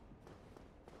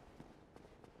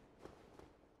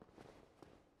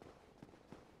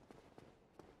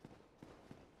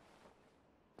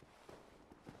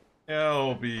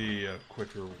 It'll be a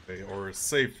quicker way, or a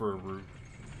safer route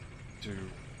to,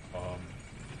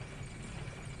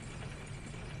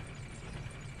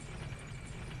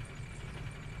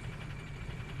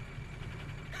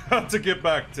 to get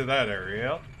back to that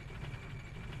area.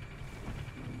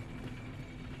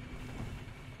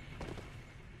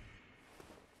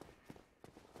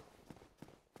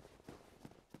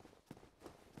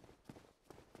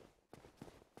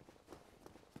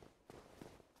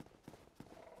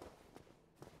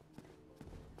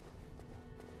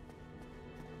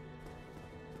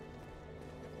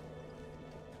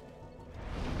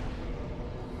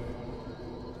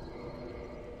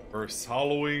 First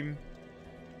Halloween.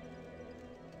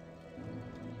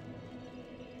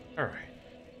 All right.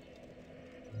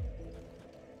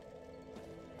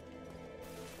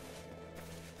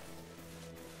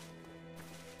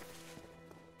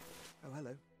 Oh,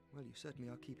 hello. Well, you certainly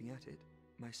are keeping at it.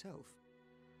 Myself,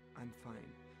 I'm fine.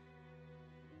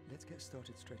 Let's get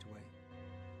started straight away.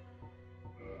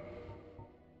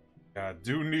 Yeah, I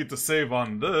do need to save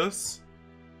on this.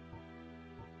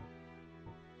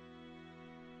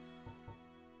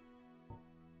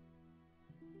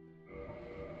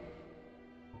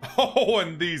 Oh,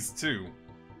 and these two.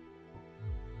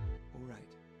 All right.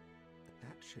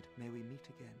 That should... May we meet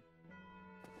again?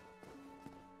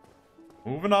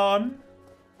 Moving on.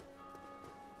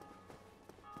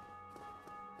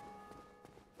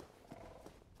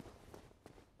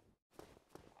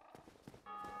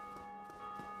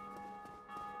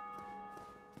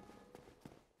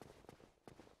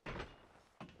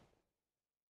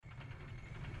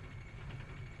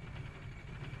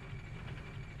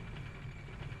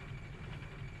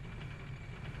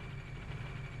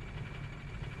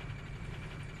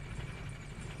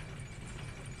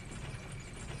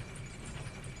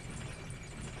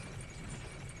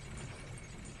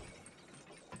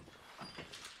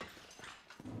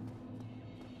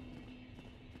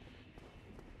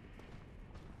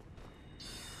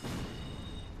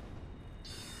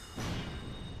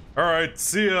 Alright,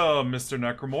 see ya, Mr.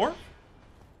 Necromorph.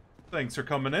 Thanks for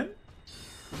coming in.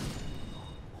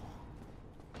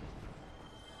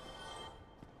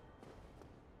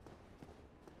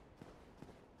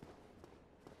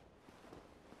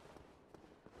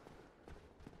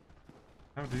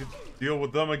 How do you deal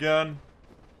with them again?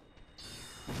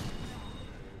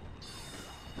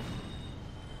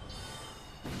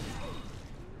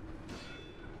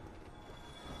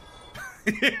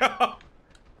 Yeah.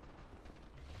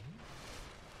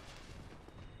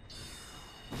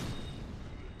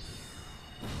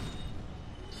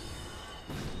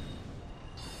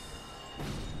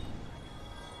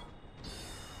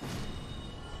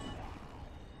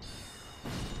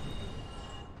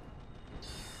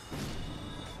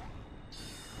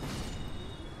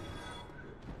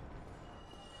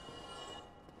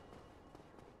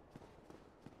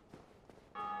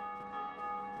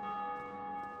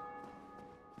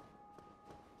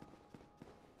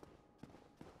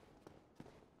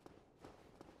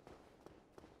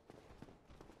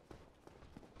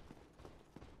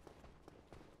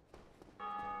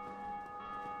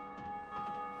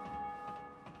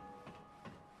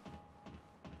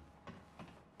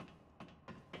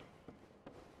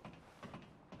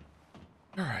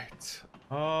 Alright.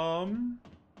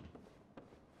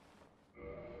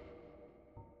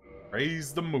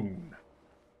 Raise the moon.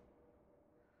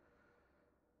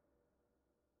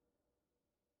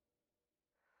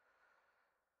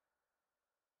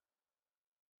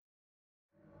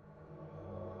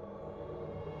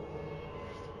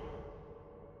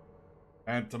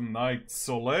 Phantom Knight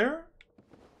Solaire?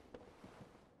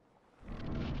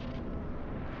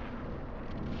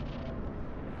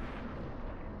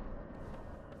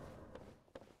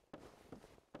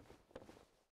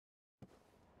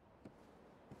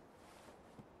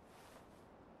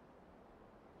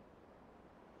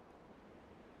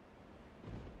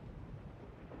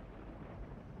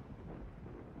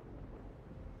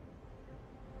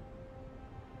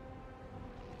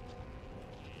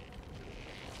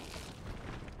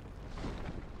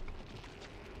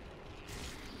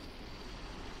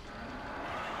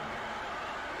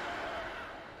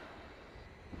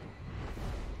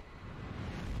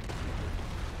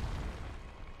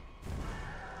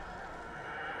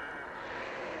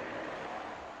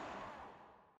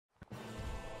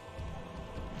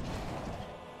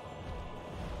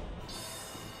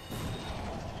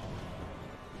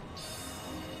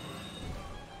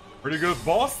 Pretty good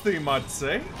boss theme, I'd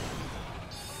say.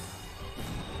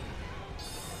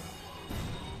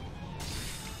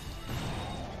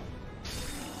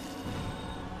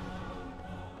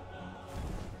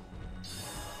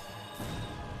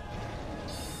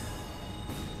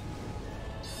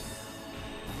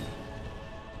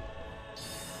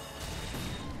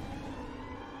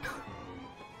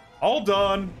 All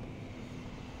done.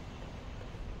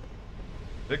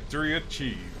 Victory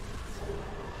achieved.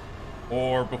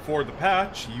 Or before the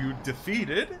patch, you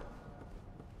defeated...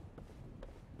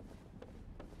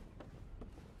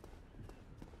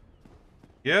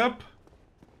 Yep.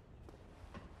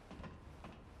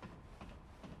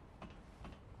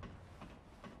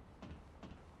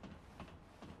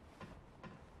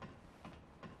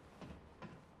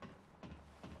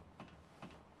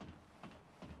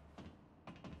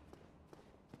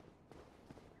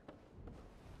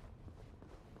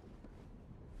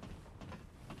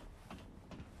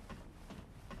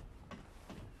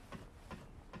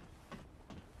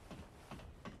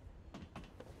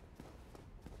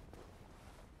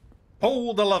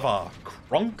 Pull the lever,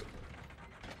 crunk.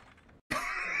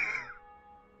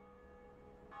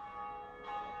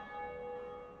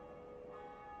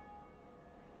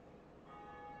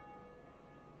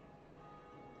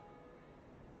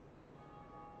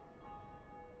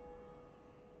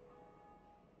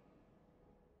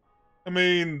 I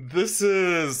mean, this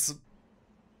is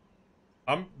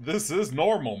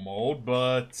normal mode,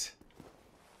 but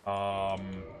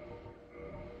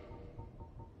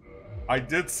I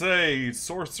did say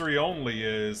sorcery only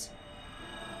is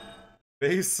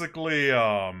basically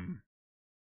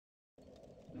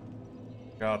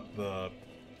got the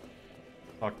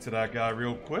talk to that guy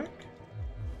real quick.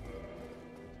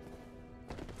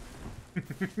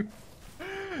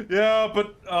 Yeah,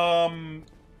 but hang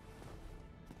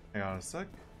on a sec.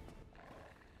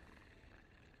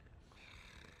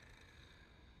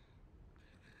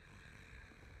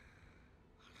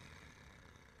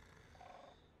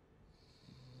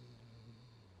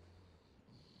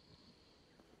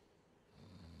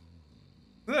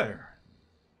 There.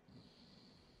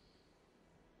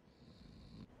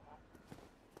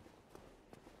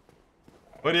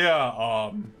 But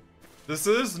yeah, this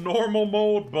is normal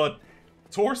mode, but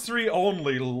Sorcery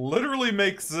only literally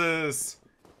makes this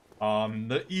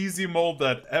the easy mode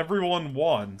that everyone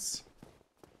wants.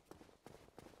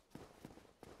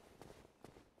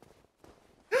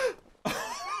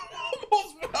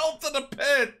 Almost fell to the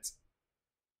pit!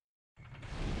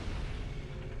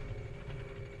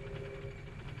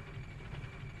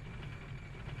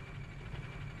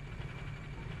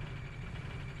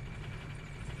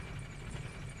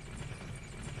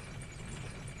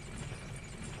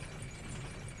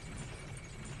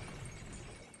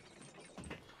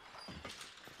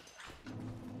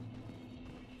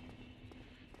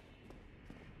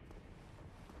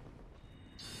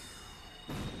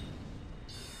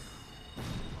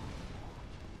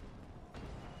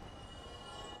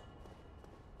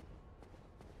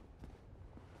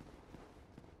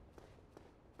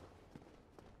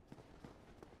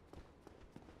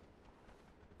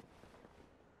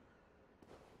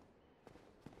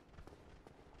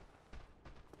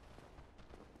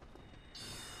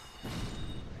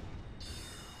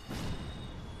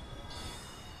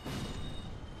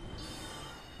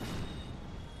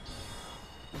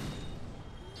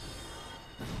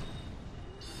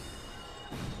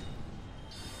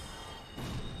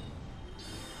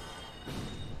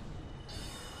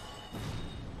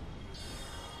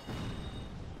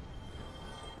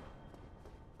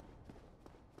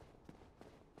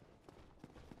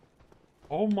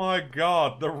 Oh my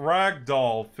god, the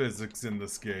ragdoll physics in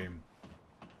this game.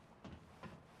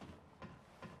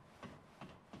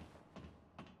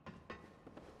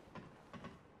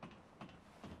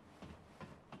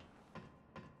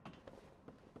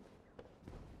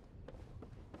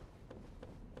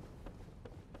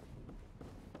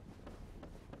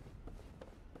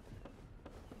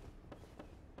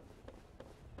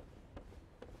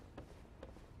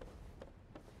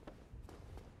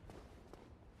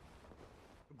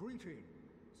 Greetings.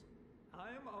 I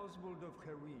am Oswald of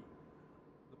Careem,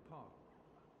 the Park.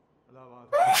 Allow us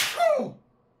for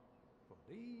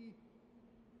thee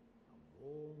a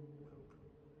warm welcome.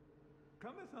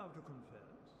 Cometh thou to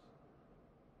confess,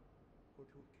 or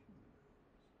to accuse?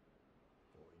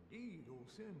 For indeed all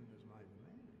sin is my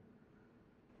domain.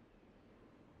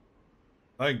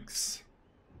 Thanks.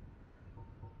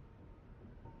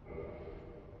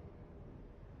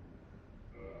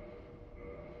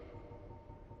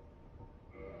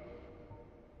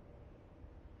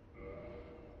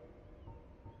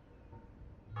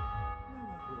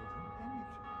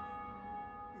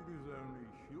 It is only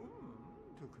human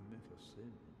to commit a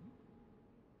sin.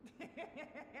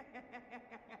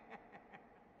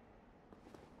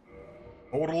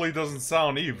 Totally doesn't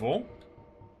sound evil.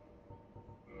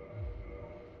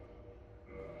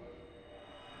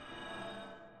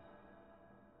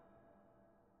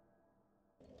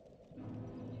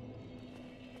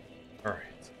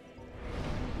 Alright.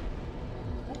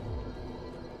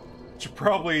 Should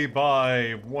probably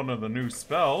buy one of the new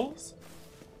spells.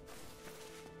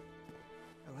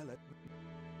 Oh, hello.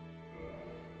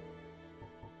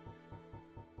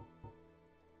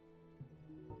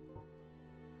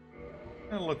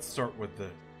 And let's start with the...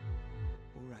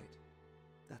 All right.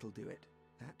 That'll do it.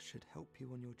 That should help you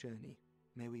on your journey.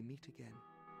 May we meet again.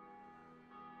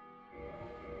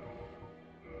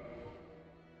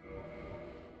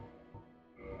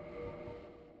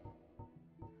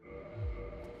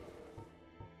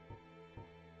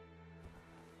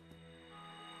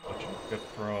 What you get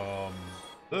from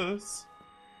this?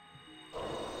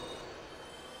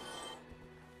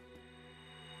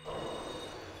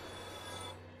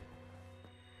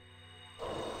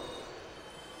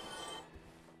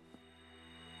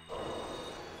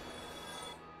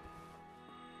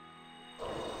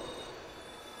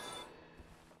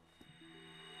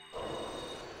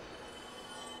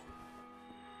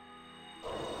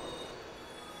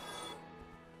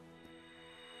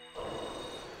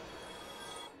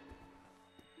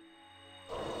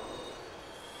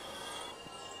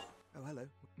 Oh, hello.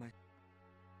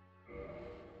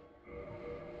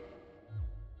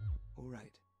 All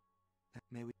right.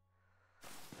 May we...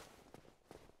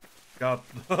 Got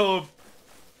the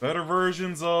better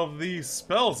versions of the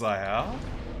spells I have.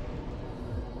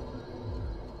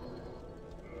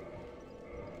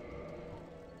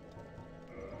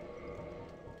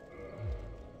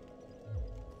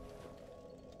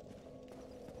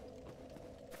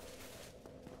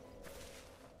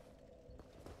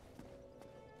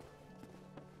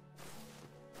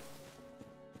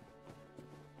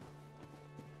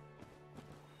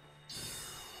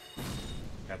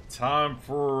 Got time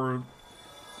for...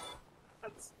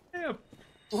 That's a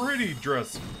pretty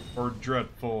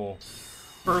dreadful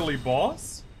early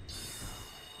boss.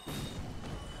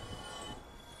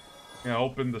 Yeah,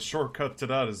 open the shortcut to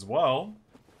that as well.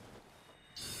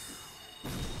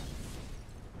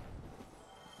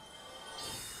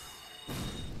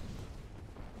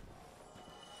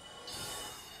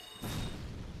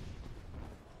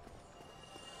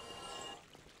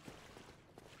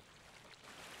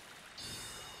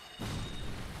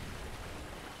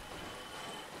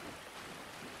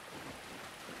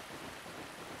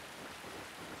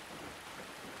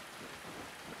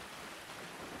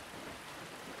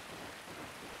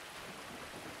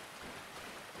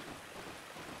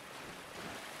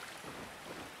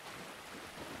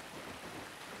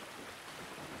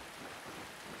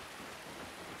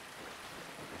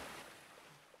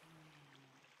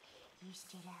 You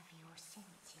still have your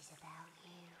senses about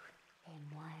you. Then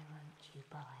why won't you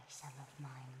buy some of my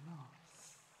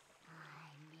moss?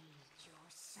 I need your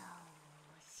souls.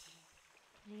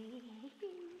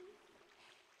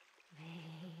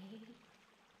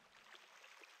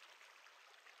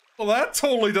 Well, that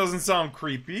totally doesn't sound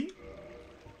creepy.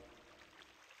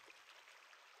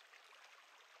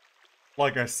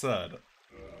 Like I said,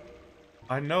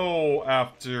 I know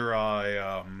after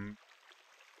I,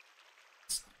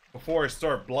 before I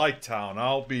start Blighttown,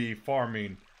 I'll be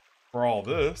farming for all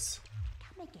this.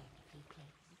 Come again, if you please.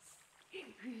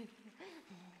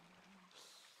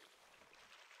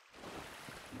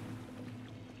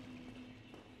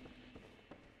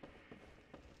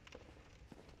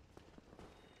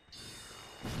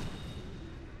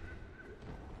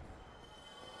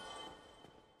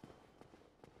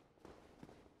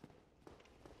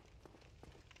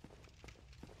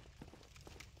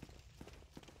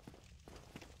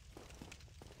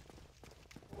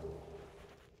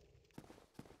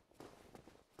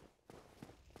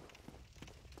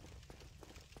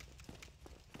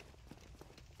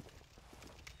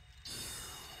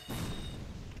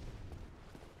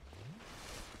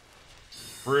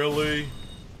 Really?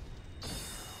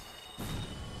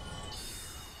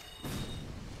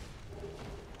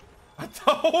 I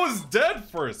thought I was dead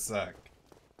for a sec.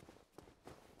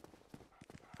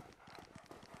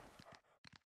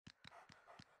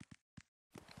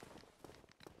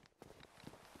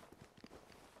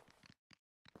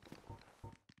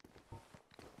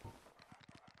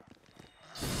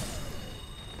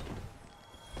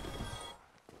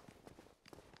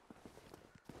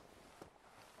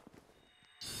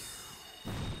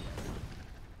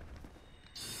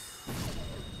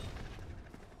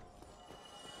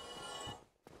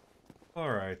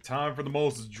 Alright, time for the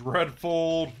most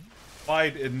dreadful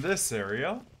fight in this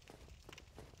area.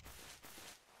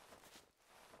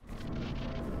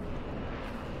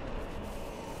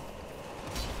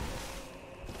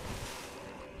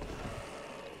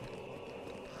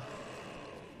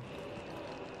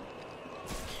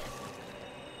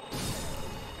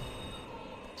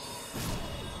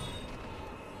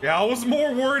 Yeah, I was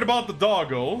more worried about the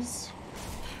doggos.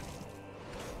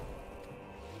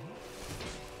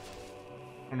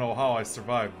 I don't know how I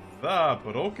survived that,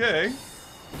 but okay.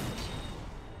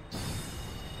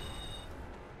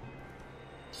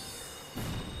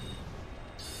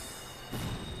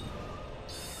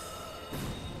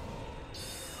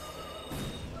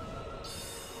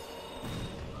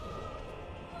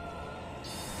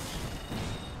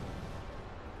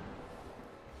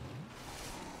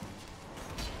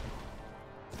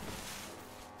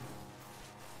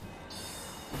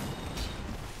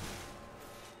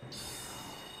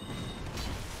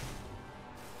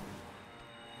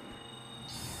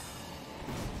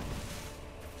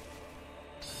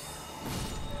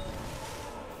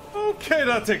 Okay,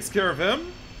 that takes care of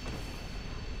him.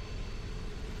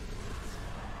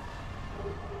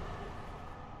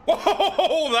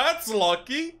 Whoa, that's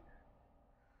lucky.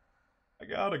 I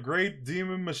got a great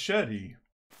demon machete.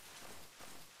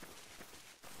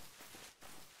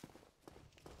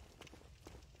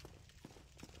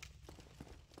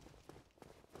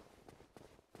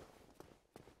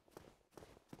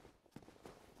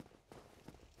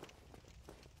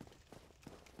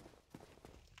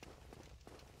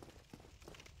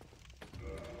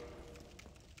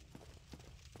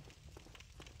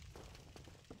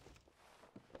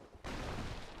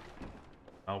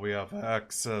 Now we have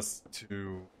access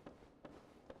to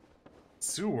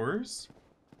sewers.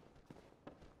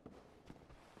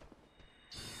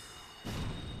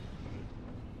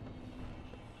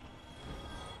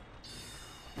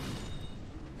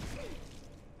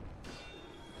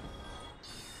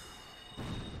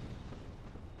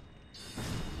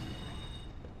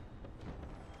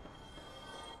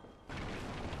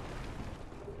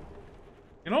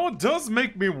 You know, it does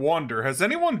make me wonder, has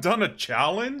anyone done a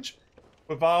challenge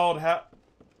without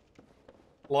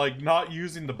like not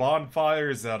using the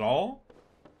bonfires at all.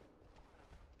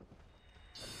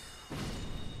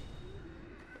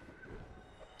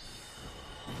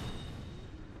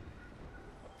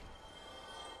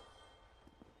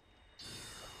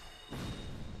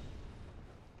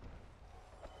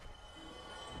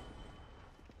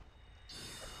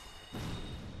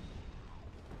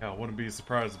 Yeah, I wouldn't be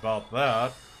surprised about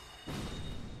that.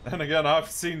 And again, I've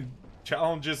seen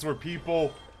challenges where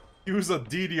people use a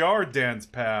DDR dance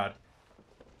pad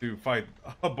to fight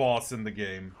a boss in the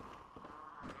game.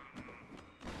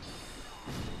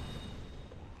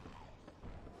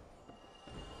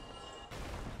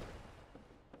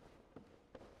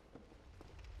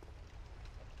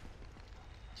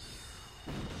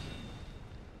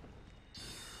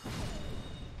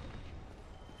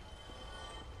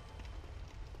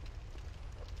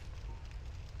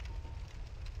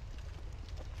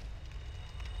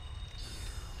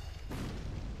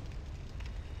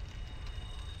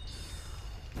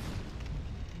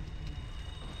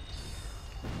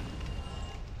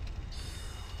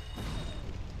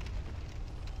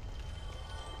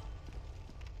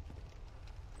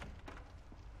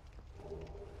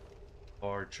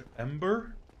 Large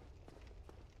Ember?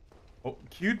 Oh,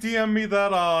 can you DM me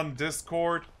that on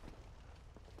Discord?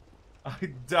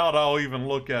 I doubt I'll even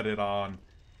look at it on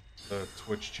the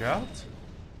Twitch chat.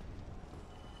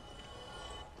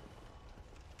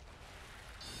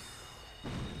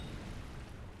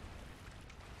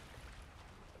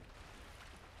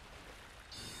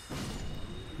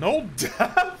 No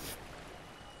death?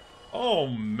 Oh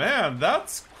man,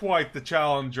 that's quite the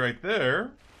challenge right there.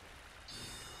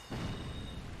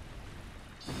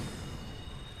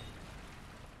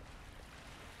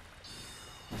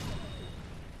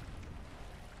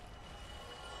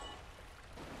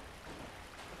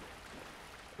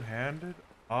 Handed?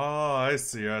 Ah, I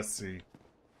see, I see.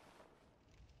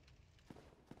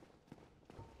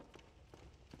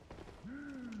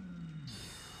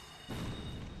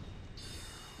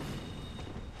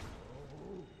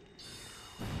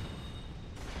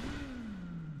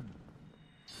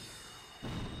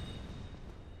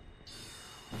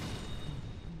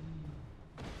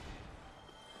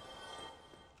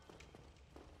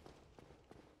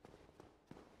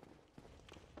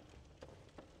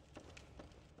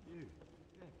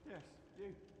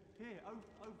 Yes, you. Here,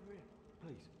 over here.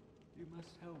 Please, you must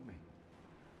help me.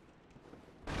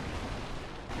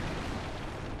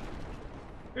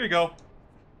 Here you go.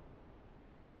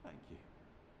 Thank you.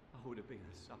 I would have been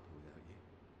a supper without you.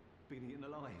 Been eaten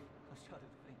alive. I shudder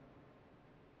to think.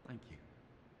 Thank you.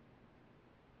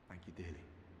 Thank you dearly.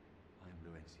 I am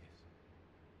Laurentius,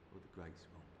 of the Great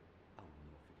Swamp. I will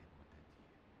not forget my debt to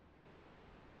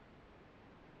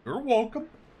you. You're welcome.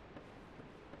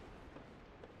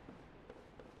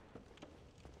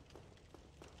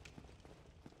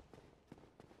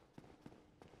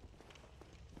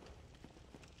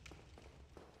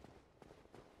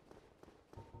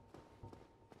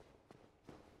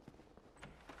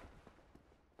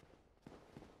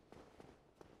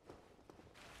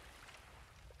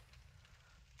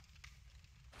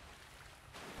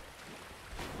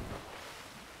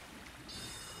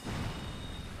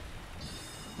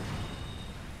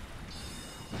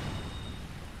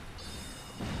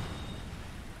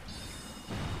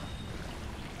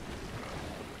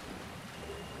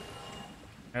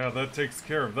 Yeah, that takes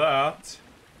care of that.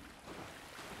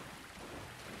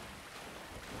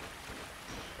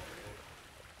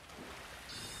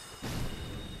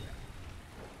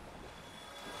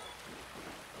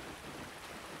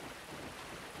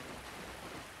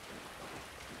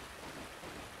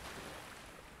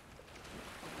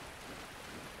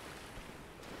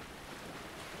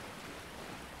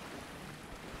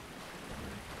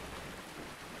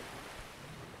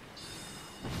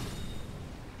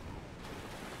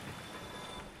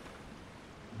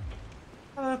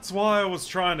 That's why I was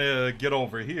trying to get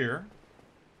over here.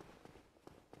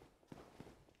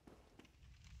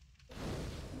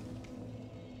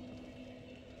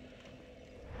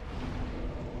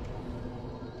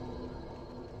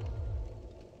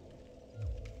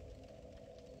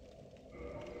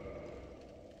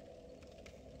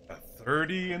 A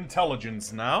 30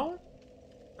 intelligence now.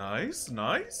 Nice,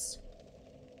 nice.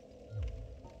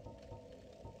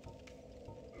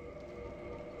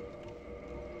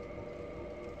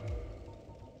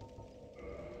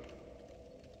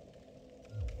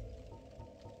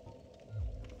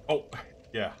 Oh,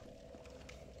 yeah.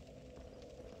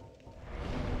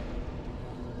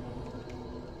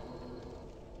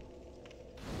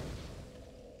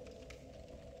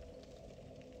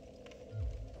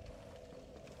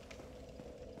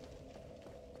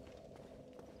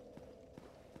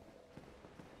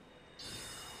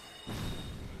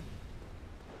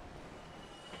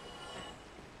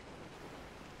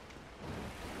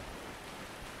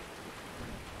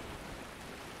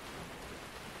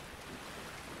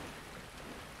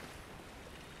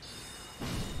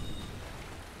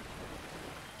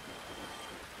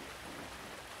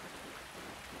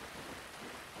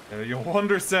 You'll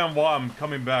understand why I'm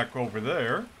coming back over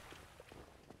there.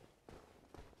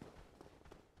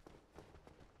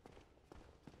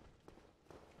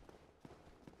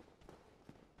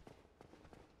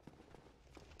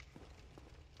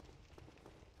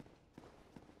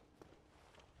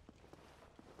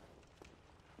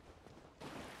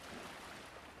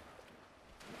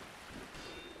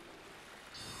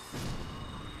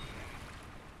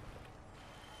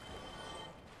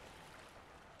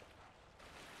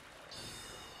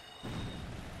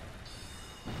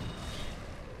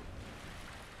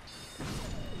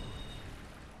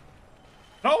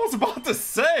 I was about to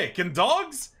say, can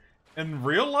dogs in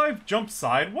real life jump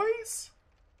sideways?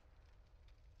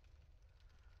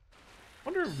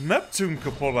 Wonder if Neptune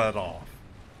could pull that off.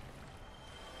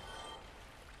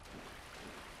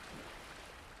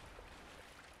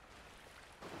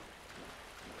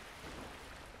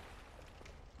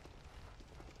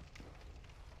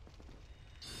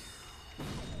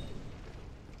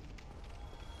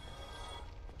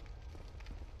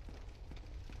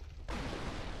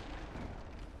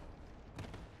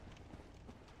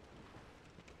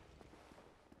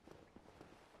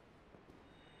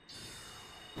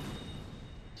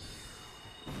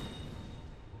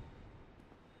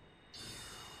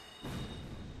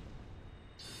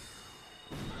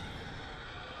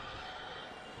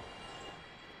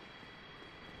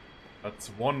 That's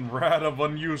one rat of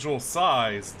unusual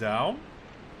size down.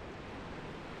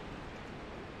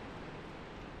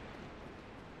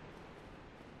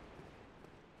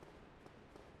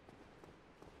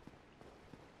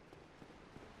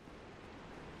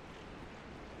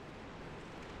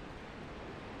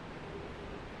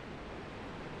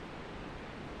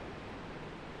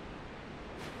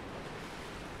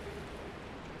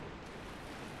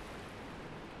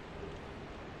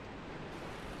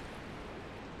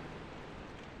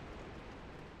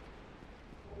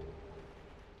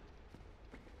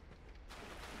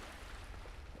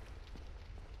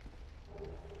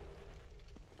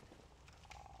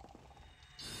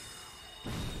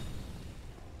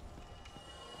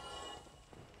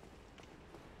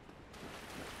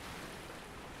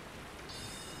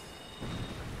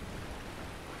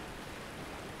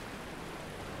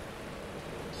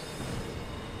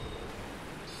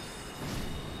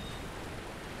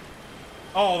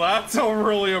 Oh, that's a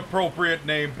really appropriate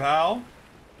name, pal.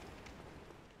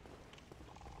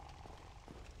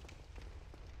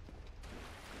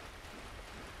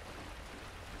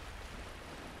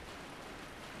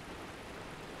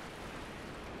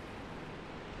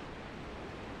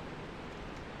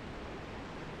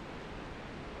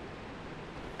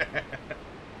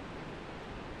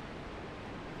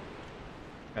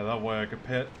 Yeah, that way I could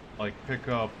pick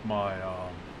up my,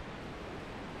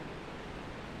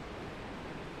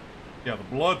 yeah, the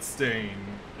blood stain,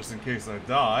 just in case I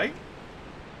die.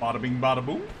 Bada bing, bada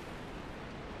boom.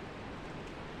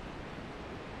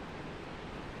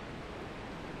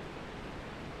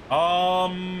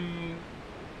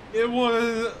 It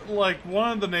was, like,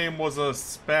 one of the name was a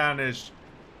Spanish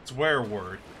swear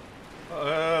word.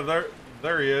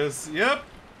 There he is. Yep.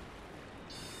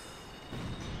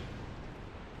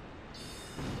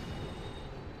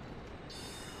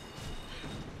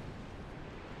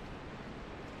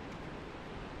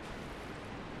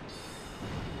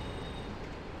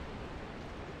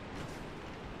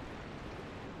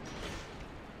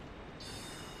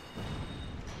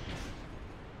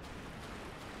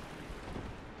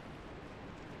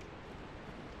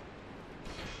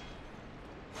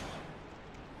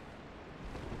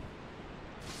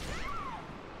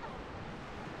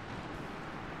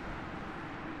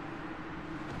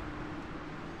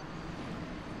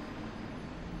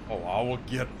 Oh, I will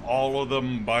get all of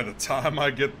them by the time I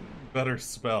get better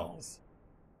spells.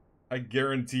 I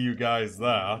guarantee you guys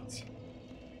that.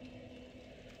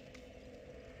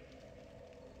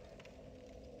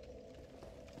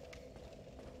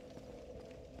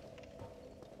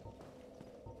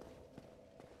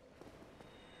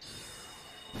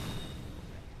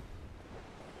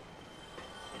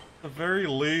 At the very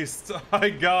least,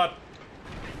 I got...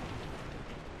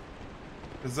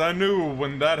 Because I knew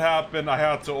when that happened, I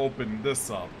had to open this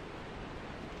up.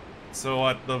 So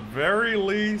at the very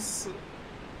least,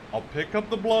 I'll pick up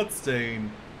the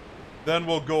bloodstain, then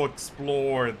we'll go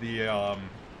explore the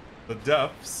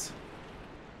depths.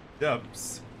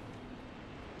 Depths.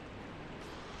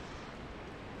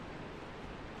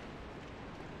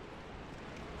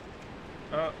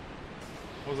 What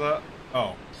was that?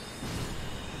 Oh.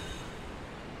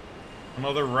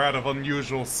 Another rat of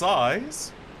unusual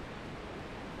size.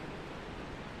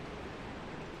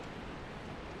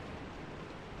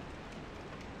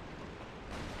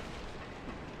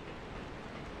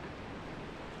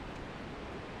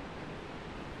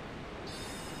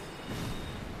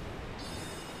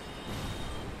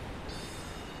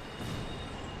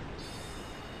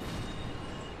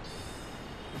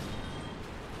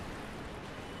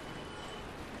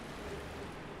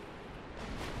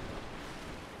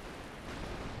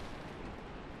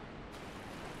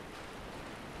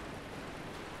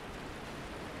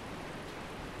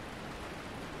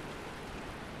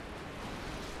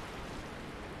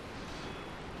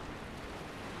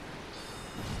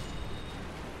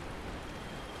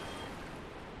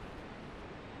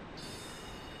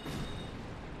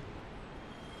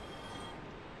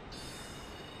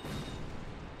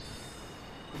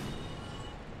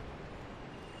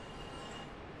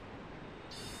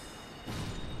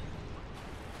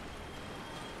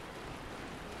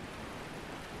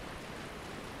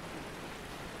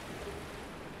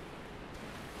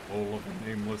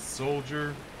 Nameless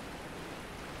soldier.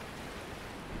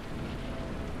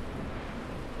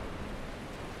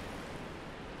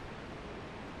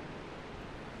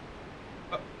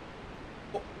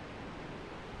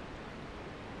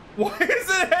 Why is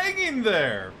it hanging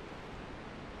there?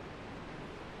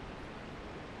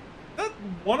 Is that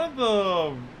one of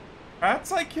the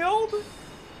rats I killed?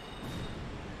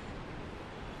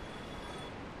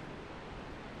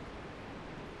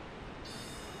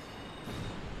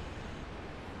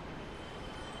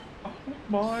 Oh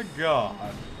my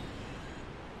god.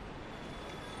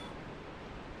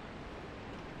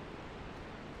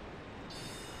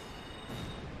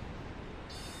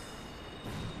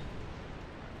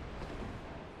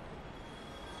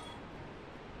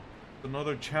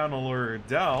 Another channeler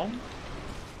down.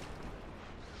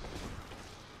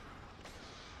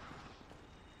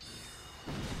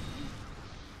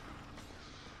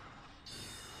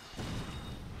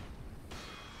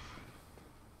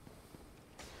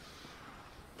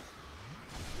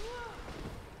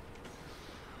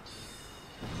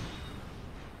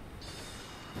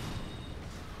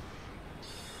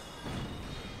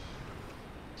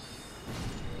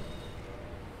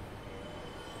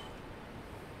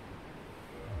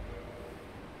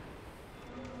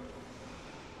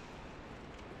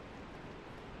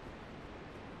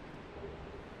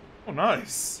 Oh,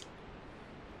 nice.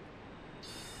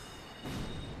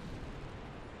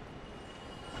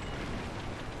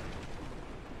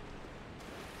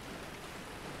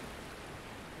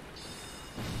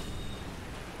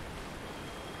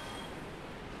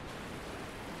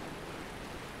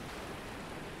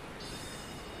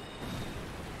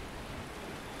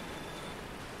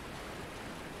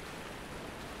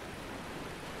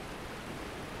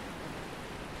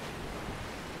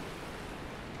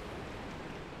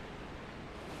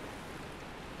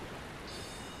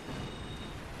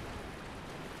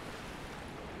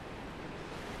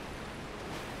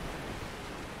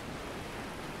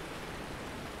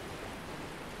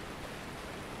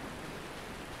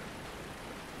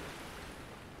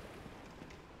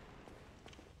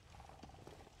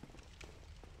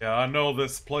 Yeah, I know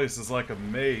this place is like a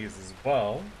maze as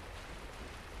well.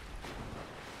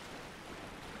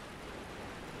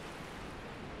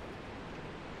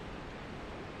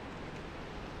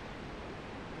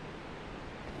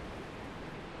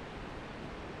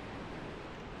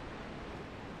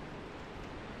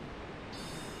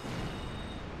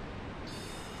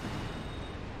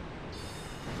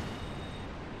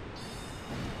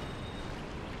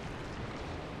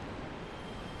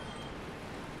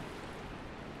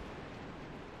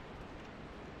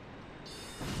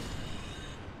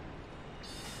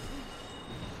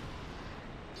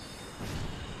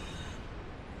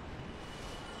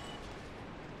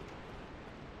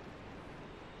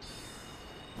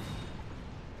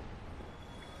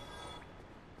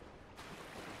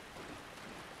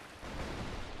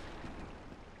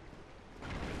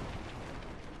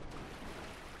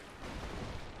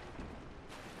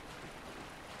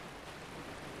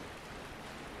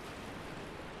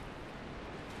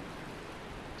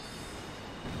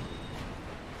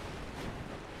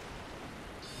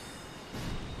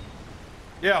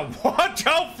 Yeah, watch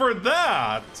out for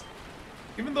that!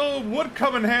 Even though it would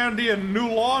come in handy in New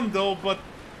Londo, but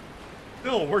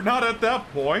still, we're not at that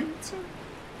point.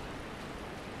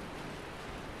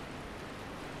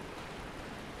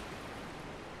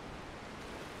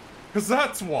 Because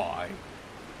that's why.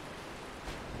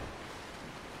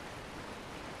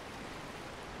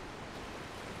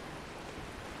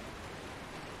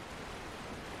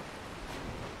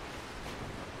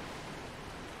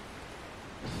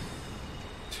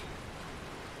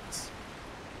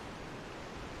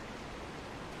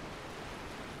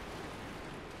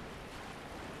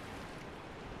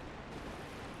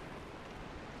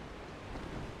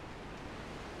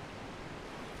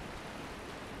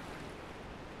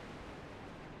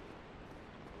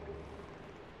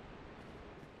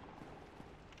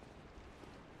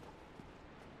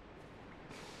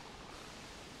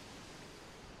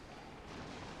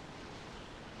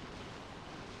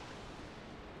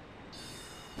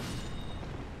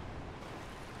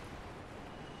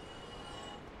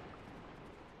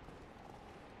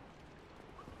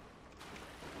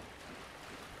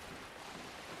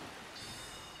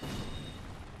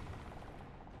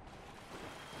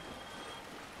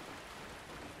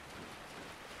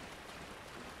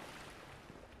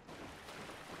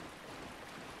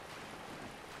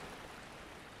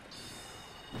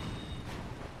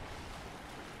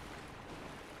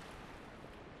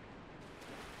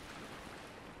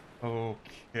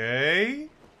 Okay.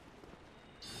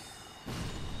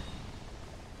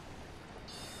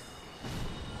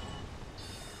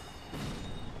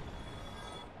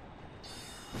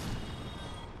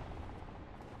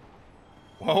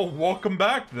 Well, welcome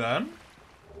back then.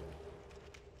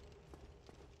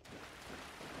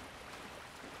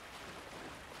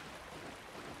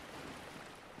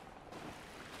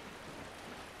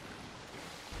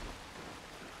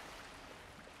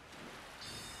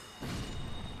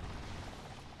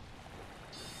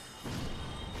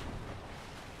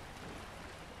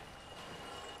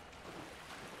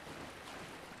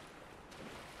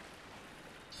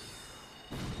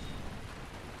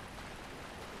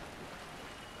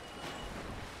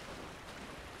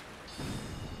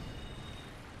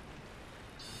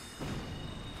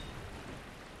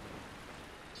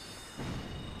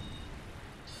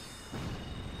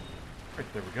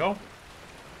 Right, there we go.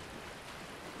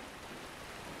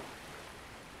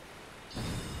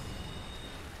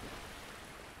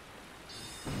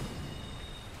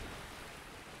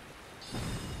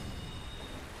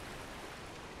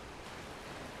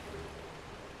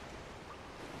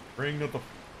 Ring of the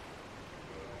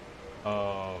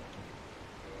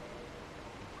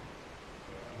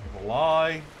evil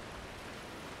eye.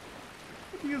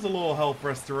 Could use a little health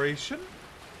restoration.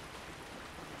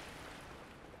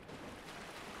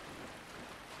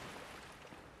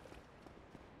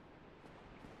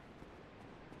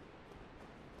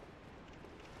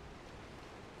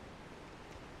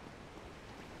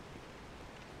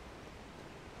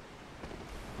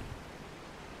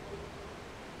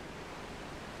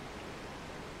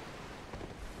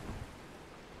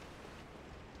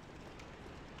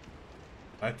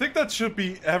 I think that should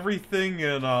be everything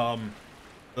in,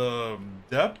 the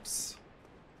depths.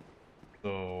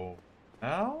 So,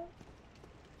 now?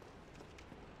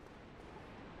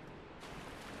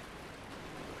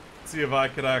 See if I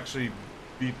could actually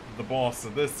beat the boss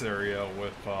of this area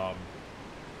with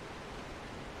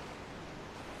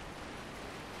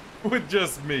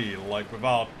just me, like,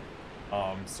 without,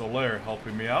 Solaire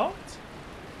helping me out.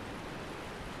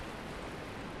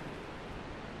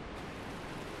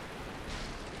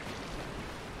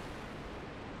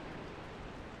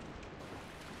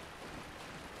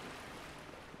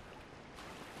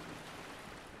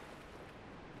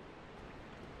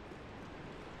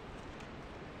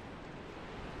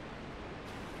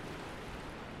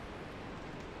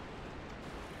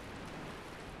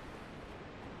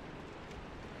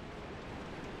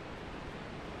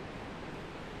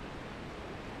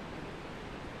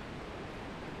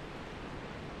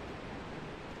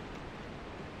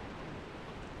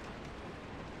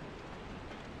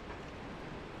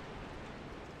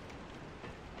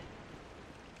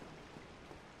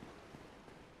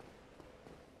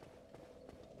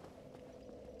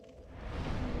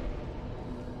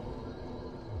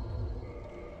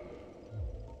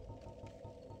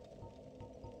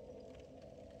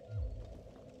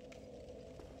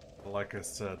 Like I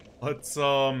said, let's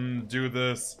do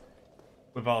this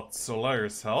without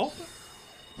Solaire's help.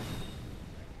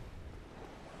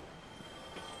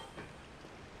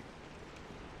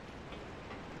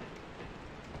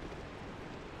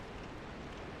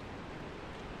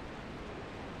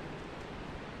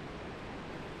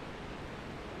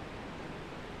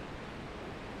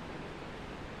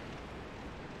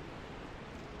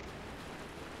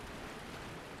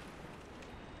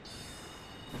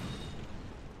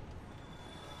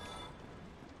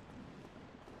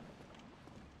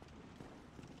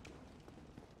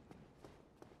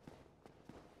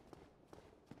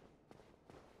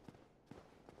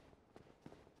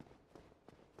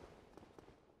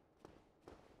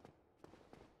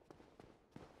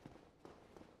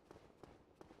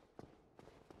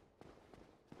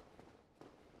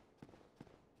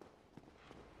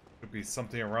 Could be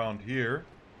something around here.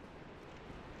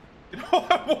 You know,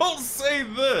 I will say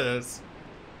this.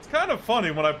 It's kind of funny,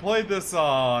 when I played this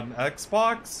on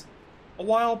Xbox a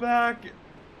while back,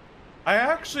 I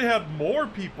actually had more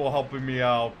people helping me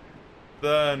out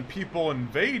than people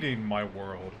invading my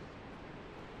world.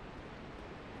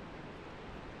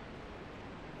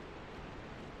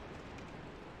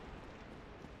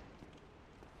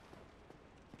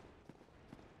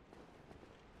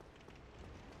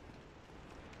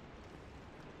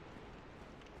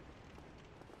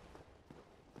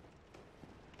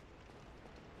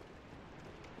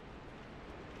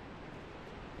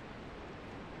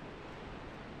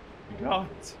 We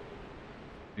got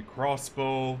a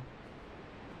crossbow.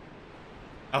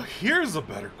 Now here's a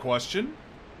better question.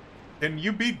 Can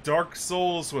you beat Dark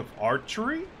Souls with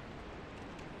archery?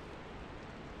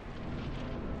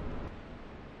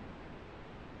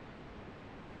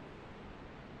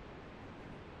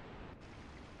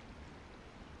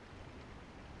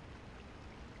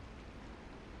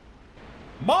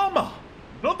 Mama!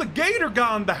 Not the gator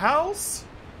guy in the house!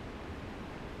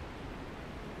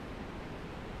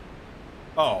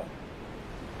 Oh.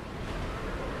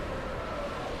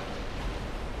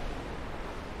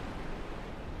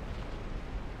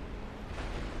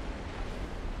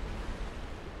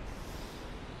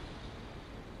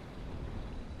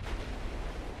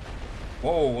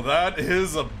 Whoa, that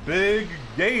is a big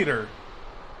gator.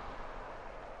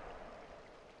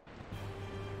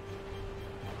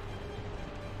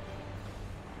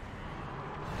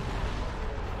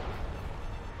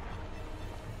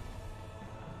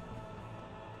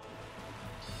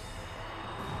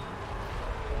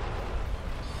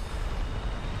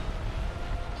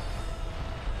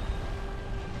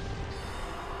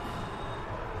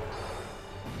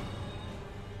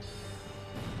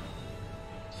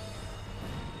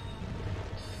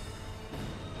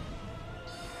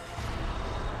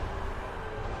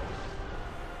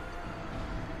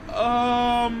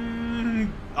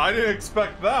 I didn't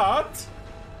expect that.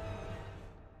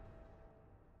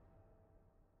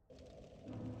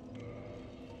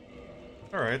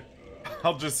 Alright.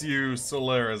 I'll just use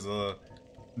Solaire as a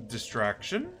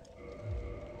distraction.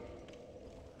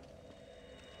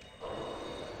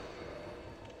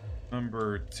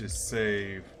 Remember to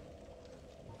save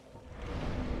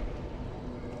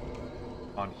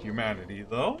on humanity,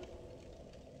 though.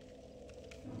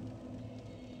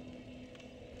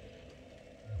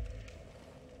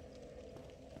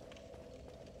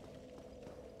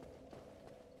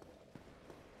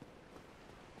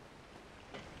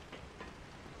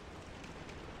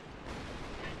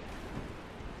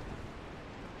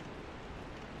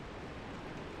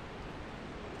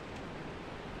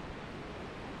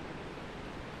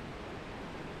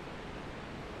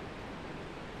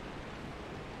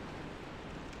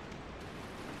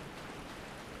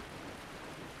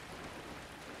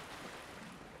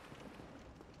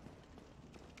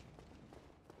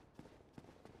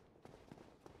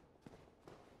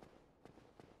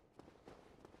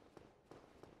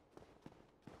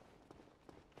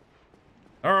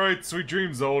 Alright, sweet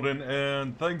dreams, Odin,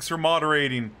 and thanks for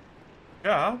moderating.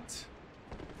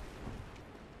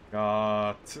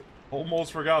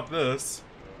 Almost forgot this.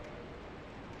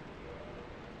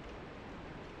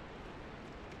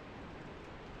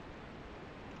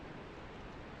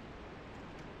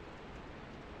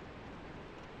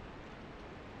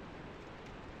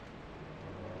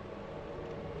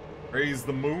 Praise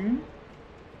the moon.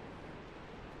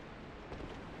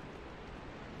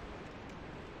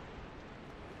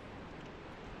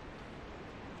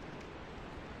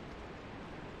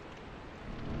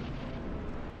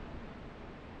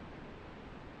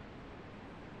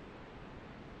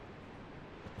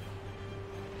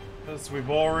 Yes,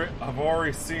 I've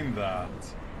already seen that.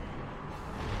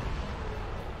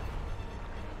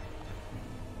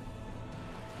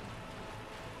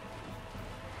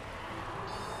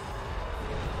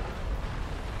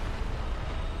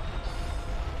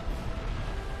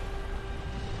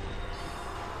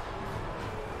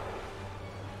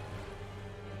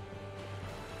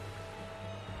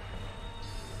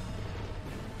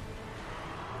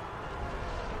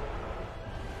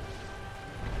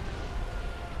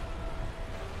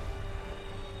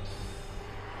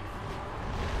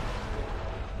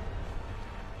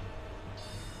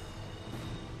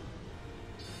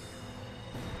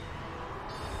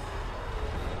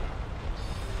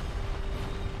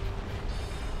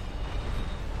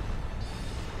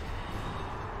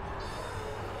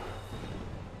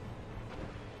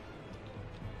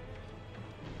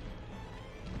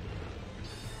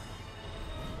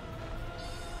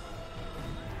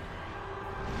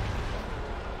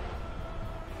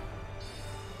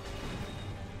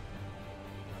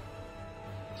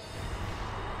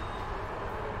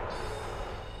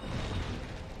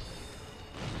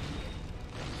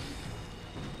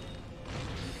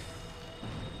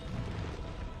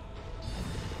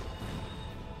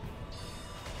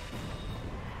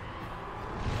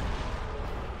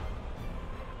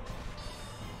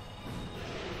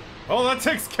 Oh, that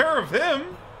takes care of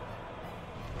him!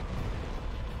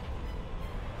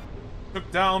 Took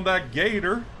down that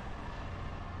gator.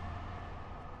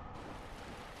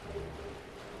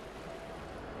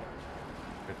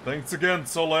 Okay, thanks again,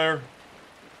 Solaire.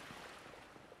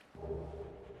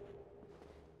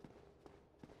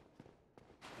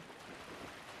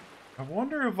 I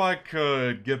wonder if I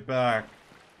could get back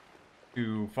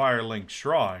to Firelink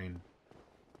Shrine.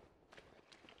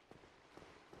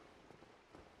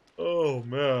 Oh,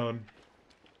 man.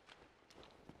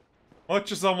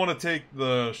 Much as I want to take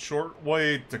the short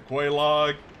way to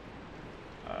Quelaag,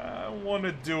 I want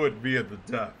to do it via the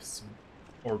depths.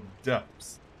 Or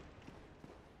depths.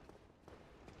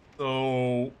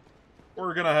 So,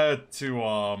 we're gonna head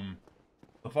to,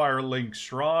 the Firelink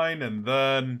Shrine, and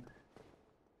then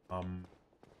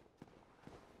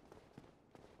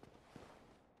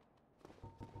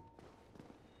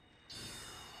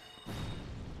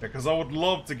because I would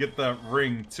love to get that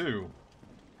ring too.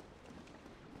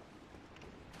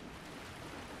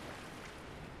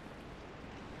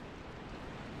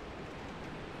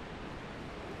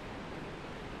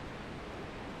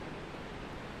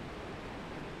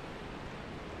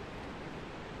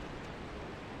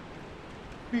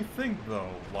 Me think though,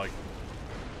 like,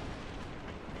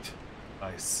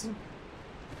 nice.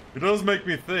 It does make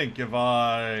me think if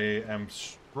I am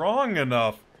strong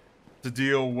enough to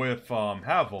deal with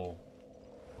Havel.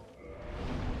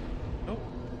 Nope.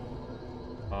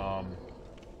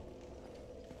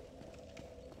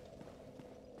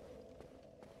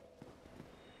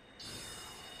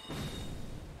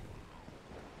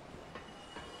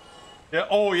 Yeah.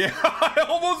 Oh yeah. I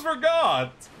almost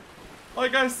forgot.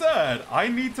 Like I said, I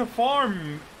need to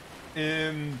farm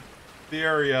in the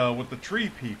area with the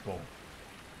tree people.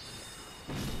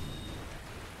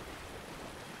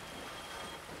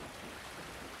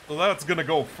 So that's gonna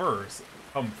go first.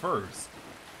 Come first.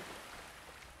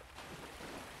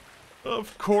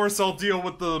 Of course, I'll deal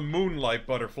with the moonlight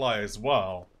butterfly as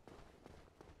well.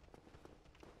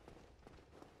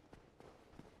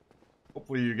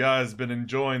 Hopefully you guys have been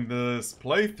enjoying this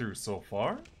playthrough so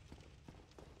far.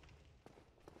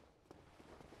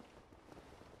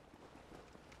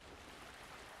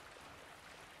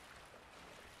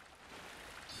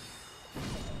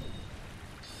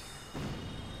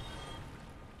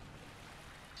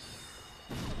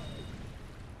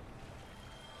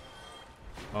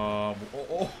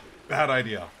 Bad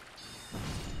idea.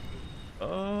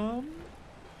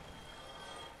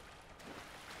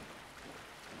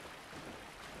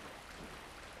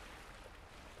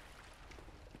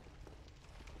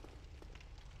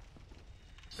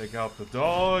 Take out the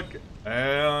dog,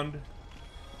 and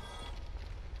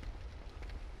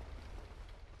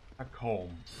back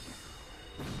home.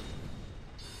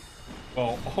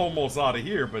 Well, almost out of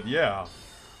here, but yeah.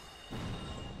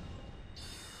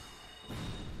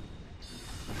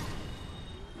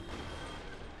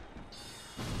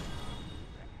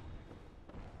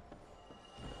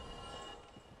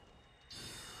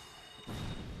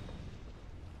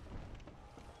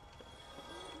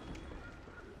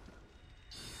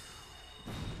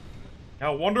 I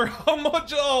wonder how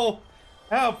much I'll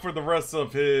have for the rest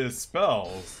of his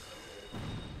spells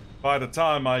by the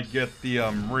time I get the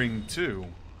ring too.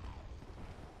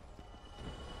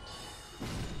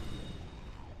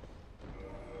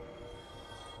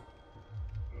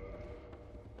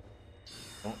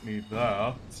 Don't need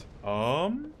that.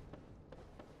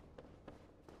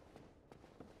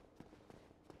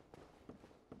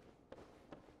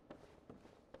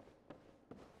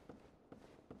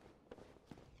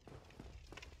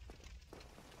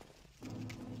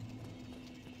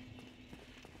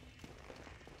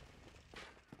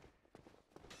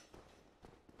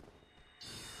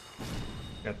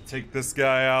 Gotta take this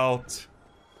guy out.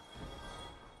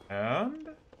 And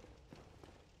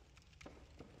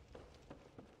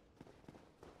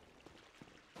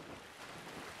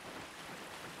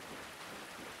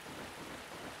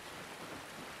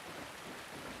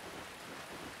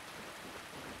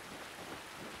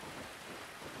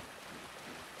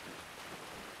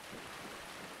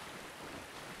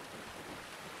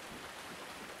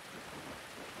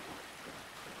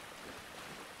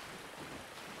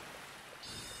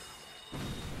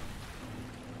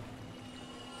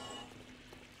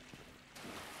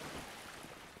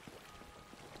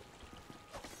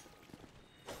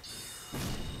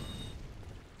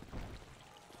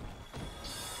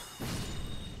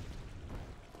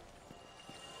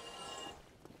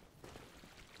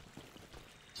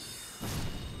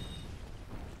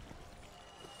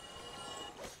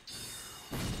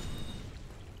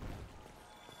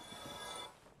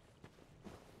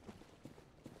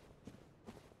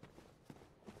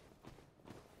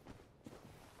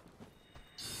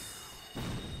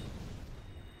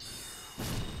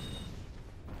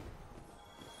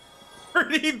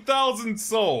 $13,000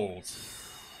 souls.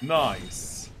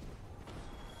 Nice.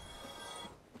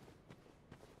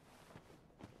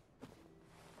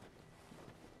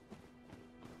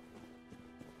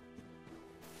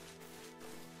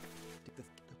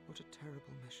 What a terrible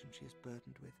mission she is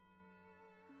burdened with.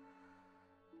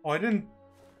 Oh, I didn't.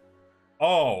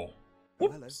 Oh.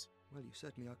 Whoops. Well, you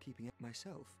certainly are keeping it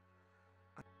myself.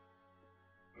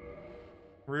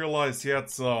 Realized he had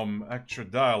some extra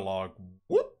dialogue.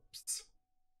 Whoops.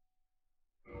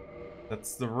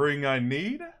 That's the ring I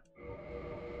need?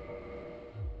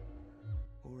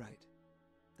 All right.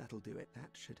 That's That'll do it.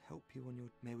 That should help you on your...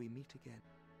 May we meet again.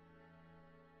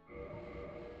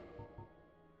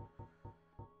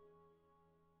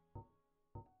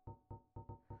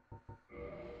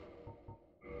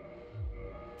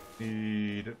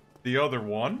 Need the other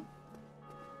one.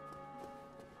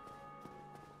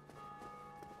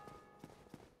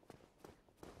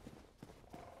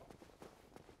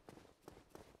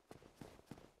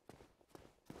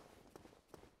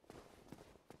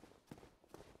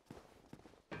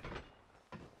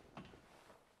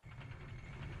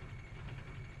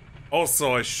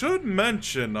 Also, I should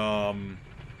mention,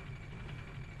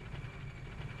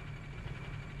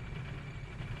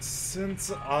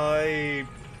 since I...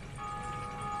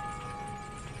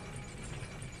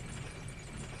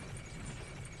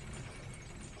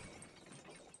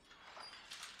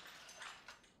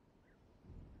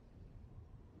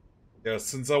 Yeah,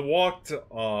 since I walked,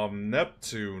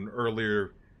 Neptune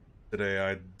earlier today,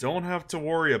 I don't have to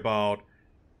worry about,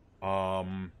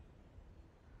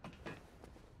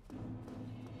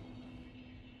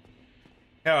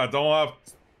 yeah, I don't have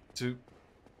to...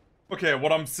 Okay,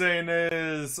 what I'm saying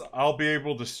is, I'll be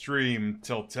able to stream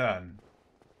till 10.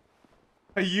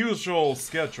 A usual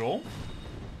schedule.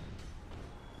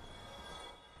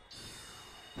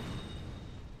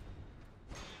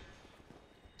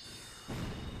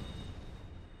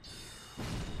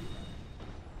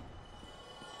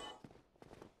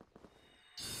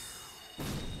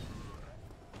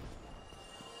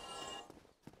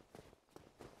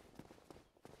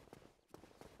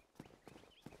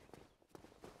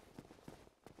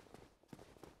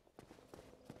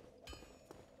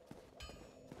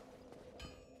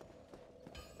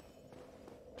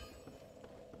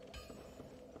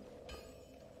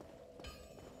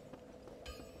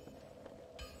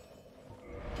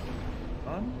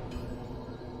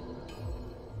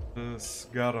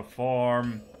 Just gotta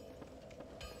farm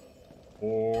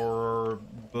for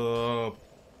the,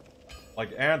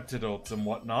 like, antidotes and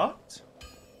whatnot.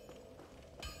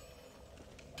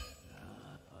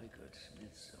 I could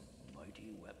smith some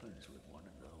mighty weapons with one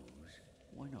of those.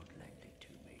 Why not lend it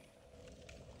to me?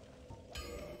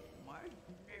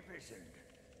 Magnificent!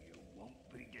 You won't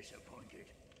be disappointed.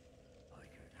 I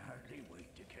can hardly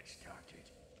wait to get started.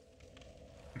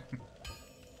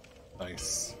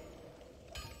 Nice.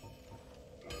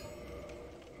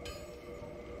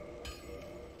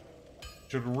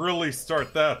 Should really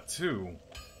start that too.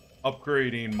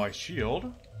 Upgrading my shield.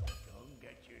 Don't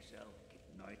get yourself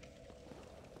ignited.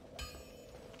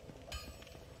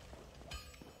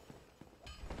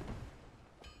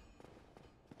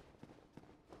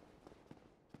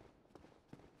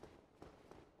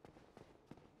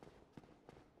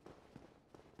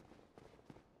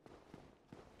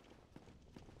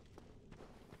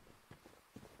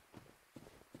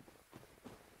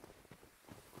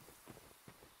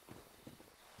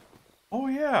 Oh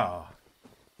yeah.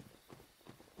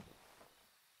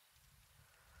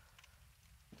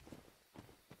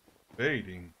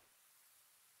 Baiting.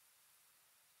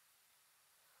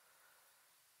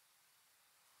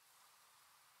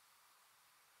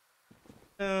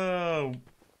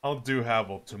 I'll do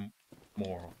Havel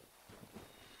tomorrow.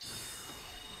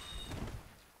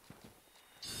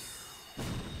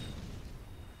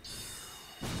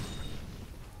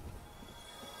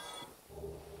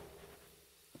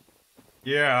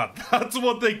 Yeah, that's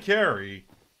what they carry.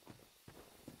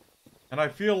 And I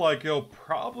feel like it'll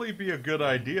probably be a good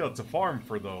idea to farm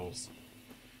for those.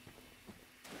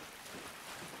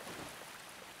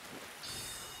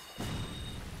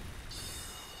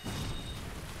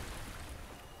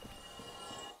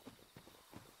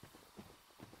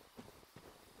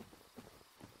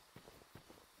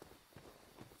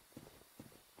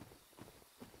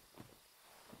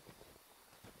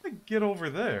 Get over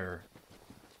there.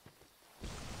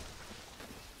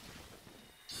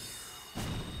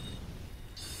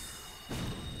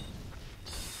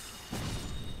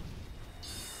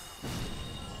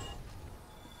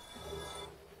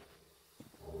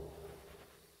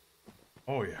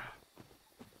 Oh yeah.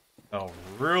 That'll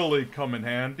really come in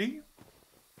handy.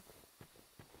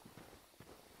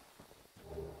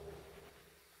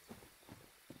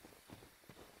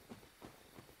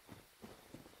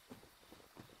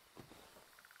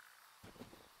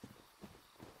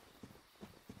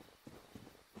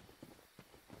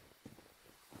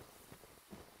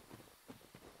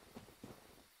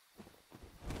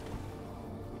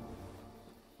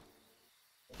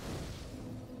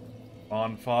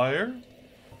 Bonfire.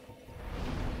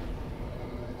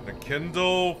 A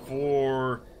Kindle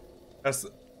for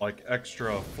like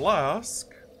extra flask.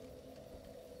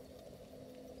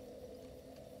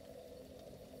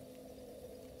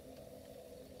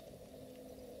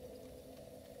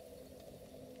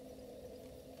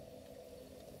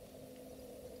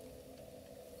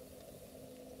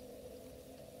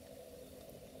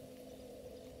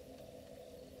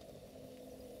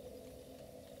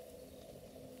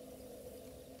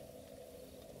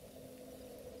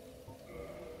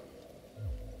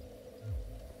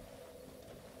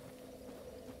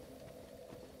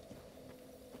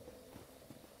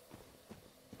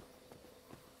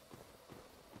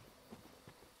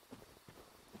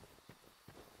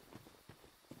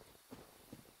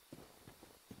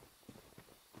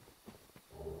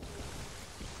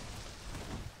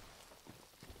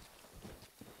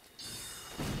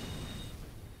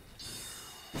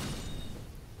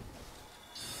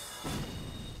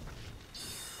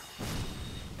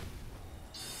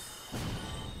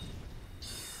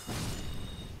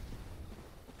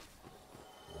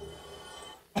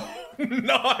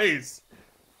 Nice!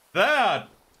 That!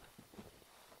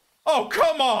 Oh,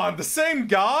 come on! The same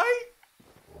guy?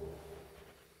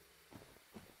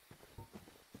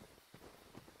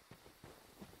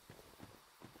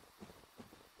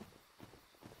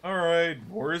 Alright,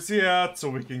 where's he at so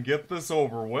we can get this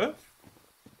over with?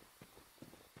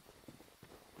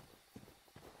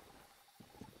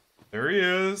 There he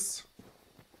is.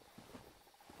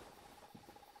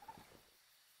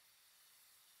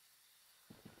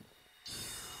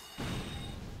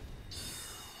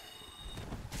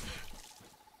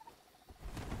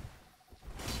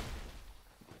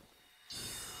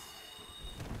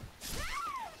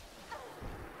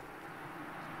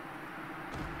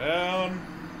 Down.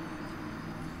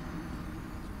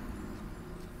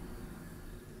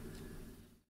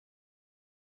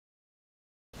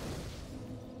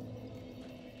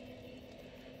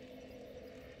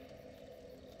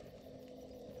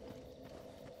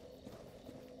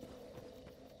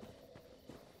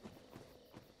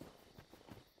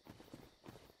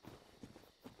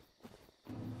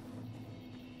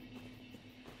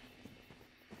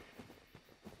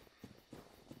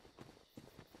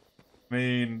 I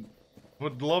mean,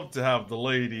 would love to have the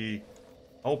lady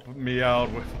help me out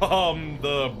with,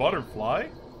 the butterfly.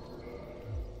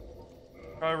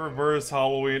 Try reverse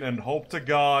Halloween and hope to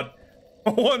God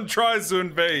one tries to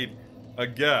invade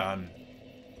again.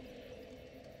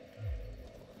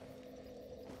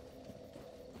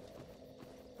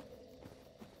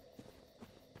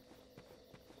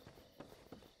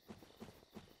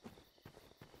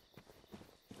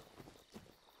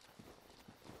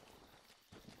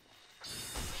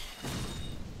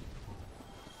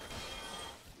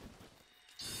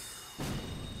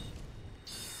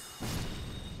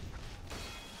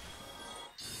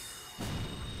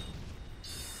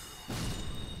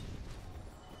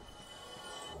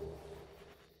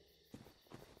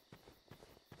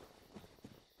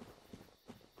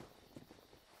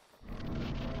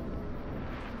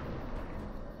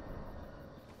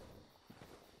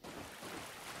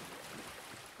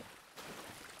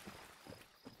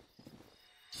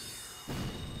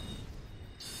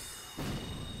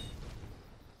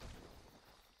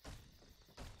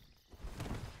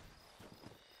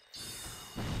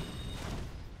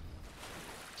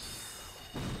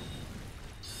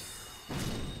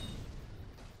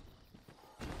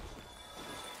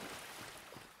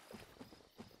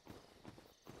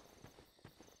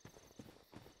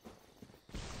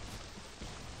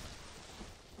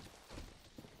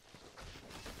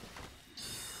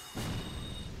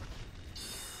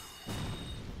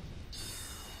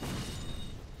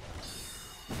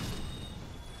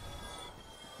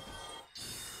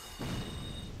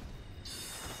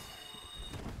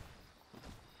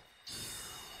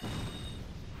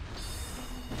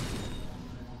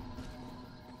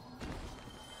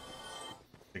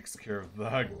 Takes care of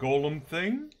that golem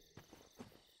thing.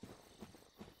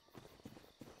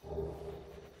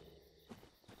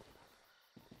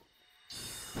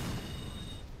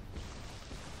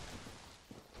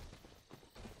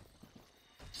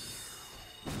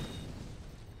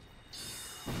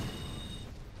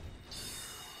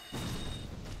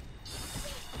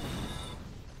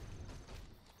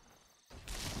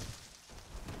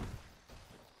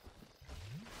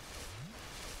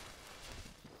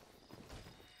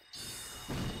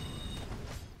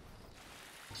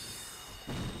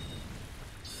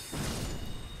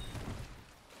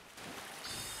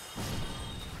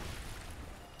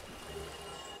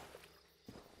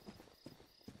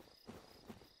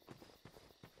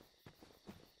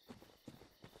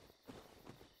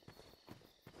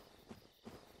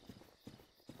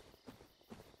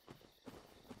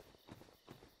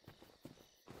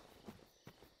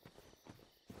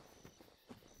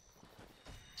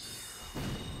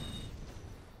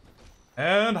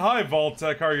 And hi,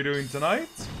 Vaultec, how are you doing tonight?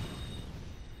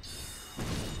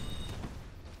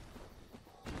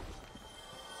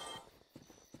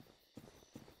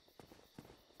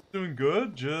 Doing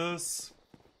good, just...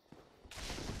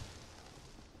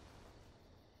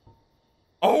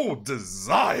 Oh,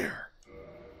 Desire!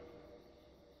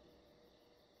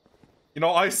 You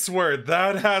know, I swear,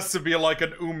 that has to be like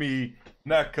an Umi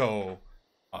Neko,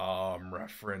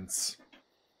 reference.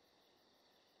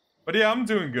 But yeah, I'm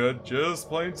doing good. Just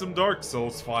playing some Dark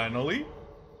Souls, finally.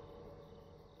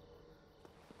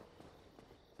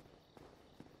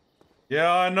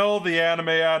 Yeah, I know the anime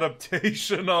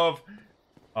adaptation of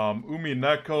Umi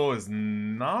Neko is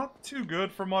not too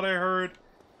good from what I heard.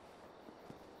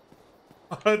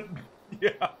 But,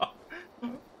 yeah.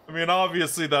 I mean,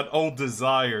 obviously that old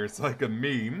Desire is like a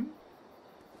meme.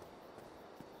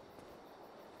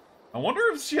 I wonder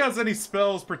if she has any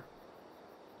spells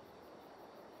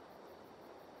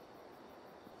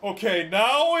Okay,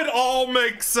 now it all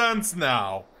makes sense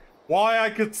now. Why I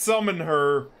could summon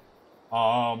her,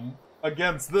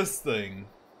 against this thing.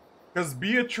 Because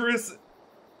Beatrice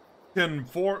can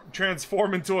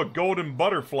transform into a golden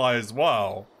butterfly as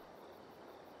well.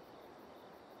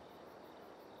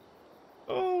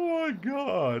 Oh my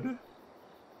god.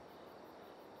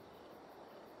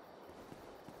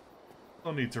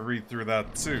 I'll need to read through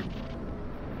that too.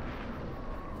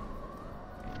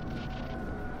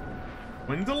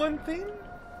 Gwendolyn theme?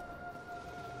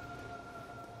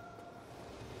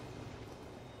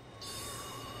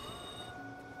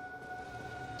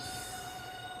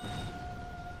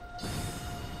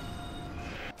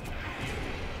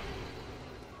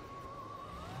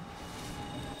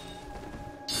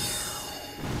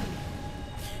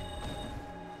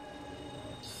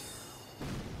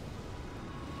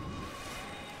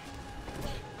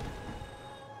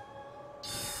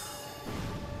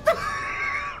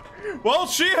 Well,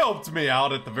 she helped me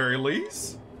out at the very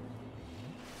least.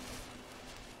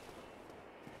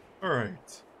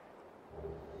 Alright.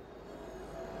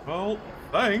 Well,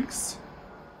 thanks.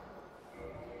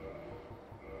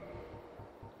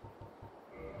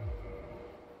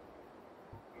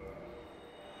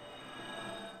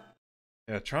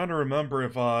 Yeah, trying to remember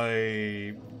if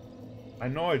I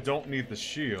know I don't need the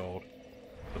shield.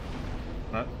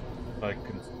 But should I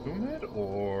consume it,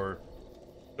 or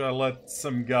should I let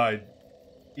some guy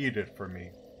eat it for me?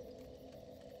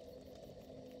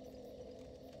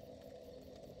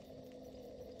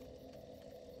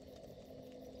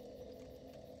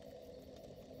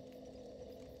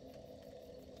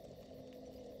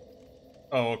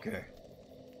 Oh, okay.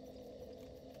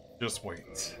 Just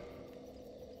wait.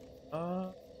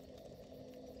 I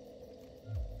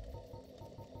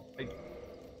did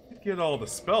get all the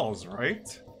spells,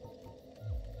 right?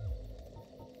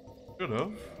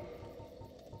 Should've.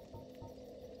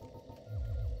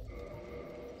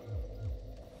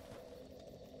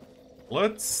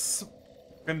 Let's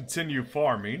continue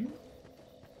farming.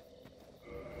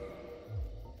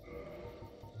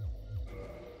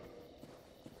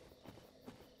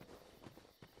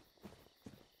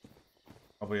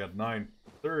 Probably at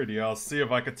 9:30. I'll see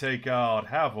if I could take out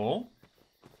Havel.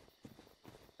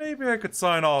 Maybe I could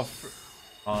sign off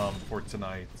for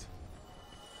tonight.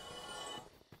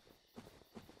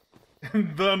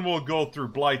 And then we'll go through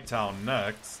Blighttown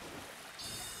next.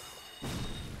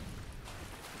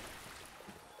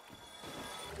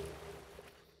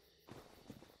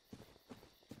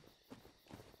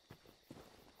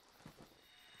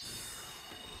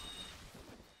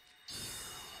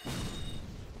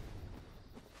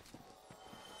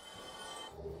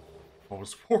 I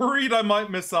was worried I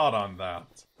might miss out on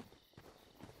that.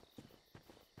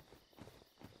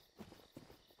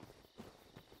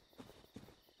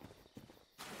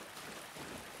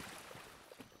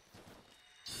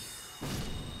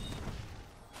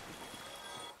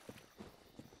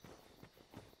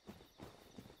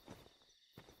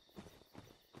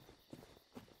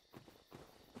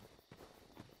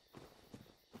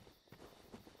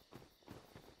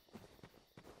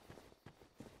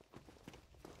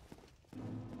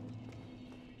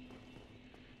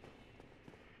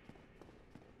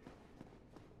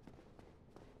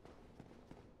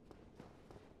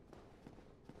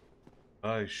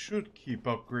 I should keep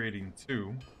upgrading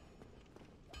too.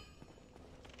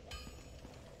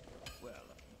 Well,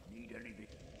 need anything?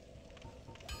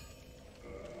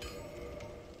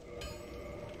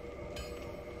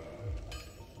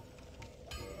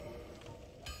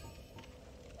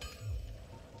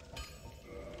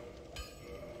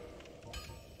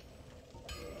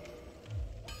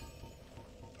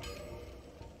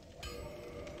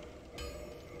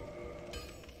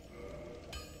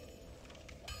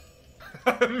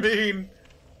 I mean,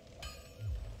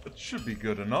 it should be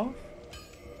good enough.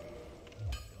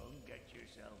 Don't get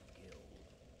yourself killed.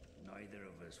 Neither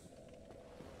of us.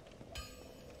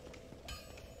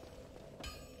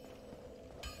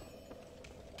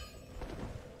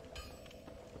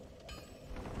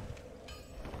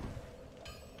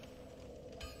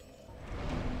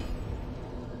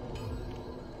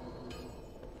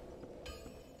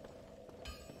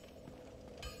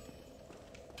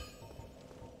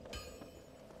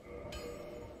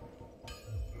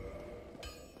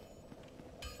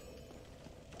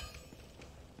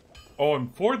 Oh,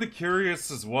 and for the curious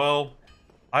as well,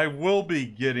 I will be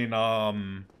getting,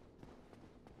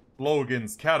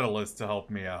 Logan's Catalyst to help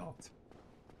me out.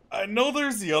 I know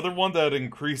there's the other one that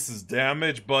increases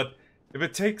damage, but if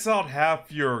it takes out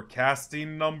half your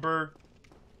casting number,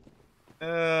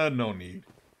 no need.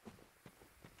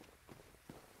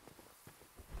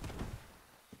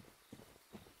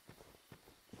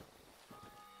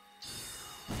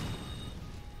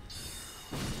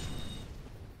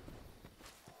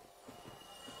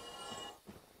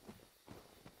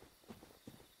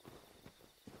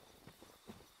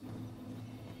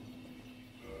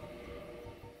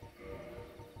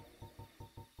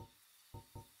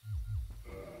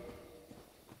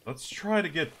 Let's try to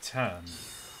get 10.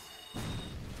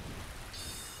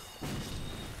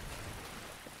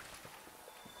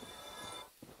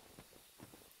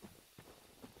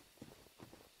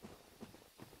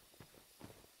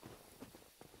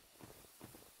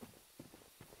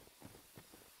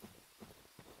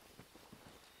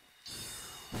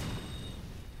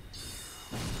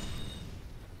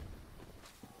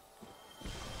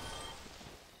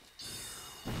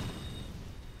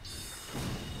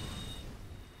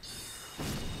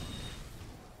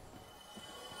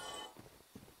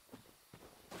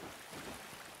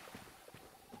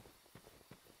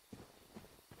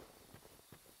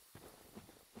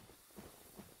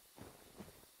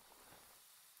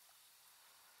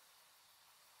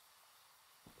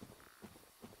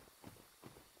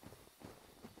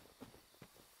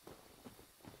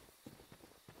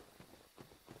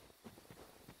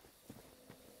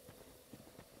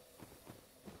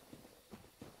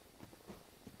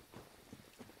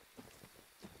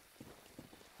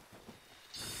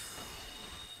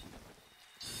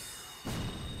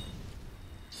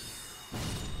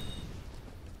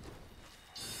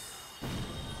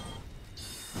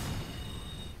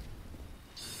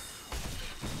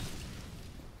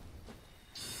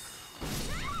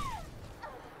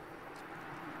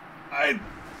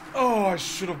 I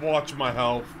should have watched my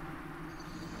health.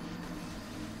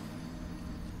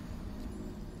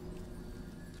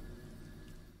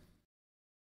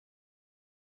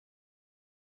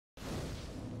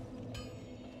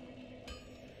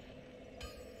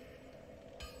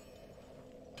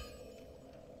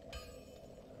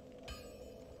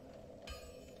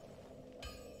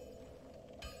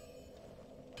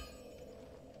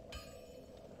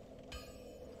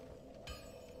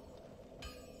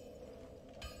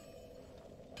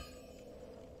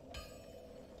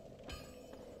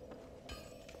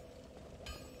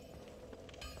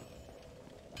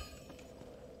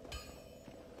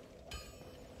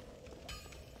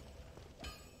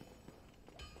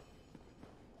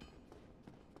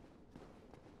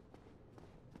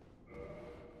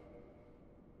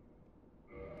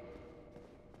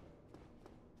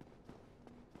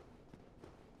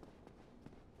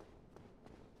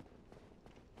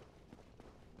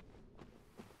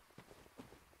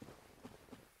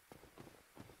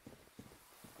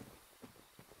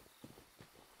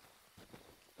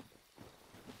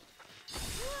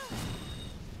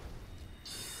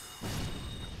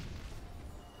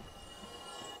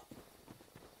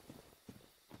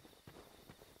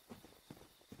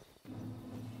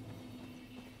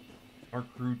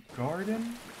 Darkroot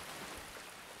Garden?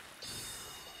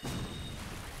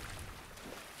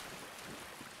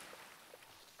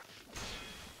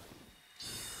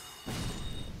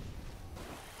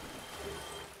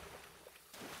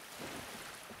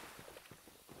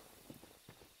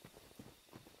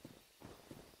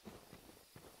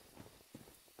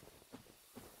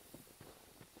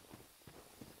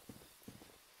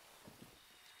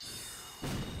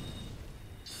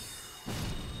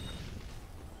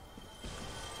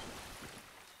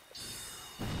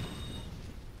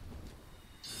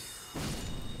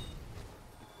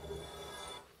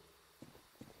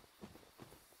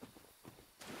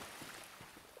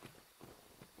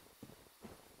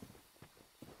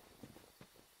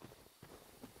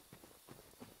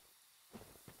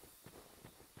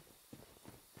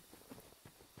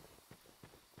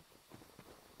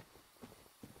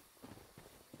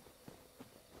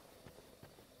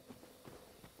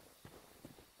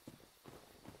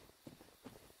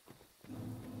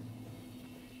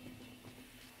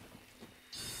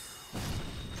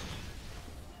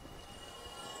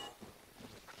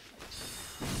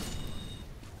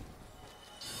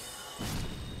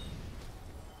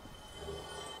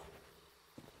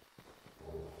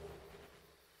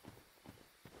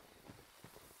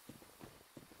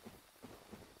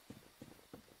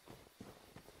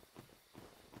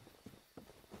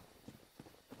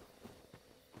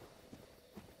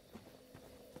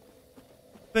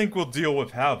 Think we'll deal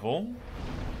with Havel.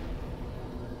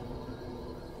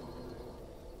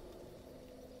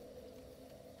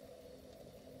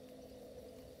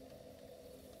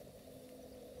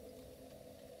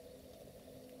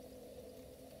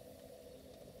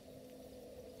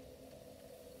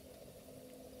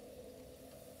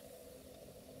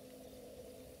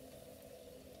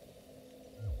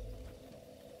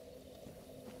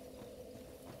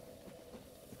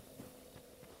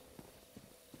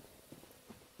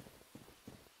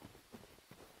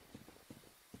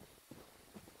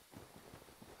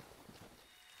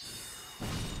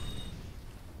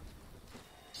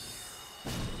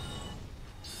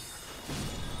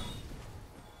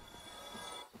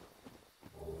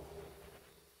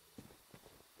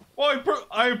 Well,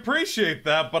 I appreciate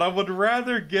that, but I would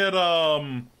rather get,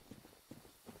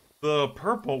 the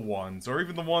purple ones, or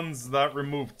even the ones that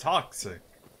remove toxic.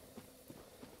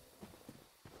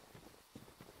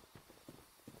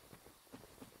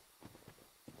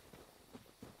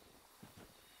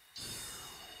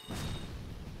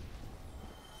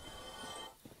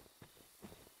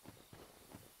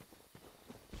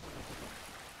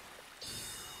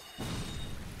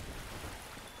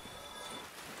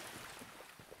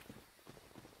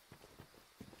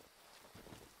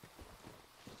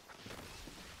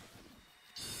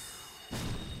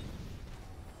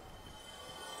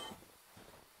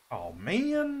 Oh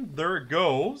man, there it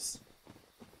goes.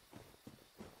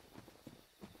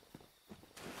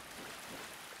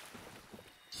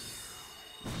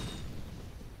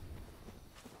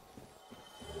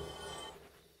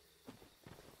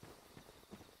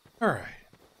 Alright.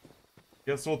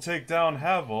 Guess we'll take down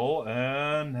Havel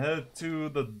and head to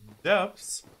the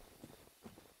depths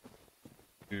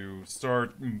to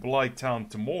start Blighttown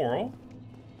tomorrow.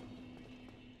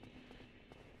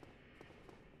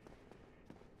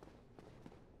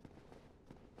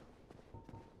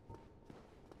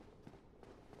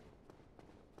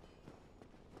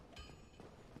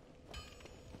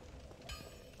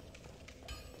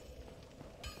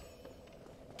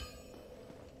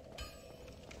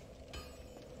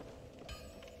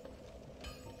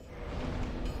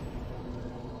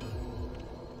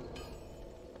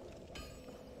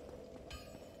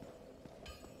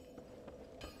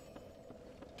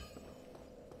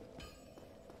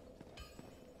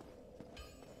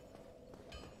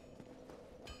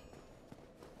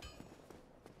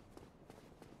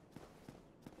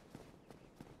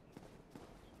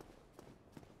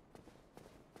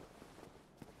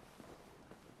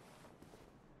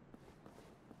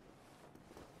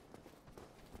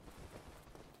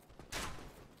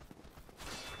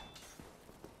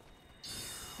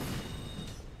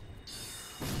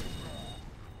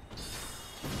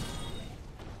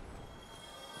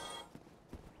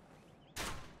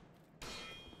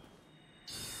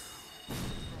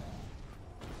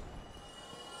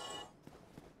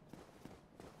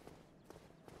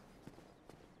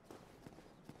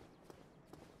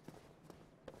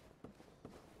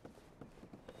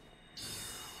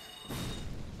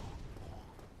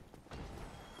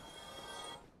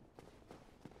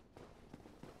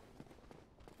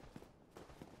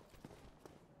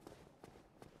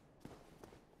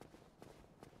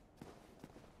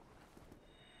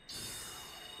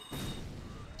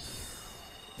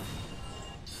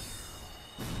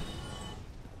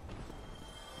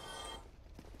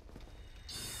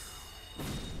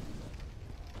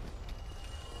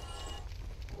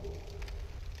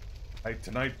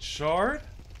 Titanite shard.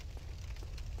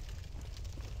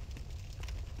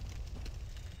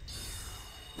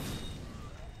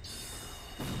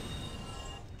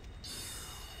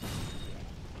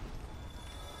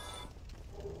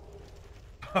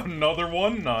 Another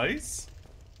one, nice.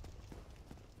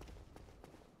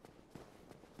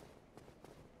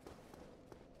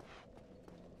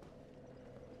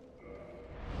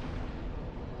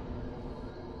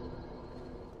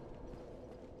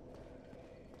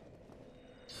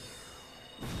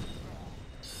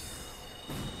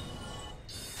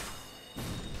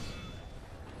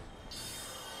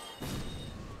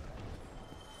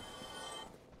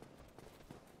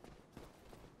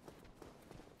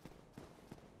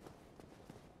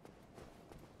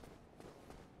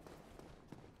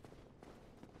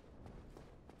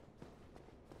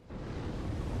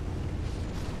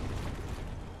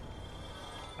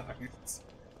 Nice.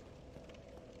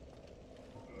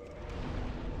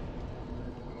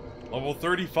 Level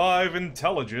 35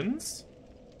 intelligence.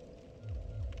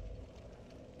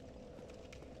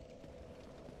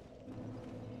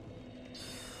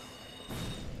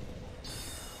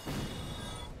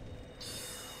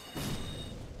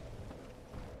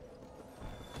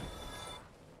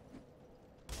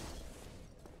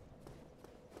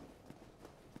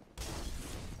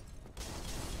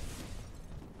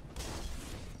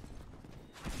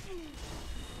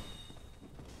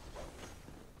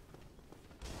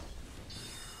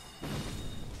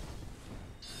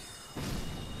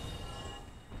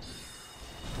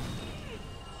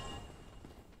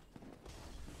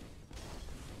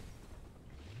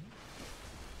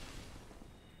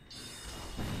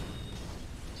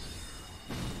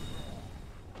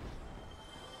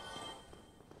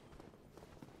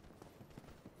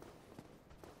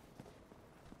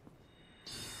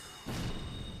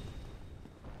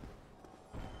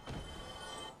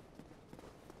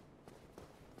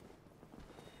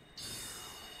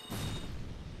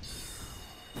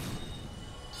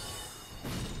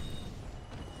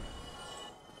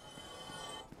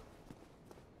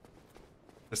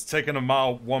 Just taking them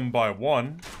out one by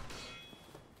one.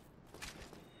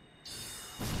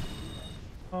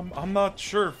 I'm not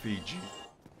sure, Fiji.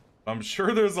 I'm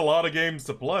sure there's a lot of games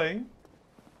to play.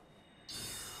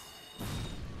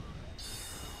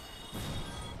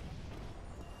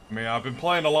 I mean, I've been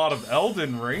playing a lot of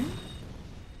Elden Ring.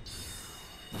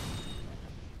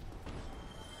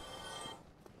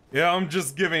 Yeah, I'm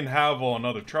just giving Havel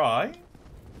another try.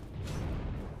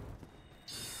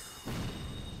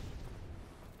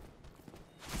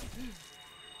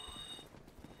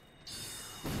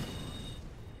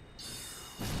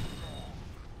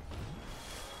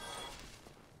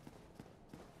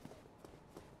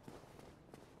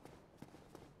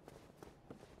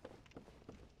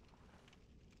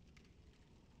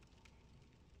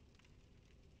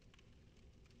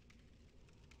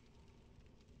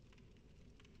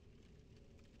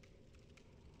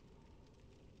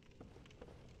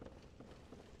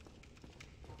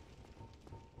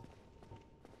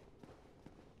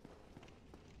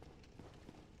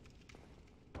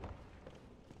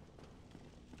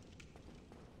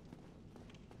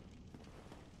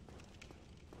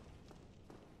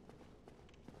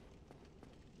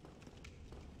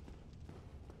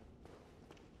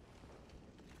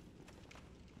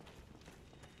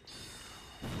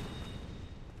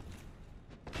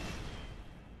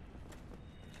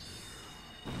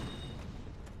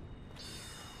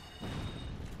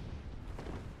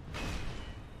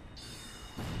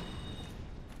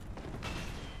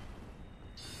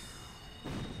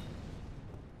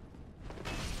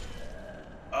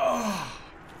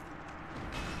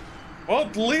 Well,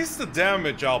 at least the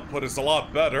damage output is a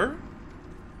lot better.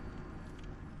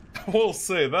 We'll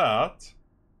say that.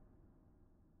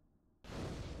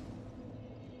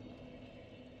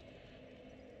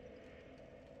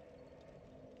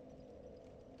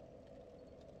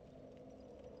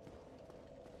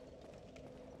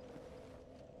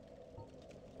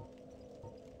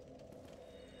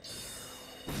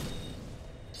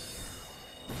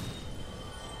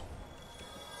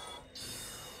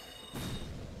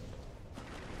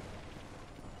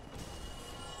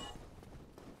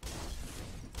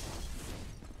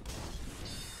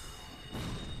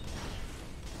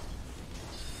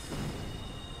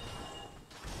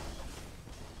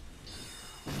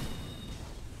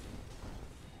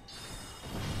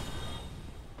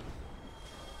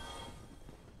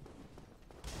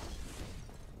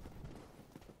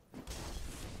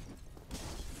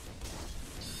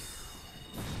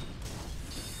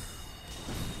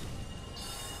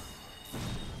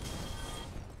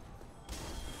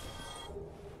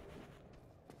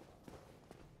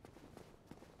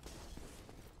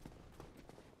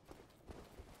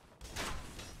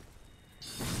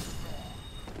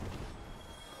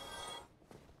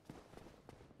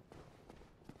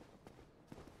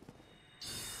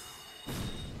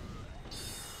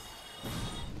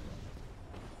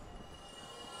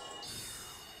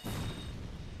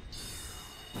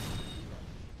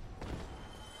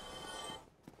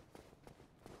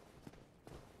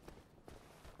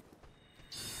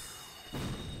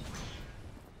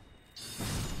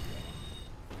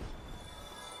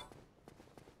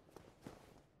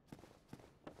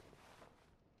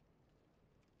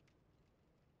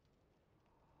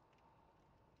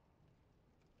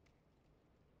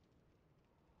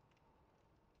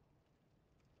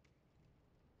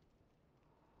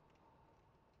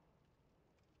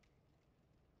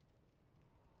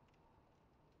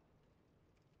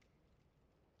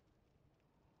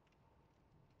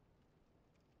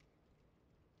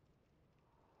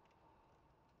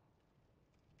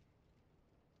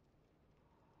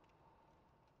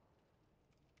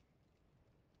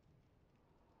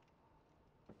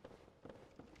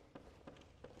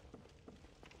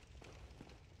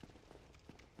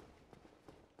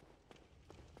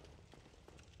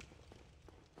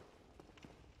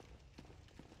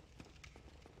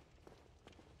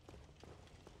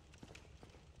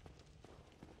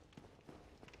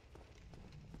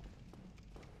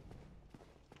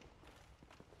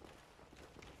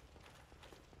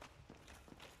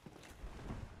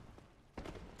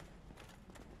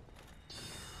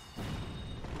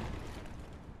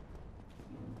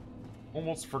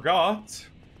 Almost forgot.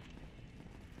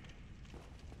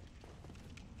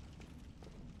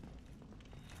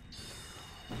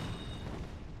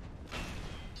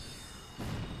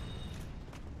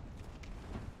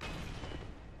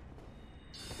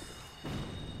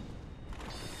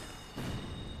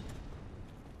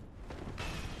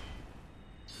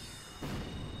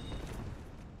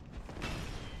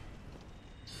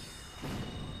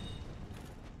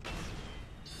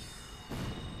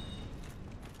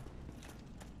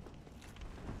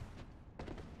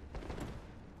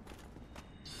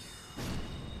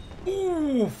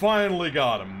 Ooh, finally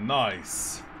got him.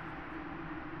 Nice.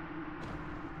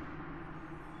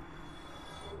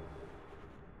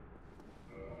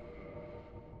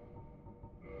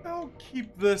 I'll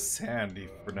keep this handy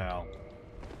for now.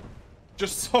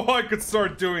 Just so I could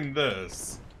start doing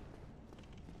this.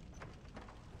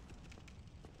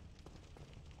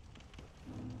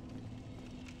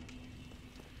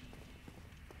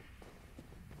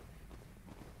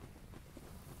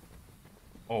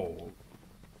 Oh.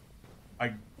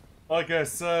 Like I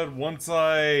said, once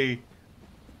I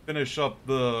finish up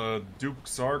the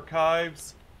Duke's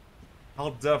archives,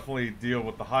 I'll definitely deal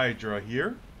with the Hydra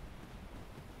here.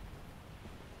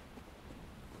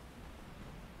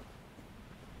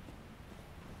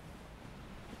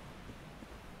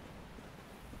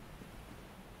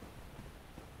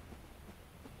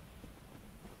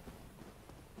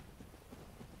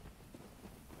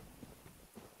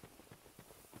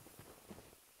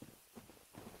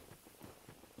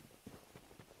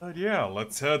 But yeah,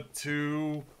 let's head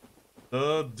to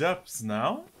the depths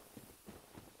now.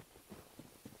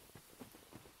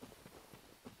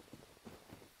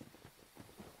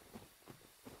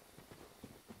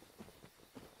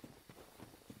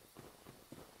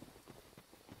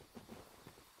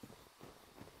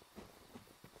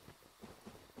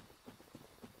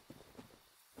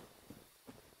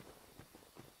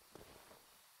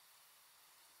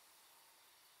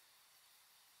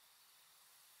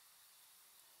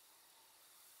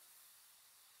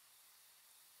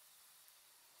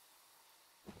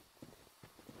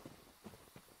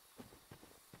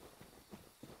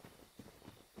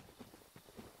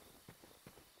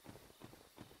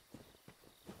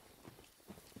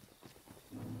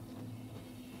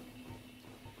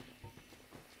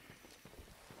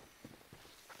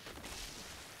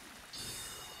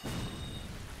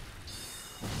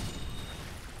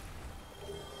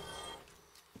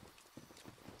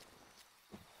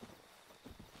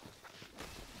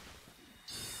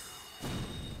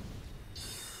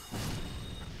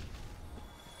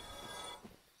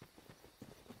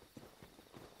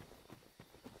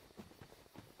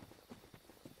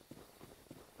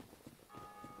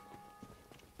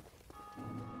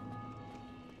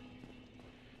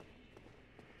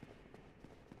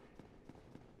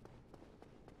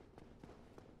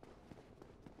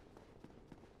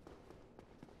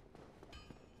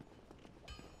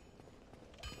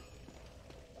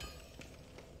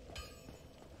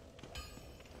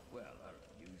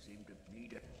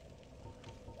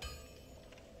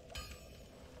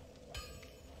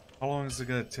 How long is it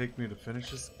gonna take me to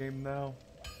finish this game now?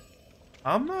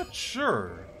 I'm not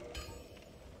sure.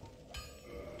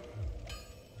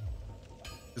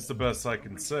 It's the best I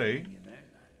can say.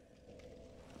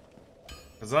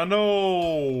 Because I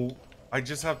know I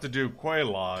just have to do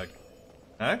Quelaag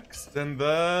next, and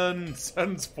then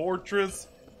Sen's Fortress,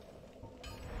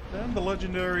 then the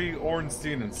legendary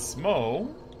Ornstein and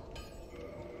Smo.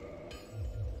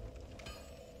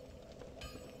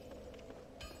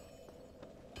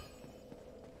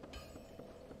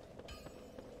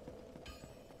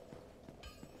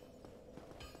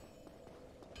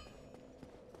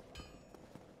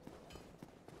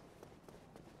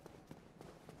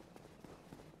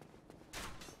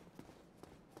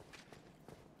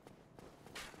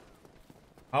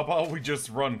 How about we just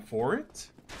run for it?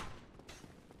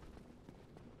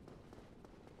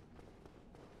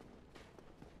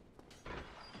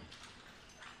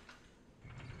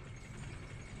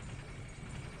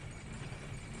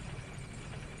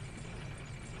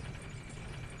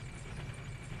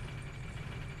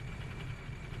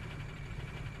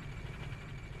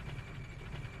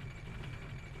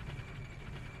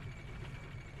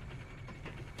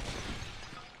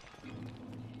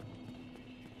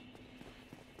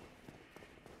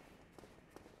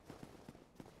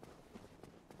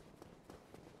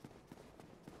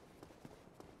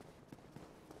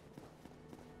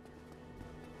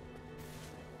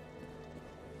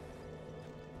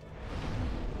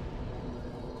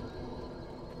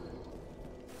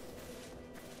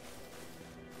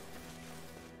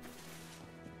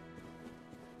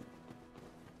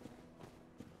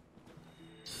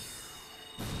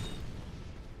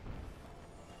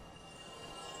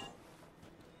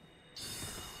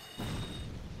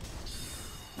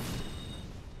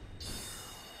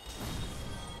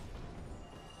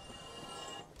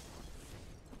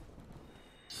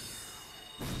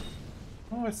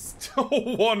 Oh, I still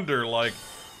wonder, like,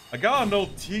 I got an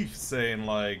old Teef saying,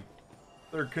 like,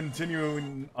 they're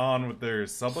continuing on with their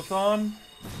subathon.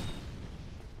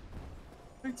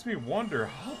 Makes me wonder,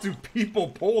 how do people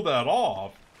pull that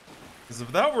off? Because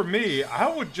if that were me, I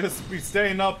would just be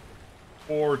staying up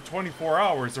for 24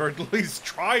 hours, or at least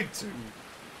tried to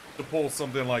pull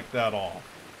something like that off.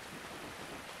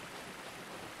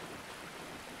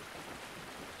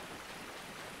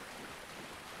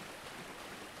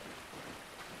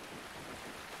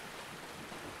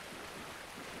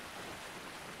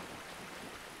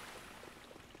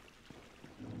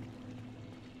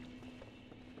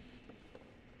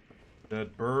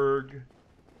 Deadberg.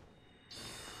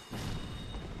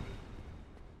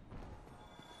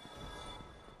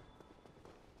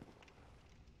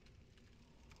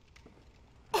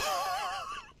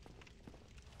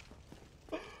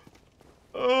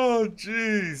 Oh,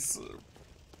 jeez.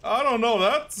 I don't know,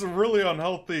 that's really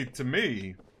unhealthy to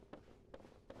me.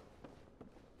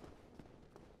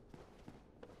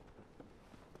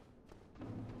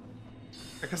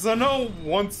 Because I know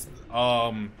once,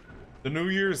 the New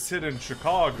Year's hit in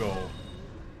Chicago,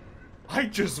 I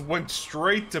just went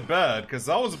straight to bed, because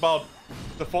I was about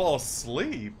to fall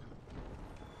asleep.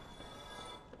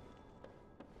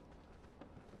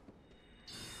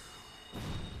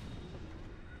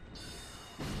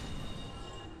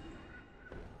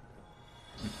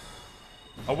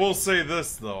 I will say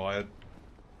this, though, I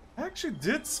actually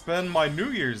did spend my New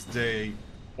Year's Day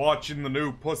watching the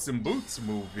new Puss in Boots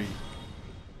movie.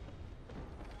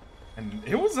 And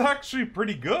it was actually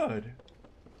pretty good.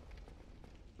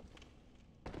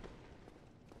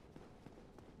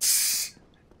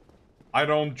 I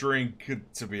don't drink,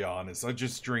 to be honest. I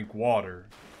just drink water.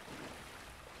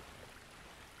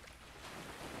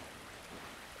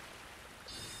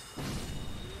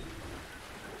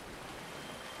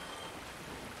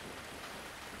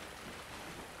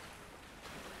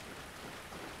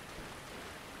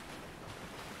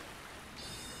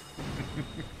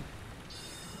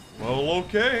 Well,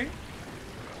 okay.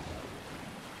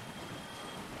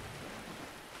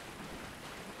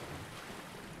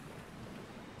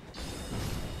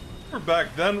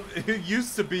 Back then, it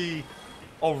used to be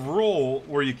a rule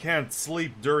where you can't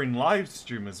sleep during live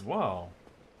stream as well.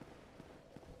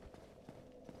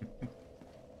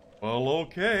 Well,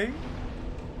 okay.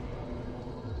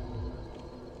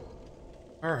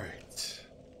 Alright.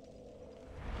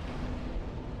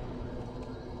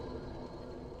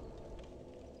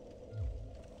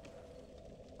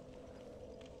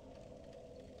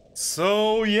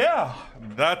 So, yeah,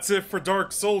 that's it for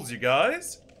Dark Souls, you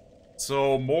guys.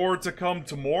 So, more to come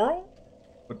tomorrow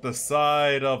with the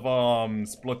side of,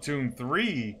 Splatoon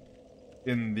 3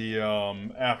 in the,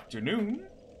 afternoon.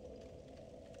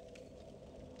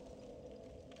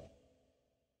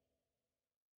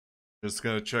 Just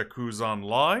gonna check who's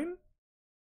online.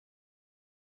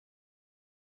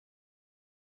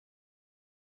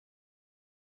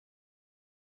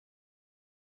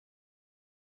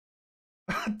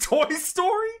 Toy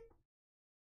Story?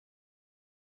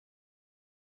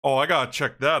 Oh, I gotta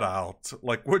check that out.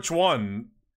 Like, which one?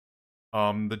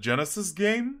 The Genesis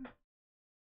game?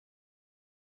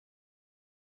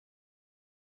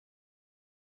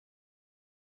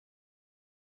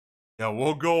 Yeah,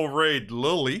 we'll go raid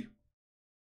Lily.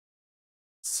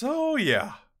 So,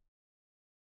 yeah.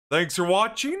 Thanks for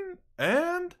watching,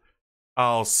 and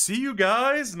I'll see you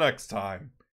guys next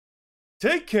time.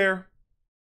 Take care.